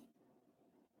yesterday.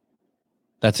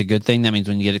 That's a good thing. That means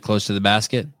when you get it close to the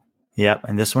basket. Yep,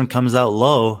 and this one comes out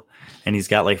low, and he's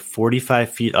got like 45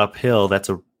 feet uphill. That's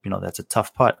a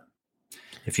tough putt.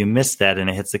 If you miss that and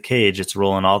it hits the cage, it's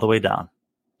rolling all the way down.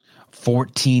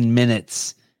 14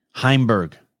 minutes.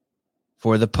 Heimberg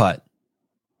for the putt.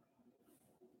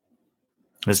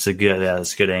 This is a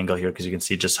good angle here because you can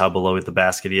see just how below the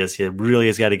basket he is. He really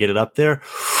has got to get it up there.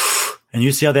 And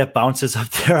you see how that bounces up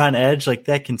there on edge? Like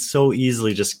that can so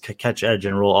easily just catch edge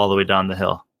and roll all the way down the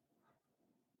hill.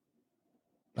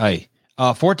 Hey,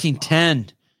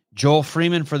 14-10, Joel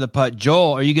Freeman for the putt.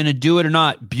 Joel, are you going to do it or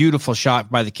not? Beautiful shot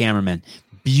by the cameraman.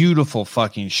 Beautiful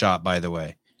fucking shot, by the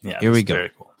way. Yeah, here we go. Very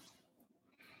cool.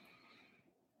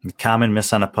 The common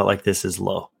miss on a putt like this is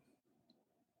low.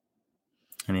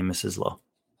 And he misses low.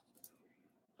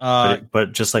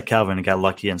 But just like Calvin, he got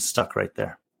lucky and stuck right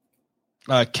there.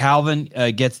 Calvin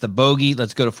gets the bogey.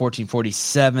 Let's go to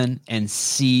 1447 and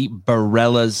see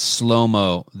Barella's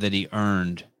slow-mo that he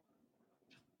earned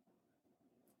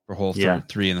for hole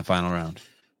 3 in the final round.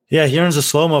 Yeah, he earns a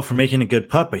slow-mo for making a good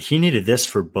putt, but he needed this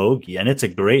for bogey, and it's a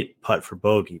great putt for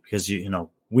bogey because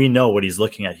we know what he's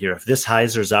looking at here. If this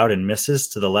hyzers out and misses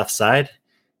to the left side,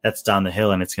 that's down the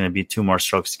hill, and it's going to be 2 more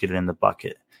strokes to get it in the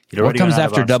bucket. What comes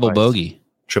after double bogey?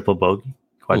 Triple bogey,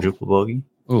 quadruple bogey.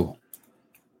 Ooh.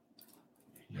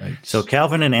 Yikes. So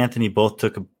Calvin and Anthony both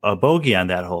took a bogey on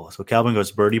that hole. So Calvin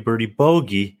goes birdie, birdie,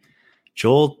 bogey.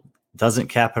 Joel doesn't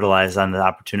capitalize on the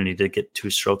opportunity to get 2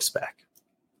 strokes back.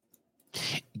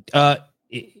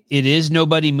 It is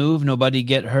Nobody Move, Nobody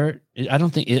Get Hurt. I don't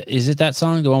think, is it that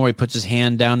song? The one where he puts his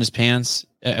hand down his pants?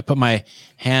 I put my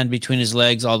hand between his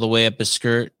legs all the way up his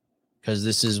skirt because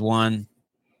this is one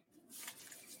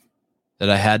that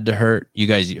I had to hurt. You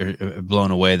guys are blown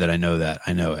away that I know that.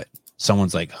 I know it.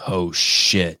 Someone's like, oh,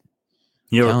 shit.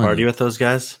 You ever party with those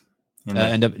guys?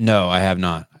 No, I have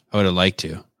not. I would have liked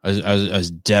to. I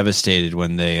was devastated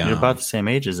when they... You're about the same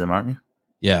age as them, aren't you?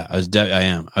 Yeah, I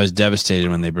am. I was devastated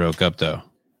when they broke up, though.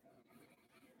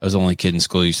 I was the only kid in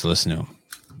school who used to listen to them.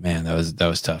 Man, that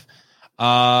was tough.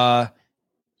 A7,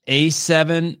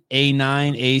 A9,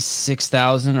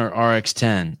 A6000, or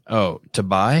RX10? Oh, to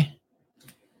buy?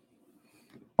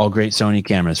 All great Sony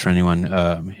cameras for anyone.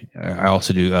 I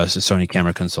also do Sony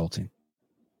camera consulting.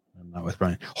 I'm not with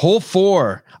Brian. Hole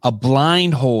 4, a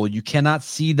blind hole. You cannot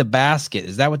see the basket.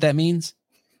 Is that what that means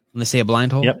when they say a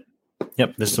blind hole? Yep.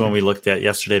 This is the one we looked at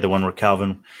yesterday, the one where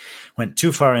Calvin went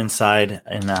too far inside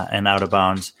and out of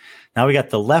bounds. Now we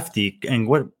got the lefty, and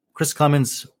what Chris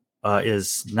Clemens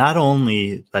is not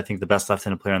only, I think, the best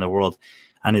left-handed player in the world.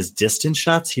 On his distance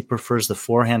shots, he prefers the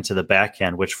forehand to the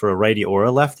backhand, which for a righty or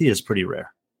a lefty is pretty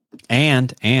rare.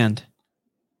 And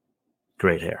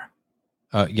great hair.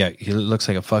 Yeah, he looks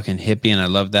like a fucking hippie, and I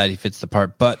love that. He fits the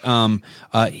part. But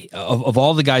of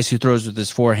all the guys who throws with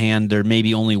his forehand, there may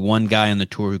be only one guy on the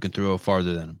tour who can throw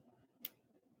farther than him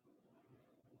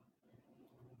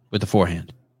with the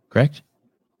forehand. Correct?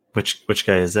 Which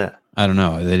guy is that? I don't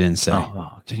know. They didn't say.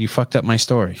 Oh, okay. You fucked up my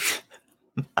story.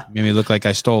 Made me look like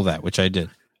I stole that, which I did.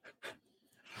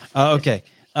 Okay.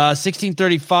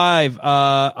 1635.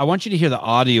 I want you to hear the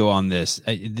audio on this.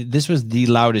 This was the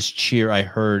loudest cheer I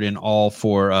heard in all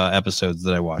 4 episodes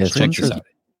that I watched. Yeah, check this out.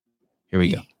 Here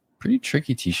we go. Pretty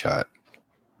tricky tee shot.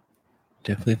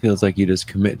 Definitely feels like you just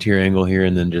commit to your angle here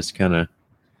and then just kind of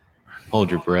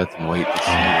hold your breath and wait to see what's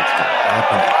going to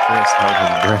happen. Chris held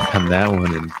his breath on that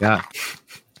one and got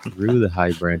through the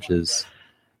high branches.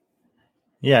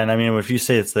 Yeah, and I mean, if you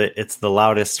say it's the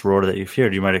loudest roar that you've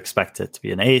heard, you might expect it to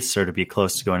be an ace or to be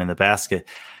close to going in the basket.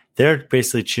 They're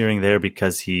basically cheering there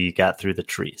because he got through the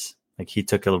trees. Like he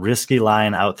took a risky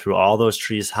line out through all those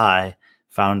trees high,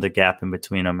 found the gap in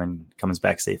between them and comes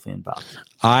back safely and bounds.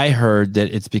 I heard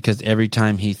that it's because every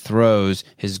time he throws,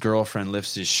 his girlfriend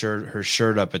lifts her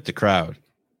shirt up at the crowd.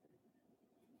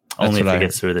 Only if it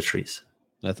gets through the trees.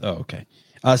 Okay.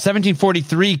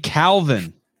 1743,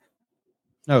 Calvin.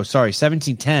 No, sorry,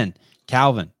 1710,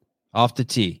 Calvin off the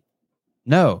tee.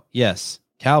 No, yes,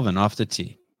 Calvin off the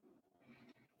tee.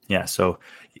 Yeah, so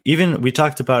even we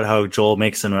talked about how Joel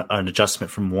makes an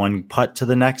adjustment from one putt to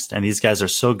the next, and these guys are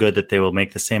so good that they will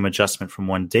make the same adjustment from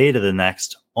one day to the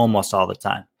next almost all the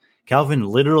time. Calvin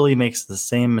literally makes the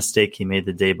same mistake he made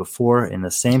the day before in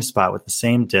the same spot with the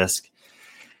same disc.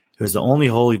 It was the only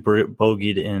hole he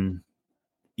bogeyed in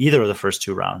either of the first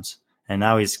 2 rounds. And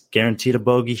now he's guaranteed a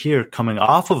bogey here, coming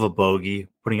off of a bogey,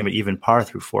 putting him at even par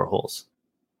through 4 holes.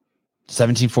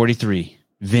 1743,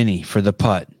 Vinny for the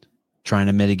putt, trying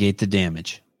to mitigate the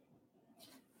damage.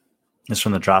 It's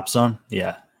from the drop zone?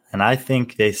 Yeah. And I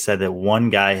think they said that one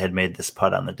guy had made this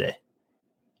putt on the day.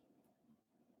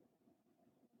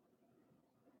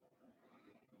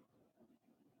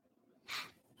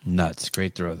 Nuts.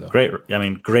 Great throw, though. Great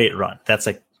run. That's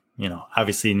like,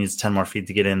 obviously he needs 10 more feet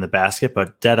to get in the basket,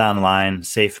 but dead on line,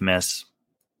 safe miss.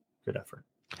 Good effort.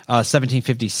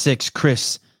 1756,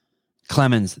 Chris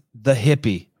Clemens, the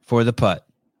hippie for the putt.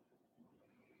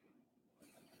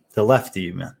 The lefty,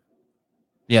 you meant.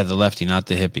 Yeah, the lefty, not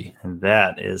the hippie. And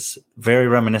that is very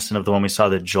reminiscent of the one we saw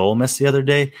that Joel missed the other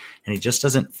day, and he just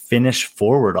doesn't finish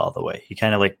forward all the way. He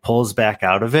kind of like pulls back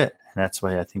out of it, and that's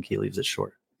why I think he leaves it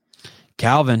short.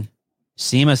 Calvin,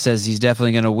 SEMA says he's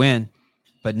definitely going to win,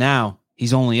 but now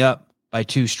he's only up by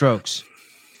 2 strokes.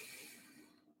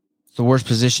 It's the worst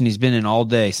position he's been in all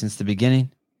day since the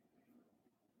beginning.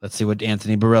 Let's see what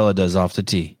Anthony Barella does off the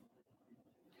tee.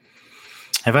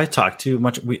 Have I talked too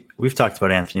much? We've talked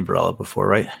about Anthony Barella before,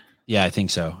 right? Yeah, I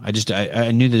think so. I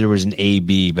knew that there was an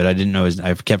AB, but I didn't know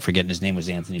I kept forgetting his name was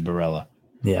Anthony Barella.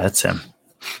 Yeah, that's him.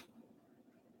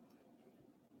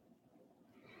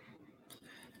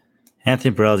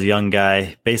 Anthony Barrella's a young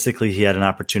guy. Basically, he had an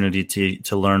opportunity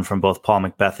to learn from both Paul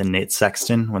McBeth and Nate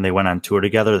Sexton when they went on tour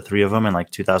together, the 3 of them in like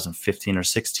 2015 or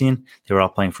 16. They were all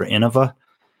playing for Innova.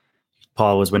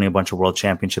 Paul was winning a bunch of world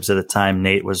championships at the time.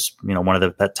 Nate was, one of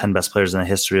the 10 best players in the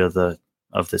history of the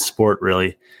sport,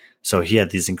 really. So he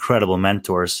had these incredible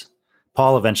mentors.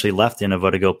 Paul eventually left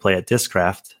Innova to go play at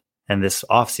Discraft, and this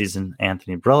offseason,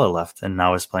 Anthony Barella left and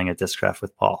now is playing at Discraft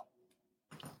with Paul.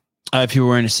 If you were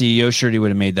wearing a CEO shirt, he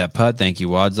would have made that putt. Thank you,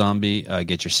 Wad Zombie.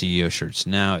 Get your CEO shirts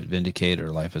now at Vindicate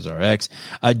or Life is RX.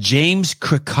 James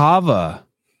Krakava.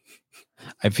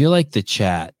 I feel like the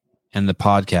chat and the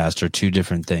podcast are 2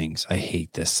 different things. I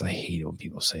hate this. I hate it when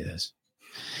people say this.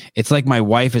 It's like my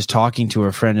wife is talking to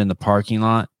her friend in the parking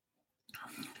lot,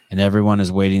 and everyone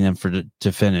is waiting them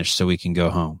to finish so we can go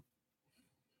home.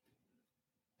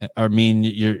 I mean,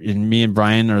 me and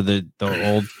Brian are the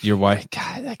old your wife.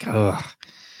 God, that guy.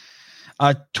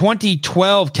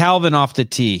 2012 Calvin off the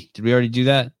tee. Did we already do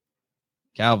that?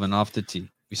 Calvin off the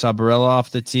tee. We saw Barella off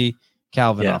the tee.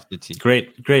 Calvin off the tee.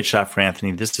 Great shot for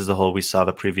Anthony. This is the hole we saw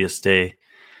the previous day.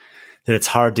 That it's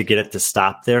hard to get it to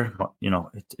stop there.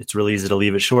 It's really easy to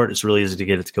leave it short. It's really easy to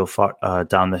get it to go far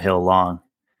down the hill long.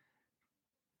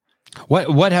 No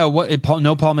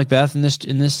Paul McBeth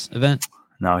in this event?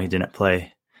 No, he didn't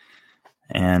play.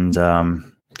 And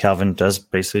Calvin does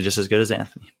basically just as good as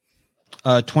Anthony.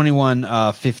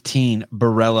 21-15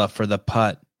 Barella for the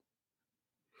putt.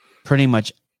 Pretty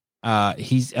much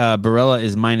Barella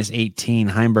is minus 18,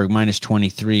 Heimberg minus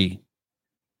 23.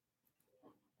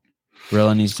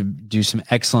 Barella needs to do some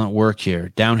excellent work here.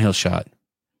 Downhill shot.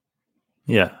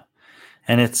 Yeah.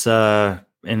 And it's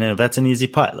that's an easy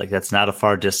putt. Like, that's not a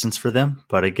far distance for them.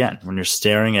 But again, when you're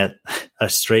staring at a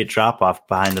straight drop off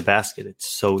behind the basket, it's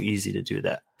so easy to do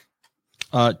that.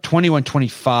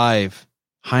 21-25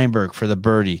 Heimberg for the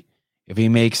birdie. If he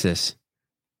makes this,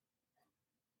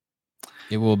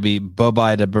 it will be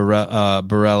bye-bye to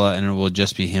Barella, and it will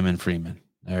just be him and Freeman.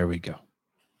 There we go.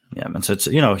 Yeah, and so it's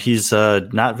he's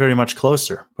not very much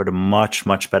closer, but a much,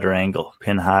 much better angle.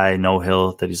 Pin high, no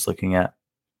hill that he's looking at.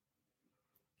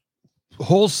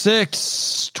 Hole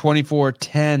 6,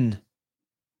 24-10.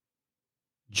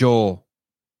 Joel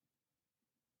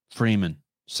Freeman,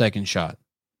 second shot.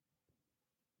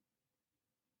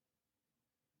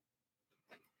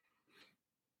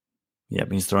 Yeah,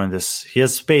 but he's throwing this. He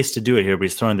has space to do it here, but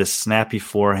he's throwing this snappy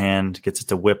forehand, gets it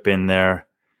to whip in there.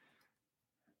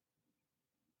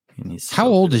 How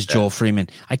old is Joel Freeman?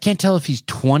 I can't tell if he's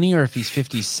 20 or if he's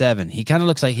 57. He kind of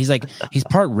looks like he's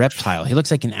part reptile. He looks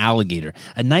like an alligator.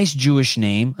 A nice Jewish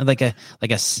name, like a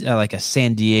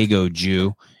San Diego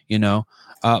Jew,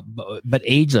 but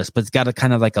ageless, but it's got a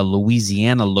kind of like a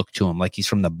Louisiana look to him, like he's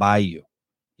from the bayou.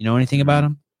 You know anything about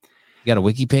him? You got a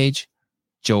wiki page?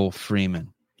 Joel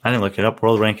Freeman. I didn't look it up.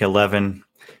 World rank 11.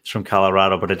 He's from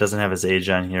Colorado, but it doesn't have his age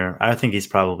on here. I think he's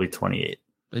probably 28.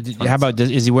 How about,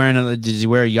 is he wearing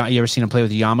you ever seen him play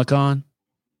with a yarmulke on?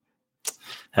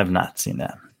 Have not seen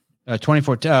that.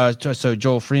 24. So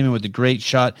Joel Freeman with the great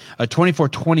shot.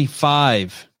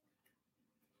 24-25.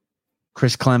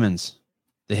 Chris Clemens,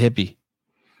 the hippie,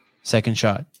 second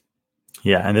shot.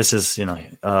 Yeah, and this is,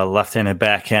 left-handed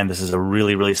backhand. This is a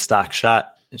really, really stock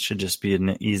shot. It should just be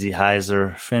an easy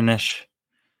hyzer finish.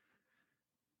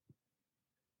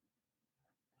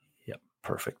 Yep,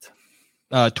 perfect.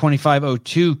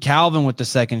 25-02, Calvin with the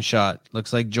second shot.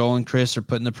 Looks like Joel and Chris are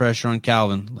putting the pressure on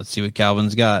Calvin. Let's see what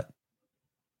Calvin's got.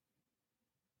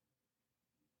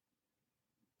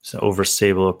 It's an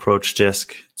overstable approach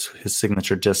disc. It's his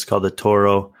signature disc called the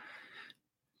Toro.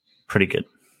 Pretty good.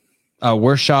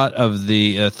 Worst shot of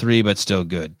the three, but still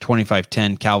good.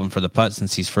 25-10, Calvin for the putt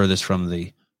since he's furthest from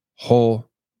the hole.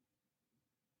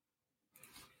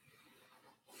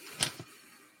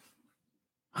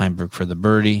 Heimberg for the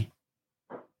birdie.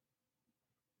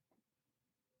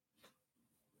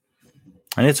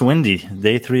 And it's windy.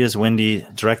 Day 3 is windy,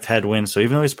 direct headwind. So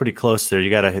even though he's pretty close there, you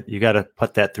gotta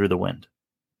put that through the wind.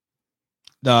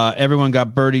 Everyone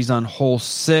got birdies on hole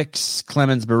 6.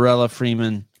 Clemens, Barella,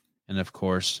 Freeman, and of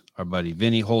course our buddy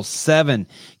Vinny. Hole 7,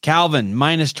 Calvin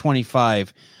minus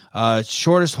 25.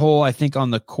 Shortest hole I think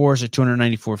on the course at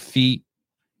 294 feet.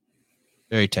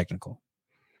 Very technical.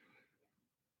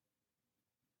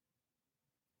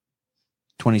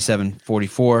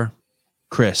 27-44.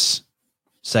 Chris,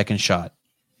 second shot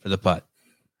for the putt.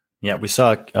 Yeah, we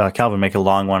saw Calvin make a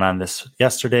long one on this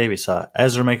yesterday. We saw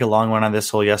Ezra make a long one on this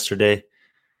hole yesterday.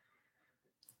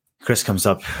 Chris comes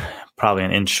up probably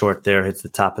an inch short there, hits the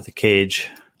top of the cage.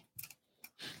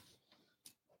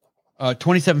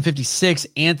 27-56,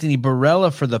 Anthony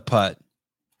Barella for the putt.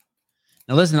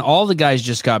 Now listen, all the guys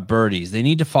just got birdies. They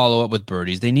need to follow up with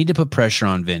birdies. They need to put pressure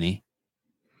on Vinny.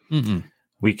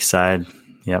 Weak side.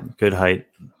 Yep, good height.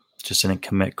 Just didn't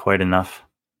commit quite enough.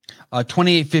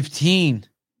 28-15,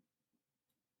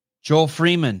 Joel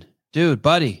Freeman. Dude,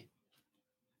 buddy.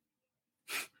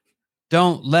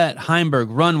 Don't let Heimberg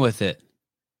run with it.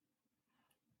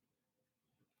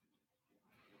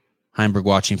 Heimberg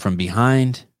watching from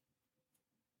behind.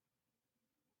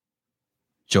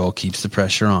 Joel keeps the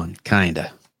pressure on,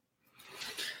 kinda.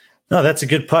 No, that's a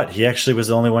good putt. He actually was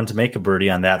the only one to make a birdie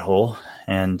on that hole.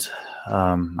 And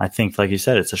I think, like you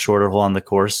said, it's a shorter hole on the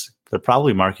course. They're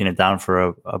probably marking it down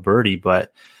for a birdie,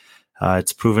 but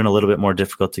it's proven a little bit more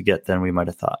difficult to get than we might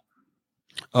have thought.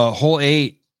 Hole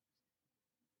 8.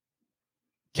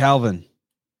 Calvin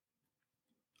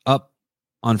up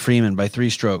on Freeman by 3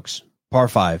 strokes. Par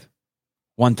 5,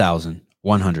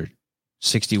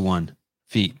 1,161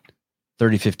 feet.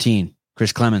 30-15.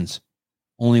 Chris Clemens,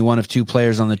 only one of 2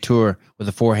 players on the tour with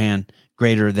a forehand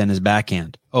greater than his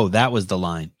backhand. Oh, that was the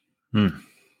line.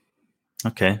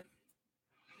 Okay.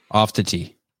 Off the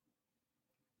tee.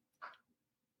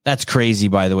 That's crazy,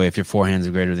 by the way, if your forehands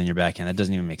are greater than your backhand. That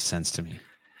doesn't even make sense to me.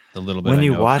 The little bit when I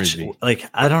you know watch, frisbee. like,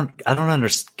 I don't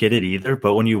get it either,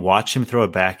 but when you watch him throw a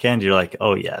backhand, you're like,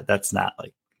 oh yeah, that's not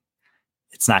like,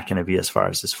 it's not going to be as far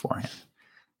as his forehand.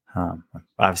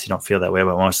 Obviously don't feel that way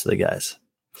about most of the guys.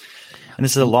 And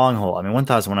this is a long hole. I mean,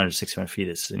 1,161 feet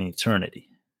is an eternity.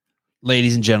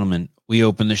 Ladies and gentlemen, we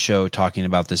open the show talking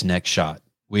about this next shot.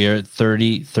 We are at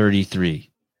 30-33.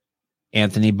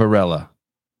 Anthony Barella,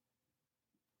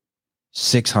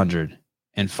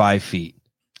 605 feet,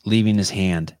 leaving his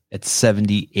hand at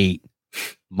 78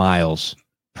 miles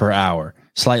per hour,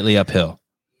 slightly uphill.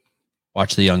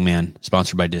 Watch the young man,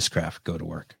 sponsored by Discraft, go to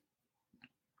work.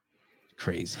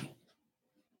 Crazy.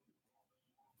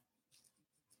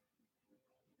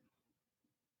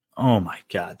 Oh my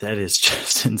God, that is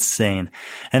just insane.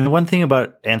 And the one thing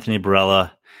about Anthony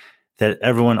Barella that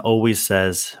everyone always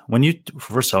says, when you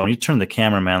turn the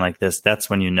cameraman like this, that's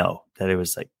when you know that it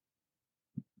was like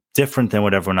different than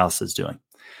what everyone else is doing.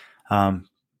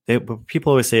 What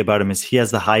people always say about him is he has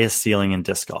the highest ceiling in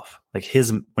disc golf. Like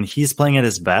when he's playing at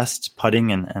his best,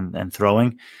 putting and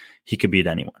throwing, he could beat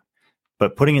anyone.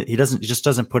 But he just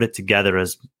doesn't put it together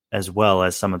as well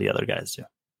as some of the other guys do.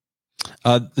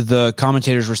 The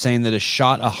commentators were saying that a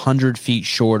shot 100 feet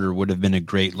shorter would have been a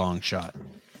great long shot.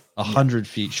 100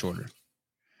 feet shorter.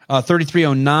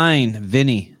 3309,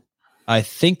 Vinny. I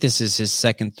think this is his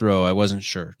second throw. I wasn't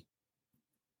sure.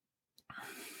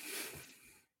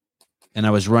 And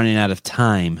I was running out of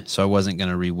time, so I wasn't going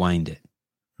to rewind it.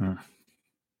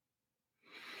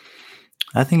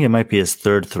 I think it might be his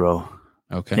third throw.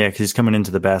 Okay. Yeah, because he's coming into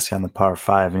the basket on the par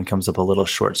 5 and comes up a little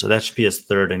short. So that should be his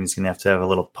third, and he's going to have a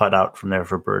little putt out from there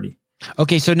for birdie.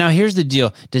 Okay, so now here's the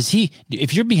deal.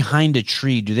 If you're behind a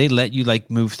tree, do they let you like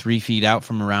move 3 feet out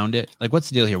from around it? Like, what's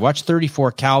the deal here? Watch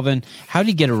 34, Calvin. How did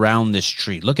he get around this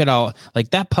tree? Look at all,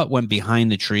 like that putt went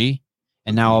behind the tree,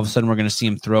 and now all of a sudden we're going to see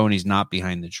him throw and he's not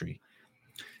behind the tree.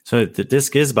 So the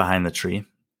disc is behind the tree,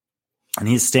 and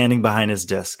he's standing behind his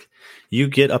disc. You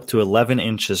get up to 11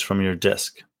 inches from your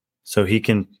disc. So he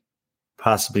can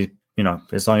possibly,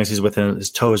 as long as he's within his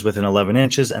toes within 11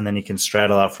 inches, and then he can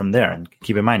straddle out from there. And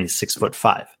keep in mind, he's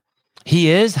 6'5". He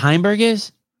is? Heimberg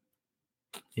is?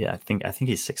 Yeah, I think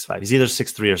he's 6'5". He's either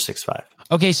 6'3" or 6'5".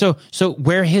 Okay, so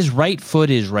where his right foot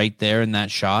is right there in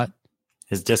that shot,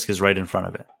 his disc is right in front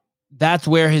of it. that's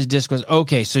where his disc was.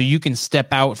 Okay, so you can step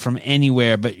out from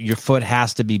anywhere, but your foot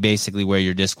has to be basically where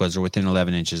your disc was or within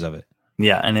 11 inches of it.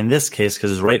 Yeah, and in this case,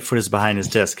 because his right foot is behind his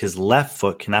disc, his left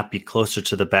foot cannot be closer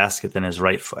to the basket than his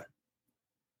right foot.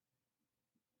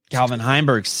 Calvin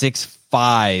Heimberg,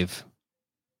 6'5".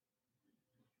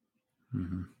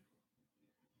 Mm-hmm.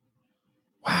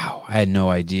 Wow, I had no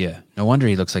idea. No wonder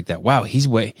he looks like that. Wow, he's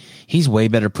way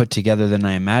better put together than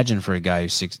I imagined for a guy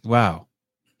who's 6. Wow,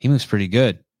 he moves pretty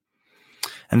good.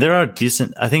 And there are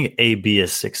decent. I think AB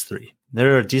is 6'3".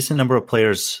 There are a decent number of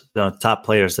players, the top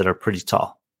players, that are pretty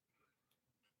tall.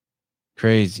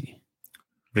 Crazy.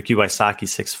 Ricky Wysocki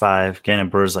 6'5". Gannon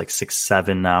Burr's like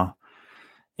 6'7" now.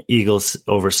 Eagles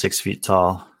over 6 feet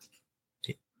tall.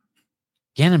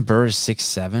 Gannon Burr is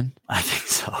 6'7". I think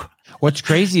so. What's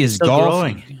crazy is Still golf.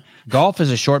 growing. Golf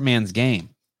is a short man's game.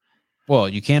 Well,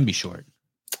 you can be short,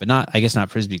 but not. I guess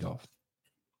not frisbee golf.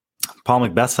 Paul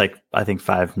McBeth's like, I think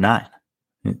 5'9".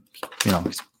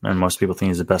 And most people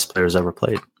think he's the best player who's ever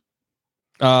played.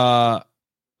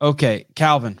 Okay,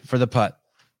 Calvin for the putt.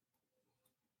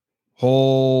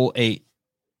 Hole 8.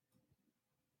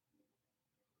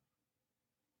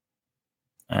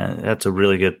 And that's a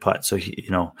really good putt. So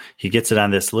he gets it on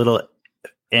this little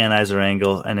anhyzer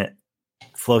angle, and it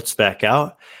floats back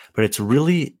out, but it's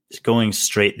really going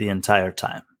straight the entire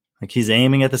time. Like he's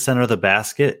aiming at the center of the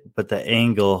basket, but the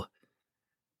angle,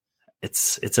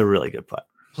 it's a really good putt.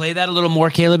 Play that a little more,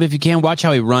 Caleb, if you can. Watch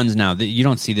how he runs now. You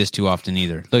don't see this too often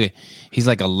either. Look at, he's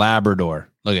like a Labrador.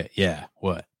 Look at, yeah,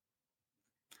 what?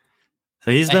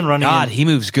 So he's been running. God, he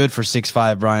moves good for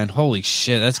 6'5", Brian. Holy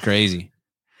shit, that's crazy.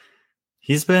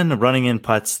 He's been running in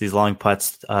putts, these long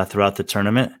putts throughout the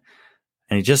tournament,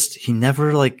 and he never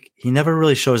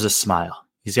really shows a smile.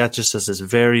 He's got just this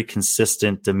very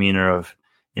consistent demeanor of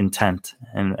intent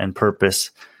and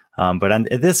purpose. But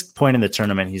at this point in the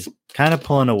tournament, he's kind of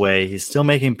pulling away. He's still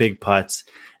making big putts.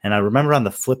 And I remember on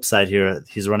the flip side here,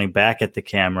 he's running back at the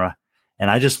camera, and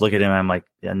I just look at him. I'm like,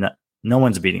 yeah, no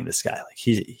one's beating this guy. Like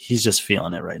he's just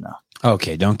feeling it right now.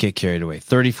 Okay, don't get carried away.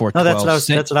 34-12. No, that's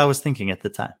what I was thinking at the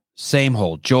time. Same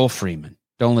hole. Joel Freeman.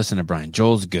 Don't listen to Brian.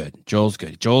 Joel's good. Joel's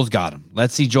got him.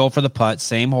 Let's see Joel for the putt.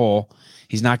 Same hole.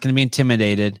 He's not going to be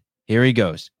intimidated. Here he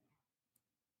goes.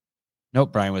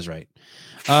 Nope, Brian was right.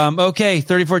 Okay,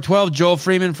 34-12. Joel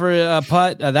Freeman for a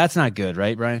putt. That's not good,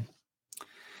 right, Brian?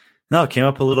 No, it came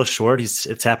up a little short.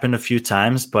 It's happened a few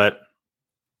times, but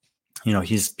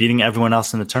he's beating everyone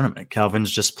else in the tournament.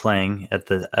 Calvin's just playing at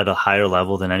a higher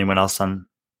level than anyone else on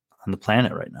the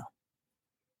planet right now.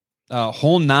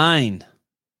 Hole 9.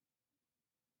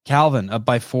 Calvin up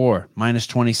by 4, minus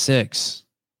 26.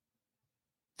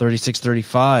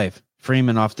 36-35.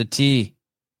 Freeman off the tee.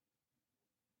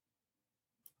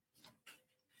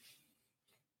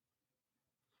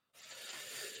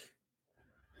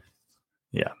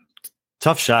 Yeah.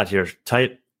 Tough shot here.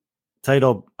 Tight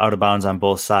out of bounds on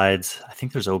both sides. I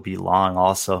think there's OB long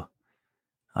also.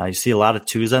 You see a lot of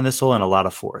 2s on this hole and a lot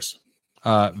of 4s.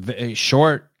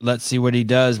 Short. Let's see what he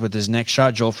does with his next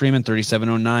shot. Joel Freeman,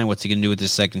 37.09. What's he going to do with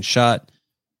his second shot?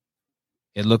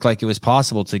 It looked like it was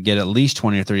possible to get at least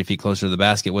 20 or 30 feet closer to the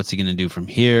basket. What's he going to do from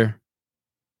here?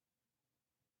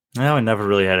 No, he never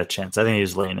really had a chance. I think he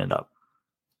was laying it up.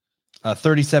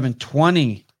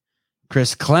 37-20.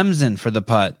 Chris Clemson for the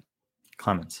putt.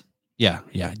 Clemens. Yeah,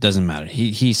 it doesn't matter.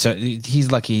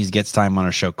 He's lucky he gets time on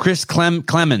our show. Chris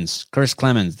Clemens, the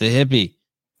hippie.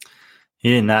 He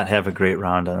did not have a great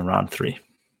round on round 3.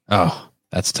 Oh,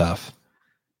 that's tough.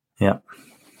 Yeah.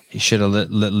 He should have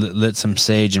lit some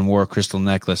sage and wore a crystal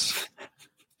necklace if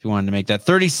he wanted to make that.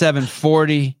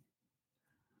 37-40.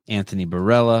 Anthony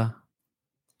Barella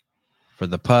for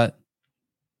the putt.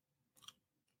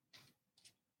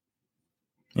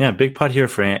 Yeah, big putt here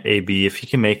for AB. If he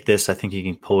can make this, I think he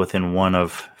can pull within 1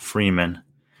 of Freeman.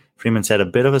 Freeman's had a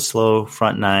bit of a slow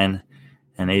front 9,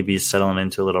 and AB's settling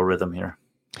into a little rhythm here.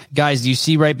 Guys, do you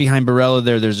see right behind Barella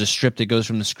there? There's a strip that goes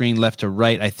from the screen left to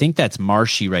right. I think that's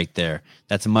marshy right there.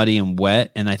 That's muddy and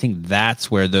wet, and I think that's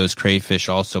where those crayfish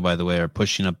also, by the way, are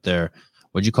pushing up their.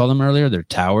 What'd you call them earlier? Their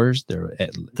towers.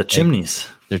 The chimneys.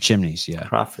 Their chimneys. Yeah.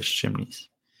 Crawfish chimneys.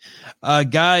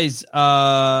 Guys.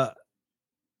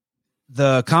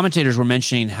 The commentators were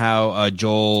mentioning how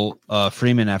Joel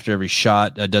Freeman, after every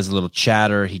shot, does a little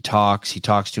chatter. He talks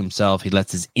to himself. He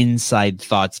lets his inside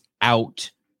thoughts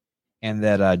out, and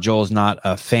that Joel's not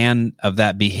a fan of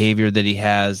that behavior that he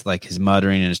has, like his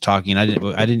muttering and his talking. I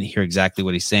didn't hear exactly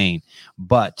what he's saying,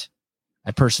 but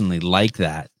I personally like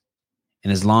that.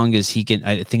 And as long as he can,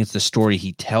 I think it's the story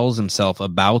he tells himself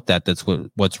about that. That's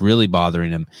what's really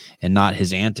bothering him, and not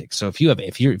his antics. So if you're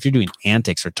doing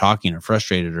antics or talking or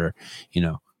frustrated or,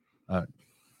 and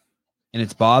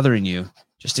it's bothering you,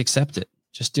 just accept it.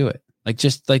 Just do it.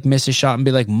 Just miss a shot and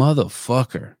be like,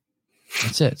 motherfucker.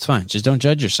 That's it. It's fine. Just don't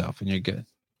judge yourself and you're good.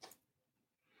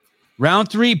 Round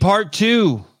 3, part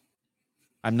 2.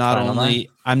 I'm not only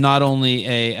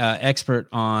a expert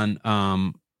on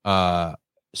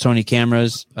Sony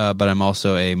cameras, but I'm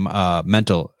also a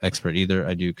mental expert. Either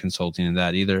I do consulting in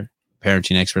that, either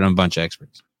parenting expert. I'm a bunch of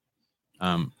experts.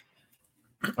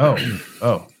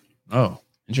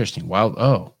 Interesting. Wow.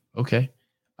 Oh, okay.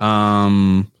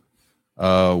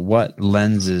 What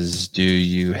lenses do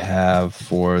you have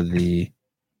for the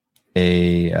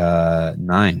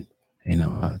A9?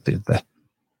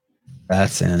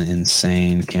 That's an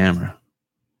insane camera.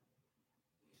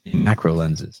 Macro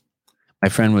lenses. My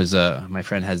friend has the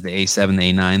A7,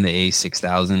 the A9, the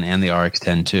A6000, and the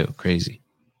RX10 too. Crazy.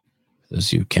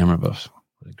 Those you camera buffs.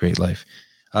 What a great life.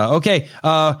 Okay.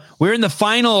 We're in the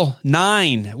final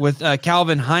 9 with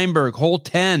Calvin Heimberg, hole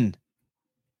 10.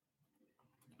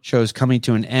 Show's coming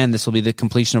to an end. This will be the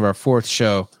completion of our 4th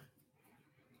show.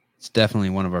 It's definitely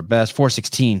one of our best.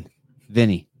 416,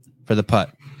 Vinny for the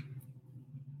putt.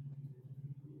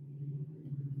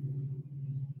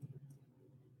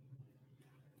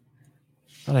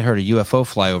 Thought I heard a UFO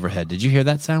fly overhead. Did you hear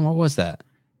that sound? What was that?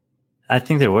 I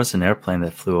think there was an airplane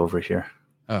that flew over here.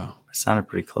 Oh. It sounded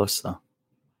pretty close, though.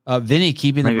 Vinny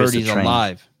keeping the birdies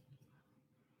alive.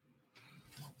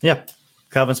 Yep.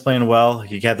 Calvin's playing well.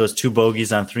 He had those 2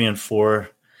 bogeys on 3 and 4.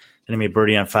 Then he made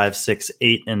birdie on 5, 6,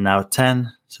 8, and now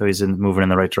 10. So he's moving in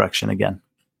the right direction again.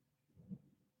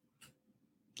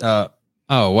 Oh,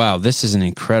 wow. This is an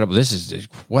incredible. This is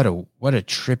what a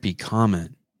trippy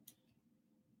comment.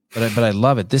 But I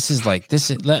love it. This is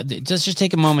just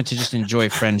take a moment to just enjoy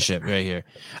friendship right here.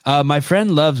 My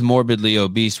friend loves morbidly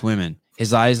obese women.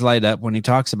 His eyes light up when he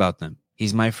talks about them.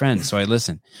 He's my friend, so I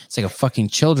listen. It's like a fucking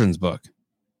children's book.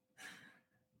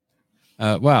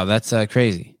 Wow, that's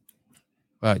crazy.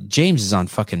 Wow, James is on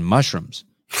fucking mushrooms.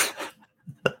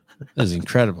 That is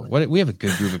incredible. We have a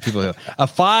good group of people here. A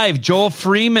 5, Joel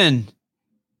Freeman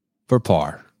for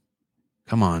par.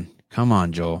 Come on,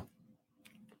 Joel.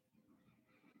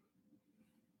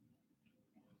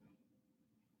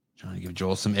 Trying to give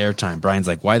Joel some airtime. Brian's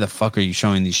like, why the fuck are you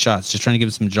showing these shots? Just trying to give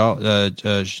him some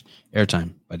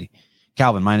airtime, buddy.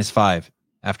 Calvin, -5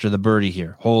 after the birdie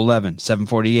here. Hole 11,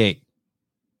 748.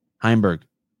 Heimberg.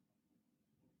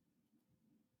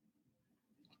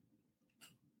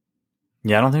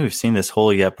 Yeah, I don't think we've seen this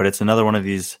hole yet, but it's another one of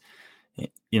these,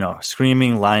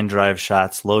 screaming line drive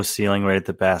shots, low ceiling right at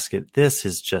the basket. This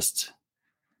is just,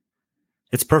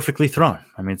 it's perfectly thrown.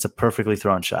 I mean, it's a perfectly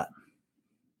thrown shot.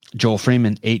 Joel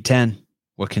Freeman, 8-10.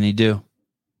 What can he do?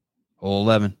 Hole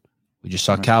 11. We just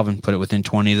saw Calvin put it within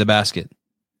 20 of the basket.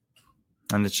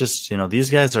 And it's just, these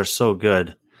guys are so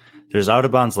good. There's out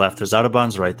of bounds left. There's out of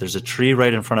bounds right. There's a tree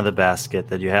right in front of the basket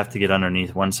that you have to get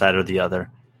underneath one side or the other.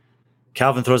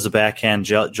 Calvin throws the backhand.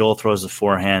 Joel throws the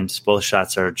forehand. Both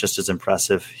shots are just as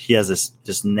impressive. He has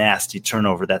this nasty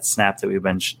turnover, that snap that we've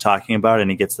been talking about, and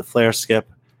he gets the flare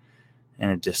skip, and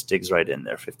it just digs right in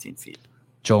there 15 feet.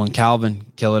 Joel and Calvin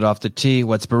kill it off the tee.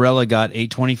 What's Barella got?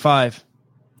 825.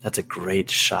 That's a great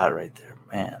shot right there,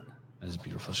 man. That is a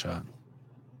beautiful shot.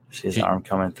 See his arm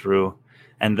coming through.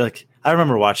 And I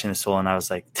remember watching this hole, and I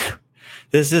was like,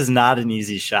 this is not an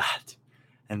easy shot.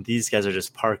 And these guys are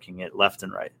just parking it left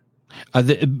and right.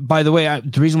 By the way,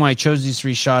 the reason why I chose these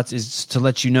 3 shots is to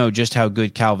let you know just how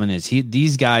good Calvin is.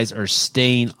 These guys are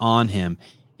staying on him,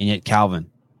 and yet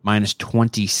Calvin,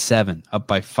 -27, up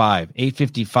by 5.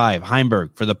 855, Heimberg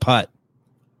for the putt.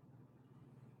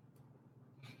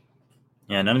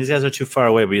 Yeah, none of these guys are too far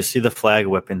away, but you see the flag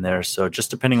whipping there. So just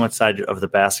depending what side of the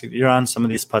basket you're on, some of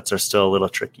these putts are still a little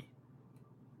tricky.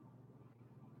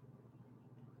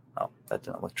 Oh, that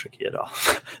didn't look tricky at all.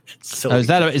 Is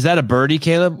that a birdie,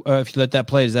 Caleb? If you let that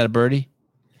play, is that a birdie?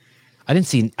 I didn't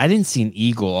see an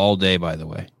eagle all day, by the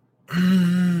way.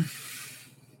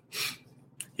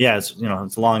 Yeah, it's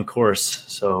it's a long course,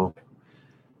 so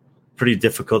pretty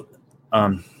difficult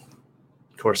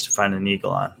course to find an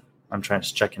eagle on. I'm trying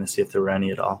to check in to see if there were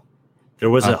any at all. There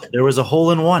was a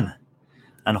hole in one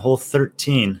on hole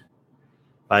 13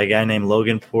 by a guy named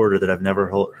Logan Porter that I've never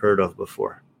heard of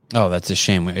before. Oh, that's a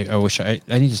shame. I wish I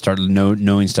need to start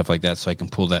knowing stuff like that so I can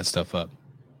pull that stuff up.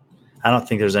 I don't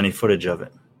think there's any footage of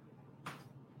it.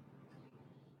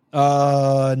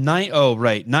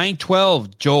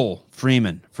 912 Joel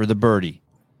Freeman for the birdie.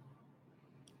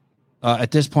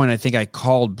 At this point, I think I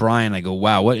called Brian. I go,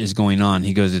 wow, what is going on?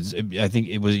 He goes, I think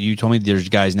it was, you told me there's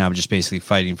guys now just basically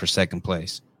fighting for second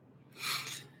place.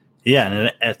 Yeah,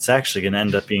 and it's actually going to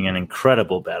end up being an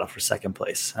incredible battle for second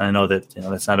place. And I know that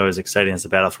that's not always exciting as a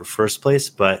battle for first place,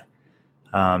 but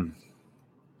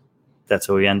that's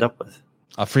what we end up with.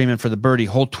 Freeman for the birdie.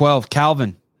 Hole 12,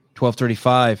 Calvin,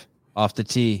 1235 off the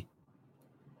tee.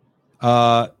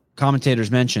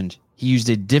 Commentators mentioned he used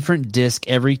a different disc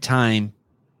every time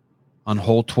on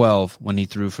hole 12 when he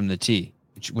threw from the tee,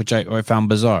 which I found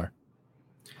bizarre.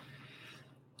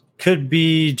 Could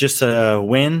be just a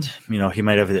wind. He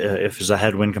might have, if there's a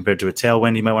headwind compared to a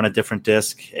tailwind, he might want a different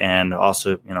disc. And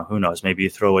also, who knows? Maybe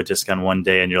you throw a disc on one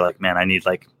day and you're like, man, I need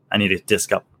a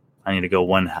disc up. I need to go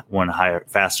one higher,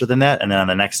 faster than that. And then on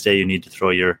the next day, you need to throw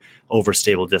your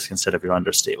overstable disc instead of your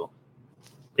understable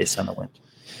based on the wind.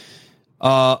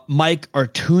 Mike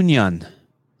Artunian,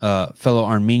 fellow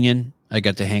Armenian. I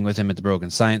got to hang with him at the Broken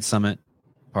Science Summit.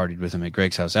 Partied with him at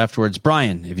Greg's house afterwards.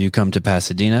 Brian, if you come to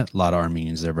Pasadena, a lot of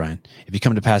Armenians there, Brian. If you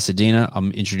come to Pasadena, I'll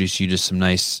introduce you to some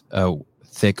nice,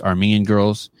 thick Armenian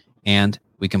girls, and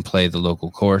we can play the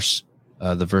local course,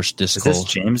 the Verse Disc. Is this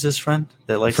James's friend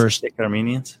that likes thick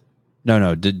Armenians?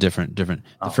 No, different. Oh.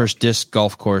 The first disc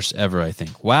golf course ever, I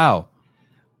think. Wow.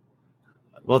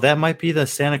 Well, that might be the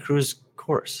Santa Cruz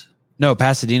course. No,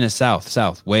 Pasadena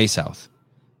south, way south.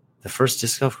 The first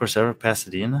disc golf course ever,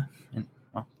 Pasadena?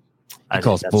 I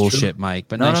call it bullshit, true. Mike,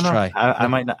 but no, nice try. I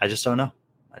might not. I just don't know.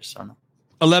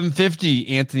 1150,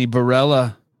 Anthony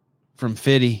Barella from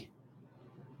Fitty.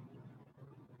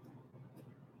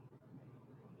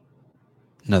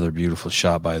 Another beautiful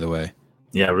shot, by the way.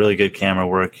 Yeah, really good camera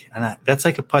work. And that's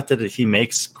like a putt that he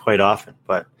makes quite often.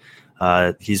 But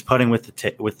he's putting with the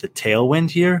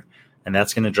tailwind here, and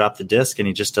that's going to drop the disc, and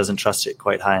he just doesn't trust it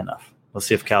quite high enough. We'll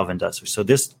see if Calvin does. So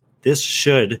this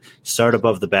should start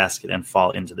above the basket and fall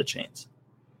into the chains.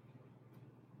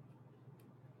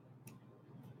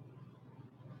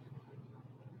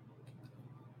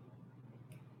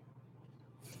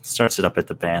 Starts it up at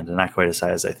the band and not quite as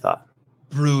high as I thought.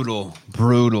 Brutal.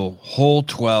 Hole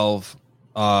 12,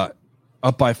 up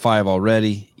by 5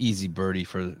 already. Easy birdie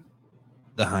for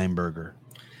the Heimberger.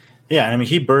 Yeah, I mean,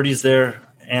 he birdies there.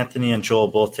 Anthony and Joel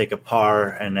both take a par,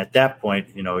 and at that point,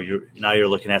 you're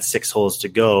looking at 6 holes to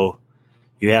go.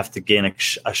 You have to gain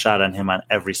a shot on him on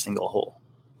every single hole.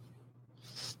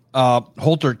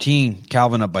 Hole 13,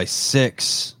 Calvin up by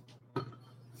 6.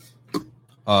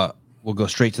 We'll go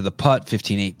straight to the putt.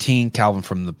 15-18, Calvin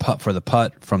from the putt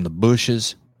from the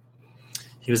bushes.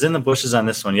 He was in the bushes on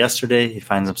this one yesterday. He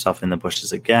finds himself in the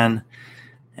bushes again,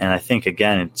 and I think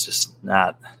again it's just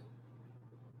not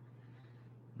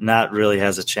really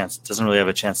has a chance. Doesn't really have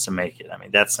a chance to make it. I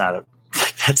mean, that's not a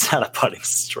putting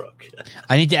stroke.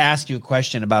 I need to ask you a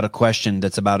question about a question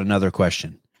that's about another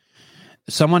question.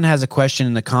 Someone has a question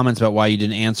in the comments about why you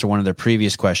didn't answer one of their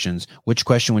previous questions. Which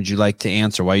question would you like to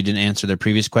answer? Why you didn't answer their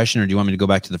previous question, or do you want me to go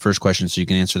back to the first question so you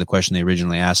can answer the question they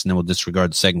originally asked, and then we'll disregard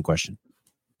the second question?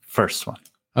 First one.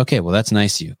 Okay, well, that's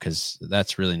nice of you, because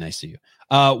that's really nice of you.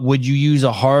 Would you use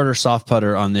a hard or soft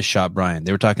putter on this shot, Brian?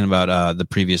 They were talking about the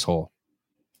previous hole.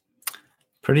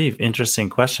 Pretty interesting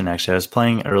question, actually. I was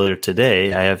playing earlier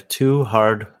today. I have 2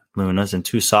 hard Lunas and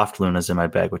 2 soft Lunas in my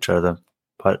bag, which are the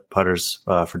putters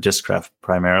for Discraft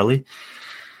primarily.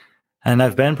 And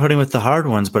I've been putting with the hard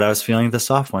ones, but I was feeling the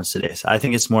soft ones today. So I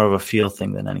think it's more of a feel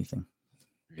thing than anything.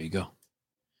 There you go.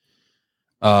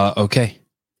 Okay.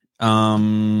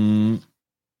 I'm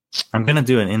going to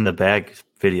do an in the bag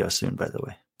video soon, by the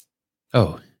way.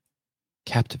 Oh,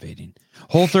 captivating.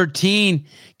 Hole 13,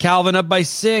 Calvin up by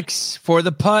 6 for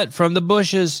the putt from the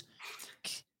bushes.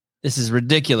 This is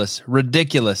ridiculous.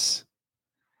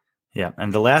 Yeah,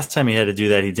 and the last time he had to do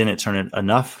that, he didn't turn it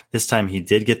enough. This time he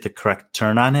did get the correct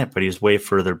turn on it, but he was way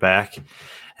further back.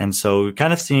 And so we're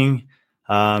kind of seeing,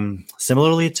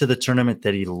 similarly to the tournament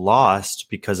that he lost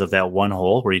because of that one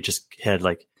hole where he just had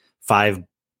like 5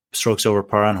 strokes over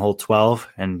par on hole 12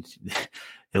 and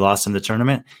he lost in the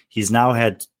tournament. He's now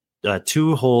had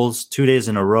 2 holes, 2 days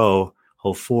in a row,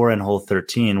 hole 4 and hole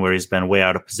 13, where he's been way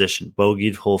out of position.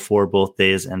 Bogeyed hole 4 both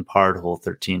days and parred hole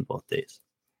 13 both days.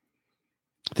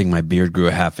 I think my beard grew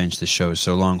a half inch. The show is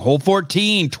so long. Hole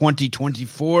 14,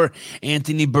 2024.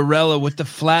 Anthony Barella with the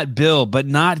flat bill, but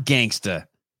not gangsta.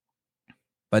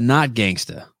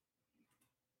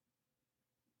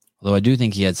 Although I do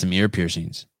think he had some ear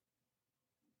piercings.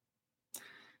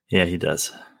 Yeah, he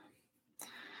does.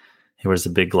 He wears the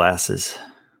big glasses.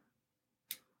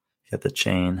 Got the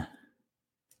chain.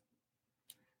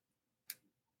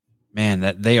 Man,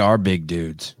 that they are big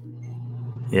dudes.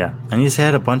 Yeah, and he's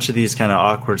had a bunch of these kind of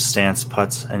awkward stance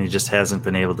putts, and he just hasn't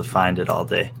been able to find it all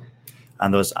day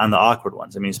on the awkward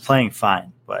ones. I mean, he's playing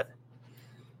fine, but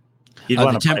he'd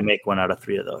want to probably make one out of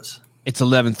 3 of those. It's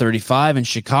 11:35 in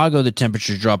Chicago. The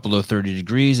temperatures dropped below 30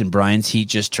 degrees, and Brian's heat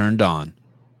just turned on.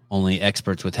 Only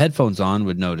experts with headphones on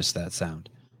would notice that sound.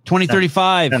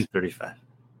 2035. 10:35.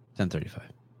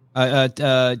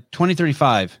 10:35.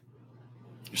 2035.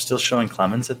 You're still showing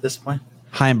Clemens at this point?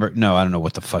 Heimberg. No, I don't know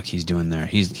what the fuck he's doing there.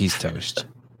 He's toast.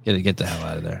 Get the hell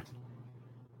out of there.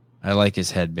 I like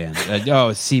his headband.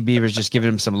 C. Beaver's just giving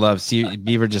him some love. C.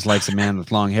 Beaver just likes a man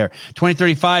with long hair.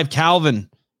 2035. Calvin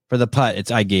for the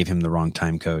putt. I gave him the wrong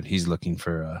time code. He's looking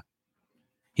for.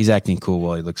 He's acting cool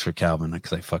while he looks for Calvin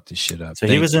because I fucked his shit up. So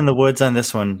he was in the woods on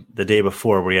this one the day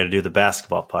before where he had to do the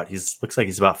basketball putt. Looks like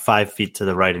he's about 5 feet to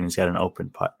the right, and he's got an open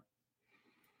putt.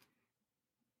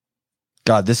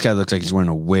 God, this guy looks like he's wearing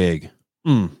a wig.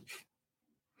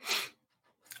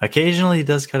 Occasionally, he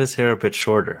does cut his hair a bit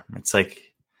shorter. It's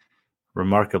like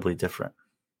remarkably different.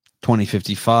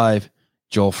 2055,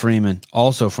 Joel Freeman,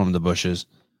 also from the bushes.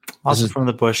 Also from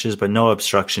the bushes, but no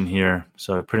obstruction here.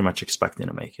 So pretty much expecting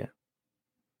to make it.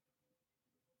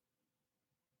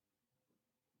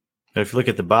 But if you look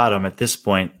at the bottom, at this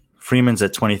point, Freeman's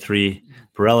at 23,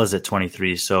 Barella's at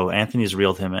 23. So Anthony's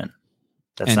reeled him in.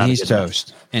 And he's toast.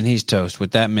 Miss. And he's toast.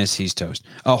 With that miss, he's toast.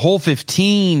 Hole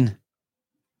 15.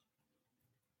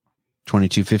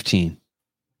 22-15.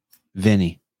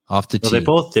 Vinny off the tee.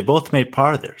 They both made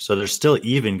par there. So they're still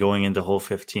even going into hole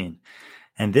 15.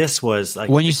 And this was like,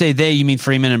 when you say they, you mean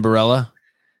Freeman and Barella?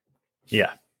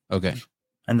 Yeah. Okay.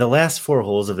 And the last 4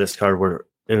 holes of this card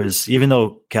even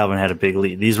though Calvin had a big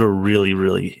lead, these were really,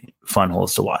 really fun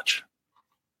holes to watch.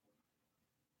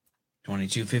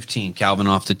 22-15. Calvin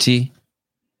off the tee.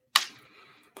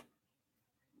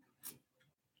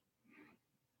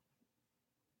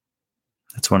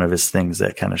 That's one of his things,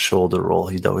 that kind of shoulder roll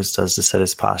he always does to set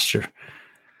his posture.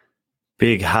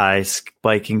 Big, high,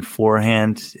 spiking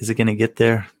forehand. Is it going to get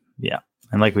there? Yeah.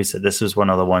 And like we said, this is one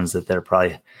of the ones that they're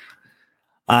probably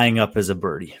eyeing up as a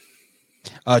birdie.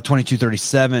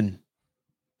 22-37.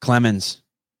 Clemens.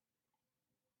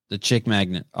 The chick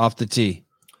magnet off the tee.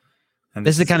 And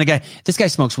this is the kind of guy. This guy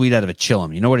smokes weed out of a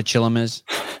chillum. You know what a chillum is?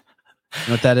 You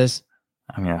know what that is?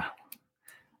 Yeah.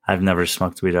 I've never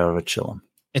smoked weed out of a chillum.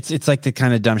 It's like the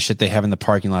kind of dumb shit they have in the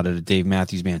parking lot at a Dave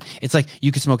Matthews Band. It's like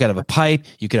you could smoke out of a pipe,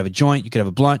 you could have a joint, you could have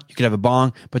a blunt, you could have a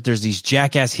bong, but there's these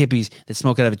jackass hippies that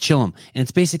smoke out of a chillum, and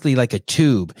it's basically like a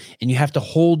tube, and you have to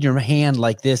hold your hand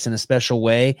like this in a special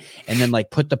way, and then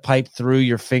like put the pipe through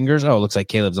your fingers. Oh, it looks like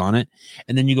Caleb's on it,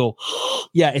 and then you go,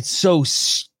 yeah, it's so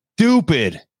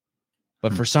stupid,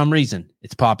 but for some reason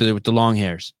it's popular with the long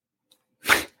hairs.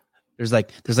 There's like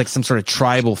some sort of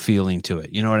tribal feeling to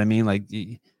it. You know what I mean? Like.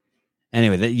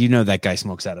 Anyway, that guy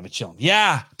smokes out of a chillum.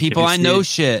 Yeah, people, I know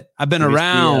shit. I've been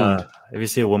around. If you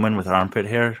see a woman with armpit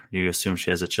hair, you assume she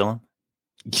has a chillum?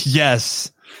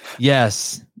 Yes.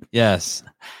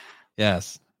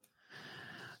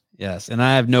 And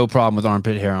I have no problem with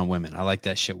armpit hair on women. I like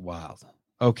that shit wild.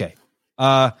 Okay.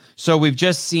 So we've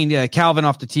just seen Calvin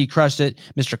off the tee, crushed it.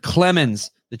 Mr.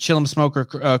 Clemens, the chillum smoker,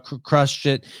 crushed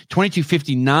it.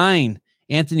 22:59.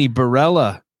 Anthony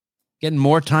Barella. Getting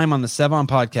more time on the Sevon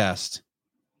podcast.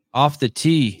 Off the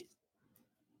tee.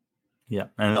 Yeah,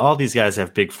 and all these guys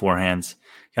have big forehands.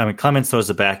 I mean, Clemens throws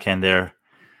the backhand there,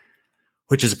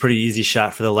 which is a pretty easy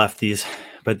shot for the lefties.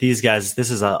 But these guys, this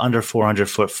is a under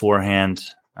 400-foot forehand.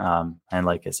 And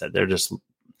like I said, they're just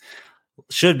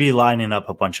should be lining up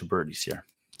a bunch of birdies here.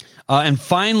 And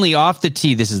finally, off the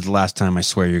tee, this is the last time I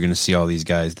swear you're going to see all these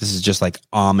guys. This is just like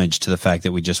homage to the fact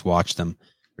that we just watched them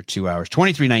for 2 hours.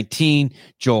 23:19,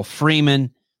 Joel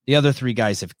Freeman. The other 3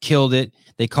 guys have killed it.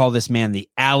 They call this man the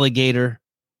alligator.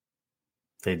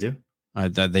 They do?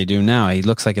 They do now. He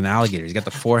looks like an alligator. He's got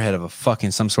the forehead of a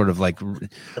fucking some sort of like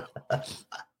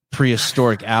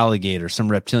prehistoric alligator, some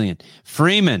reptilian.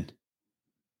 Freeman,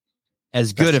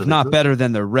 as good, if not better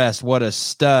than the rest. What a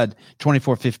stud.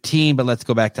 24:15, but let's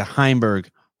go back to Heimberg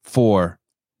for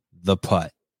the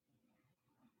putt.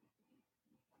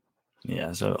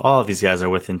 Yeah, so all of these guys are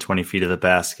within 20 feet of the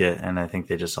basket, and I think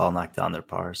they just all knocked down their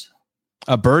pars.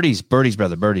 Birdies,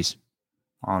 brother, birdies.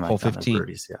 All knocked Hole down 15. their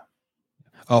birdies, yeah.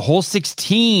 Hole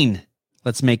 16.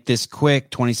 Let's make this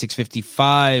quick.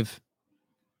 26.55.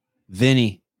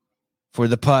 Vinny for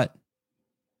the putt.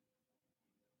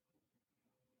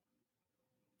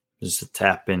 Just a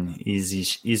tap in,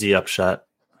 easy upshot.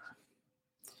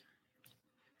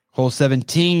 Hole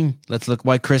 17. Let's look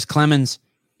why Chris Clemens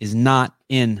is not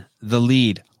in the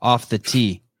lead off the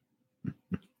tee.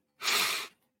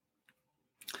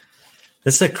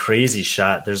 This is a crazy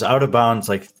shot. There's out of bounds,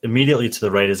 like immediately to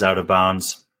the right is out of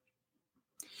bounds.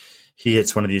 He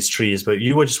hits one of these trees, but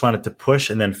you would just want it to push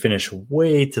and then finish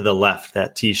way to the left,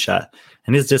 that tee shot.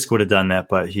 And his disc would have done that,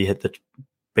 but he hit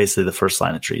basically the first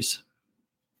line of trees.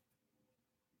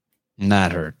 And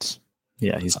that hurts.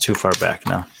 Yeah, he's too far back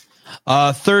now.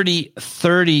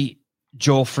 30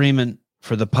 Joel Freeman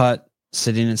for the putt,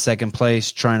 sitting in second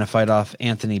place, trying to fight off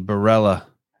Anthony Barella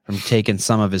from taking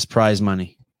some of his prize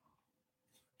money.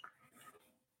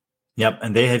 Yep,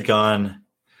 and they had gone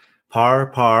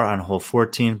par on hole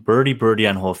 14, birdie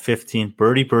on hole 15,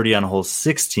 birdie on hole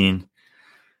 16,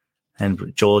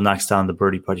 and Joel knocks down the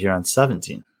birdie putt here on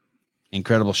 17.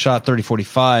 Incredible shot,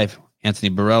 30-45.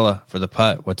 Anthony Barella for the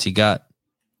putt. What's he got?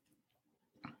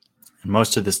 And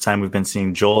most of this time we've been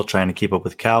seeing Joel trying to keep up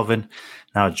with Calvin.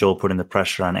 Now Joel putting the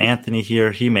pressure on Anthony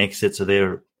here. He makes it, so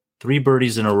they're 3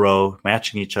 birdies in a row,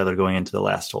 matching each other going into the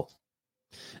last hole.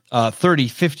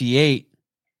 30-58.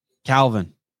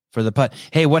 Calvin for the putt.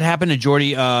 Hey, what happened to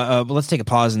Jordy? Let's take a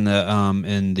pause in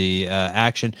the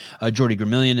action. Jordy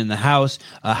Gramillion in the house.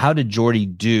 How did Jordy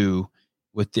do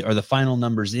with the final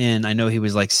numbers in? I know he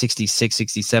was like 66,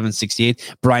 67,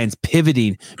 68. Brian's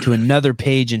pivoting to another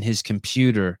page in his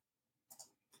computer.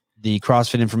 The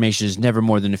CrossFit information is never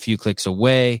more than a few clicks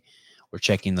away. We're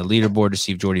checking the leaderboard to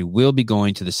see if Jordy will be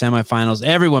going to the semifinals.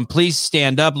 Everyone, please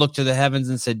stand up, look to the heavens,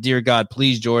 and said, "Dear God,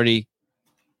 please, Jordy."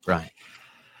 Brian.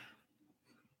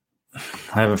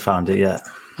 I haven't found it yet.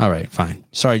 All right, fine.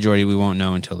 Sorry, Jordy. We won't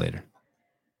know until later.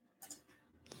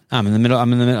 I'm in the middle.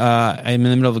 I'm in the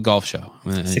middle of a golf show.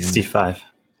 65.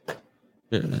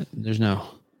 There's no.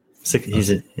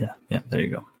 Yeah. There you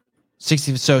go.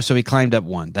 60. So he climbed up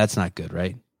 1. That's not good,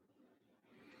 right?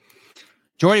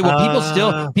 Jordy,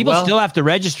 well, people still have to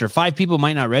register. 5 people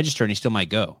might not register, and he still might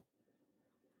go.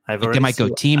 They might go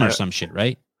team or some shit,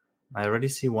 right? I already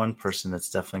see one person that's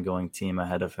definitely going team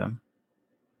ahead of him.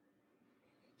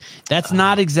 That's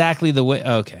not exactly the way.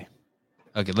 Okay,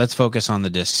 let's focus on the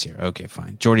discs here. Okay,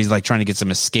 fine. Jordy's like trying to get some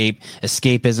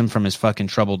escapism from his fucking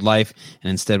troubled life, and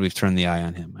instead we've turned the eye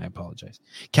on him. I apologize.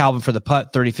 Calvin for the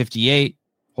putt, 30-58,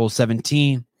 hole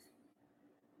 17.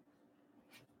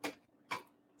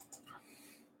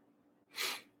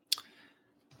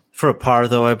 For a par,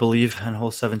 though, I believe, on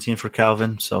hole 17 for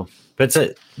Calvin. So, but it's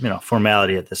a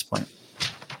formality at this point.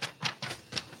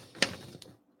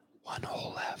 1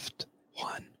 hole left.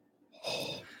 1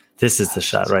 hole. This is the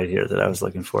shot right here that I was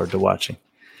looking forward to watching.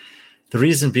 The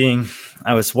reason being,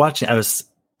 I was watching this,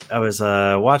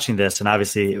 and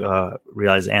obviously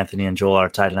realized Anthony and Joel are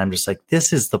tied, and I'm just like,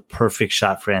 this is the perfect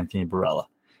shot for Anthony Barella.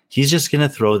 He's just going to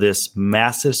throw this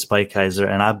massive spike hyzer,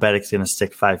 and I bet it's going to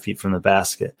stick 5 feet from the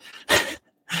basket.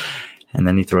 And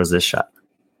then he throws this shot.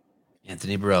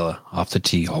 Anthony Barella off the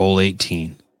tee, hole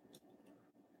 18.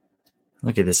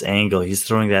 Look at this angle. He's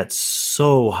throwing that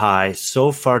so high,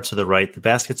 so far to the right. The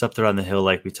basket's up there on the hill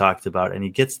like we talked about, and he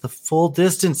gets the full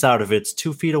distance out of it. It's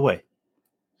 2 feet away.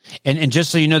 And just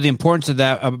so you know the importance of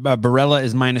that, Barella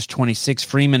is -26.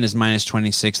 Freeman is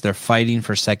 -26. They're fighting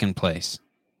for second place.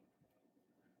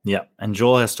 Yeah, and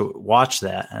Joel has to watch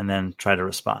that and then try to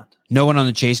respond. No one on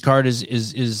the chase card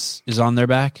is on their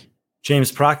back?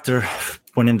 James Proctor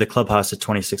went into the clubhouse at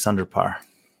 26 under par.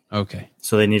 Okay.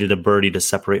 So they needed a birdie to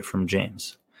separate from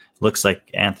James. Looks like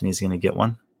Anthony's going to get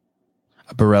one.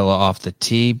 Barella off the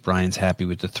tee. Brian's happy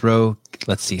with the throw.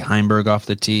 Let's see Heimberg off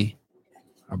the tee.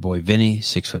 Our boy Vinny,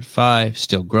 6'5",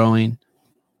 still growing.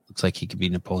 Looks like he could be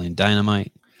Napoleon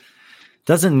Dynamite.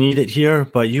 Doesn't need it here,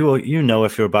 but you know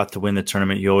if you're about to win the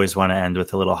tournament, you always want to end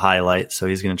with a little highlight. So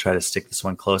he's going to try to stick this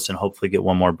one close and hopefully get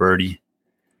one more birdie.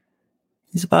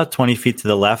 He's about 20 feet to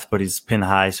the left, but he's pin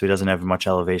high, so he doesn't have much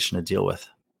elevation to deal with.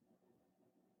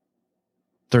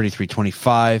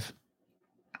 33-25.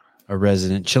 A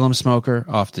resident chillum smoker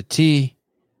off the tee.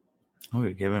 Oh,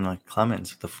 you're giving like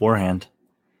Clemens with the forehand.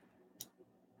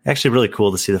 Actually, really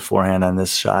cool to see the forehand on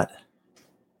this shot.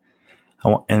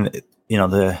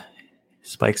 The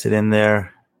spikes it in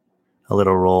there, a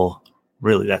little roll.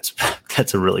 Really, that's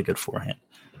a really good forehand.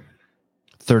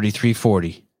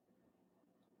 33-40.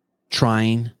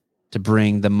 Trying to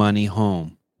bring the money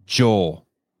home. Joel.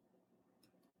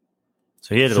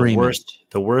 So he had Freeman.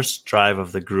 the worst drive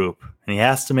of the group, and he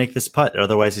has to make this putt,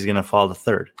 otherwise he's going to fall to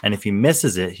third. And if he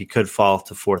misses it, he could fall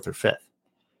to fourth or fifth.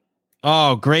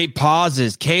 Oh, great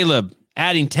pauses. Caleb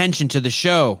adding tension to the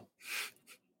show.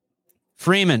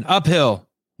 Freeman, uphill,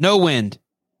 no wind.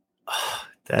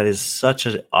 That is such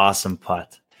an awesome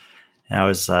putt. And I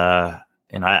was, I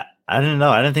didn't know.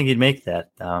 I didn't think he'd make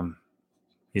that.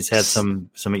 He's had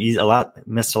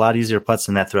missed a lot easier putts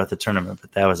than that throughout the tournament,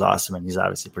 but that was awesome, and he's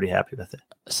obviously pretty happy with it.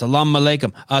 Salam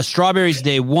alaikum. Strawberries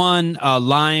day 1,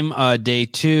 lime day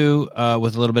 2,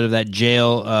 with a little bit of that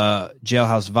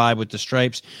jailhouse vibe with the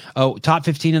stripes. Oh, top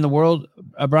 15 in the world,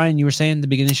 Brian, you were saying at the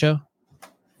beginning of the show?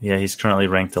 Yeah, he's currently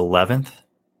ranked 11th.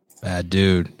 Bad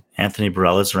dude. Anthony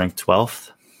Barella's ranked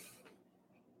 12th.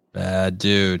 Bad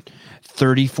dude.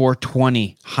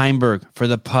 34-20, Heimberg for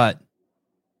the putt.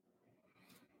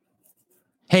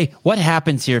 Hey, what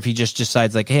happens here if he just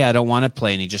decides like, hey, I don't want to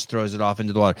play, and he just throws it off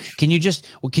into the water? Can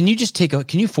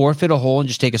you forfeit a hole and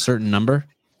just take a certain number?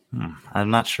 I'm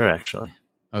not sure, actually.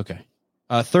 Okay.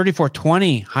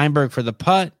 34-20, Heimberg for the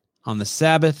putt on the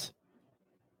Sabbath.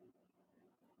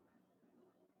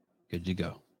 Good to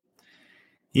go.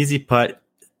 Easy putt.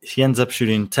 He ends up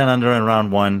shooting 10 under in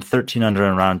round 1, 13 under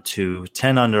in round 2,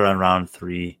 10 under on round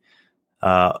 3.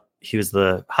 He was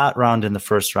the hot round in the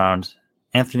first round.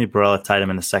 Anthony Barella tied him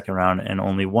in the second round, and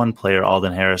only one player,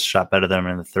 Alden Harris, shot better than him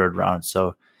in the third round.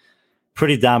 So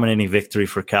pretty dominating victory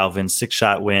for Calvin.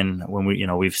 6-shot win when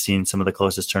we've seen some of the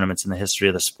closest tournaments in the history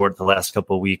of the sport the last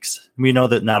couple of weeks. We know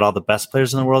that not all the best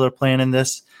players in the world are playing in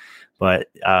this, but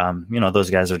those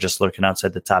guys are just lurking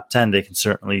outside the top 10. They can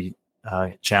certainly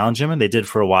challenge him, and they did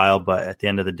for a while, but at the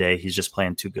end of the day, he's just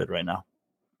playing too good right now.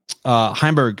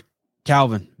 Heimberg,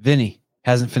 Calvin, Vinny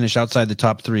hasn't finished outside the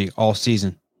top 3 all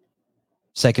season.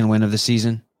 Second win of the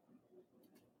season.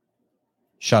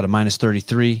 Shot a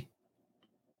 -33.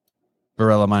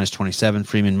 Barella -27.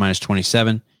 Freeman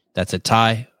 -27. That's a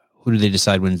tie. Who do they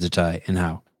decide wins the tie and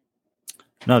how?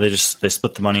 No, they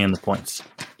split the money and the points.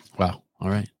 Wow. All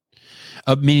right.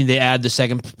 Meaning they add the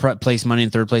second place money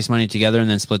and third place money together and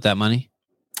then split that money?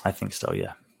 I think so,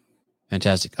 yeah.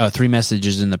 Fantastic. 3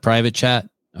 messages in the private chat.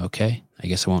 Okay. I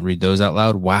guess I won't read those out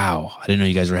loud. Wow. I didn't know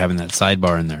you guys were having that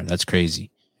sidebar in there. That's crazy.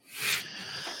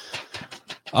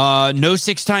 No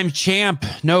 6-time champ.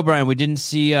 No, Brian, we didn't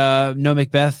see no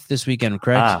Macbeth this weekend,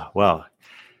 correct? Well,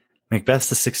 Macbeth's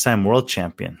the 6-time world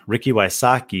champion. Ricky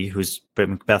Wysocki, who's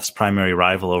been Macbeth's primary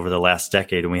rival over the last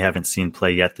decade, and we haven't seen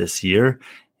play yet this year,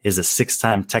 is a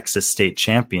 6-time Texas State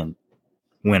champion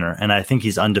winner. And I think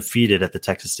he's undefeated at the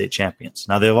Texas State Champions.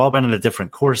 Now, they've all been at a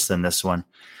different course than this one.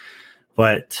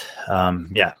 But, so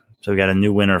we got a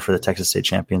new winner for the Texas State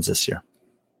Champions this year.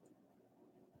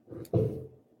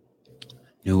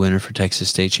 New winner for Texas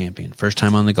State champion. First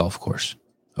time on the golf course.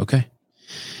 Okay.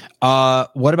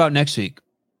 What about next week?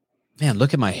 Man,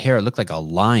 look at my hair. I look like a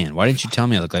lion. Why didn't you tell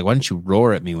me I look like? Why didn't you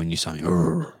roar at me when you saw me?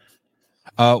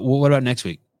 What about next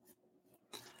week?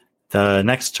 The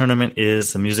next tournament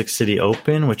is the Music City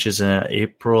Open, which is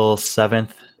April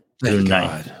 7th through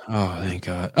 9th. Oh, thank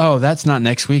God. Oh, that's not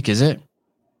next week, is it?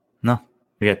 No,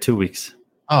 we got 2 weeks.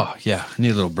 Oh, yeah. I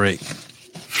need a little break.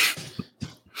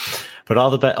 But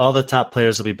all the top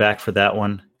players will be back for that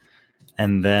one,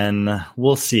 and then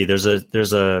we'll see. There's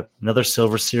another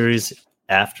Silver Series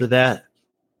after that,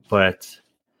 but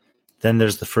then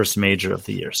there's the first major of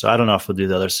the year. So I don't know if we'll do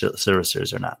the other Silver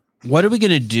Series or not. What are we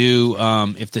going to do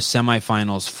if the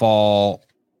semifinals fall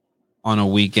on a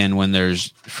weekend when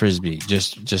there's Frisbee? We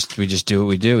just do what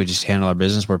we do. We just handle our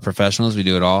business. We're professionals. We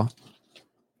do it all.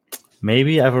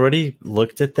 Maybe I've already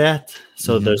looked at that.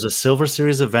 So there's a Silver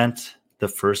Series event the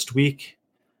first week.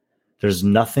 There's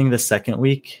nothing the second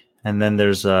week, and then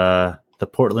there's the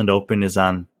Portland Open is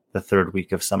on the third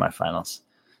week of semifinals.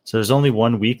 So there's only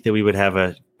 1 week that we would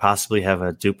possibly have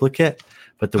a duplicate,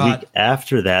 but the week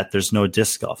after that there's no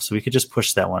disc golf, so we could just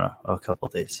push that one a couple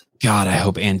of days. God, I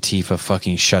hope Antifa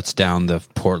fucking shuts down the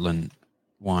Portland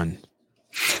one,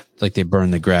 like they burn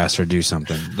the grass or do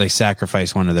something. They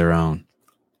sacrifice one of their own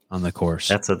on the course.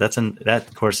 That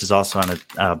course is also on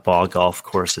a ball golf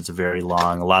course. It's very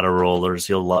long, a lot of rollers.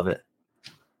 You'll love it.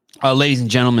 Ladies and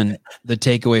gentlemen, the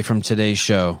takeaway from today's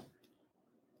show: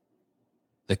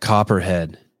 the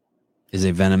copperhead is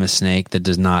a venomous snake that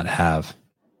does not have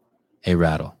a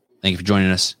rattle. Thank you for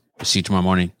joining us. We'll see you tomorrow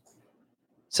morning,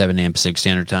 7 a.m. Pacific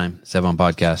Standard Time, 7 on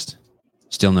podcast.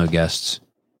 Still no guests.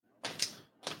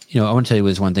 I want to tell you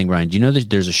this one thing, Brian. Do you know that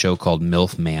there's a show called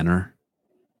MILF Manor?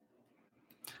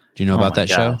 Do you know about that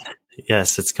show?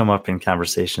 Yes, it's come up in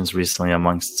conversations recently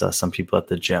amongst some people at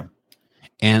the gym.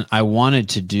 and I wanted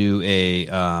to do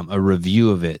a review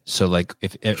of it. So like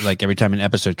if like every time an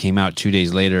episode came out 2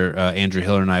 days later, Andrew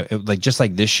Hiller and I, like just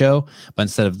like this show, but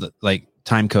instead of like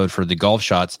time code for the golf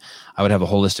shots, I would have a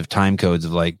whole list of time codes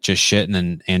of like just shit, and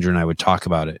then Andrew and I would talk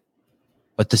about it.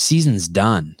 But the season's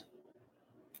done.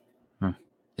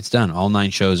 It's done. All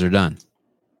 9 shows are done.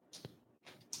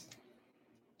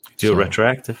 Do it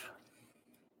retroactive.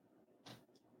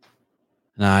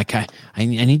 No, I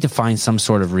need to find some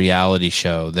sort of reality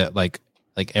show that like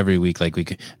every week, like we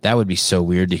could. That would be so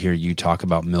weird to hear you talk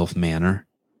about MILF Manor.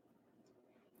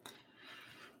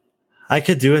 I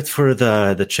could do it for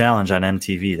the challenge on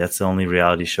MTV. That's the only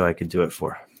reality show I could do it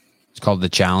for. It's called The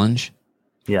Challenge.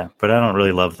 Yeah, but I don't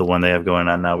really love the one they have going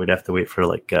on now. We'd have to wait for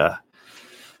like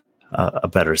a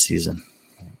better season.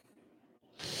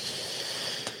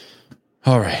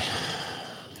 All right.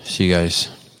 See you guys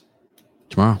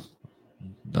tomorrow.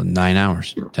 9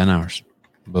 hours, 10 hours.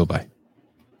 Bye-bye.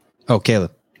 Oh,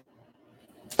 Caleb.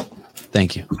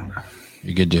 Thank you.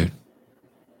 You're a good dude.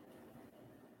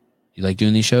 You like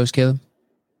doing these shows, Caleb?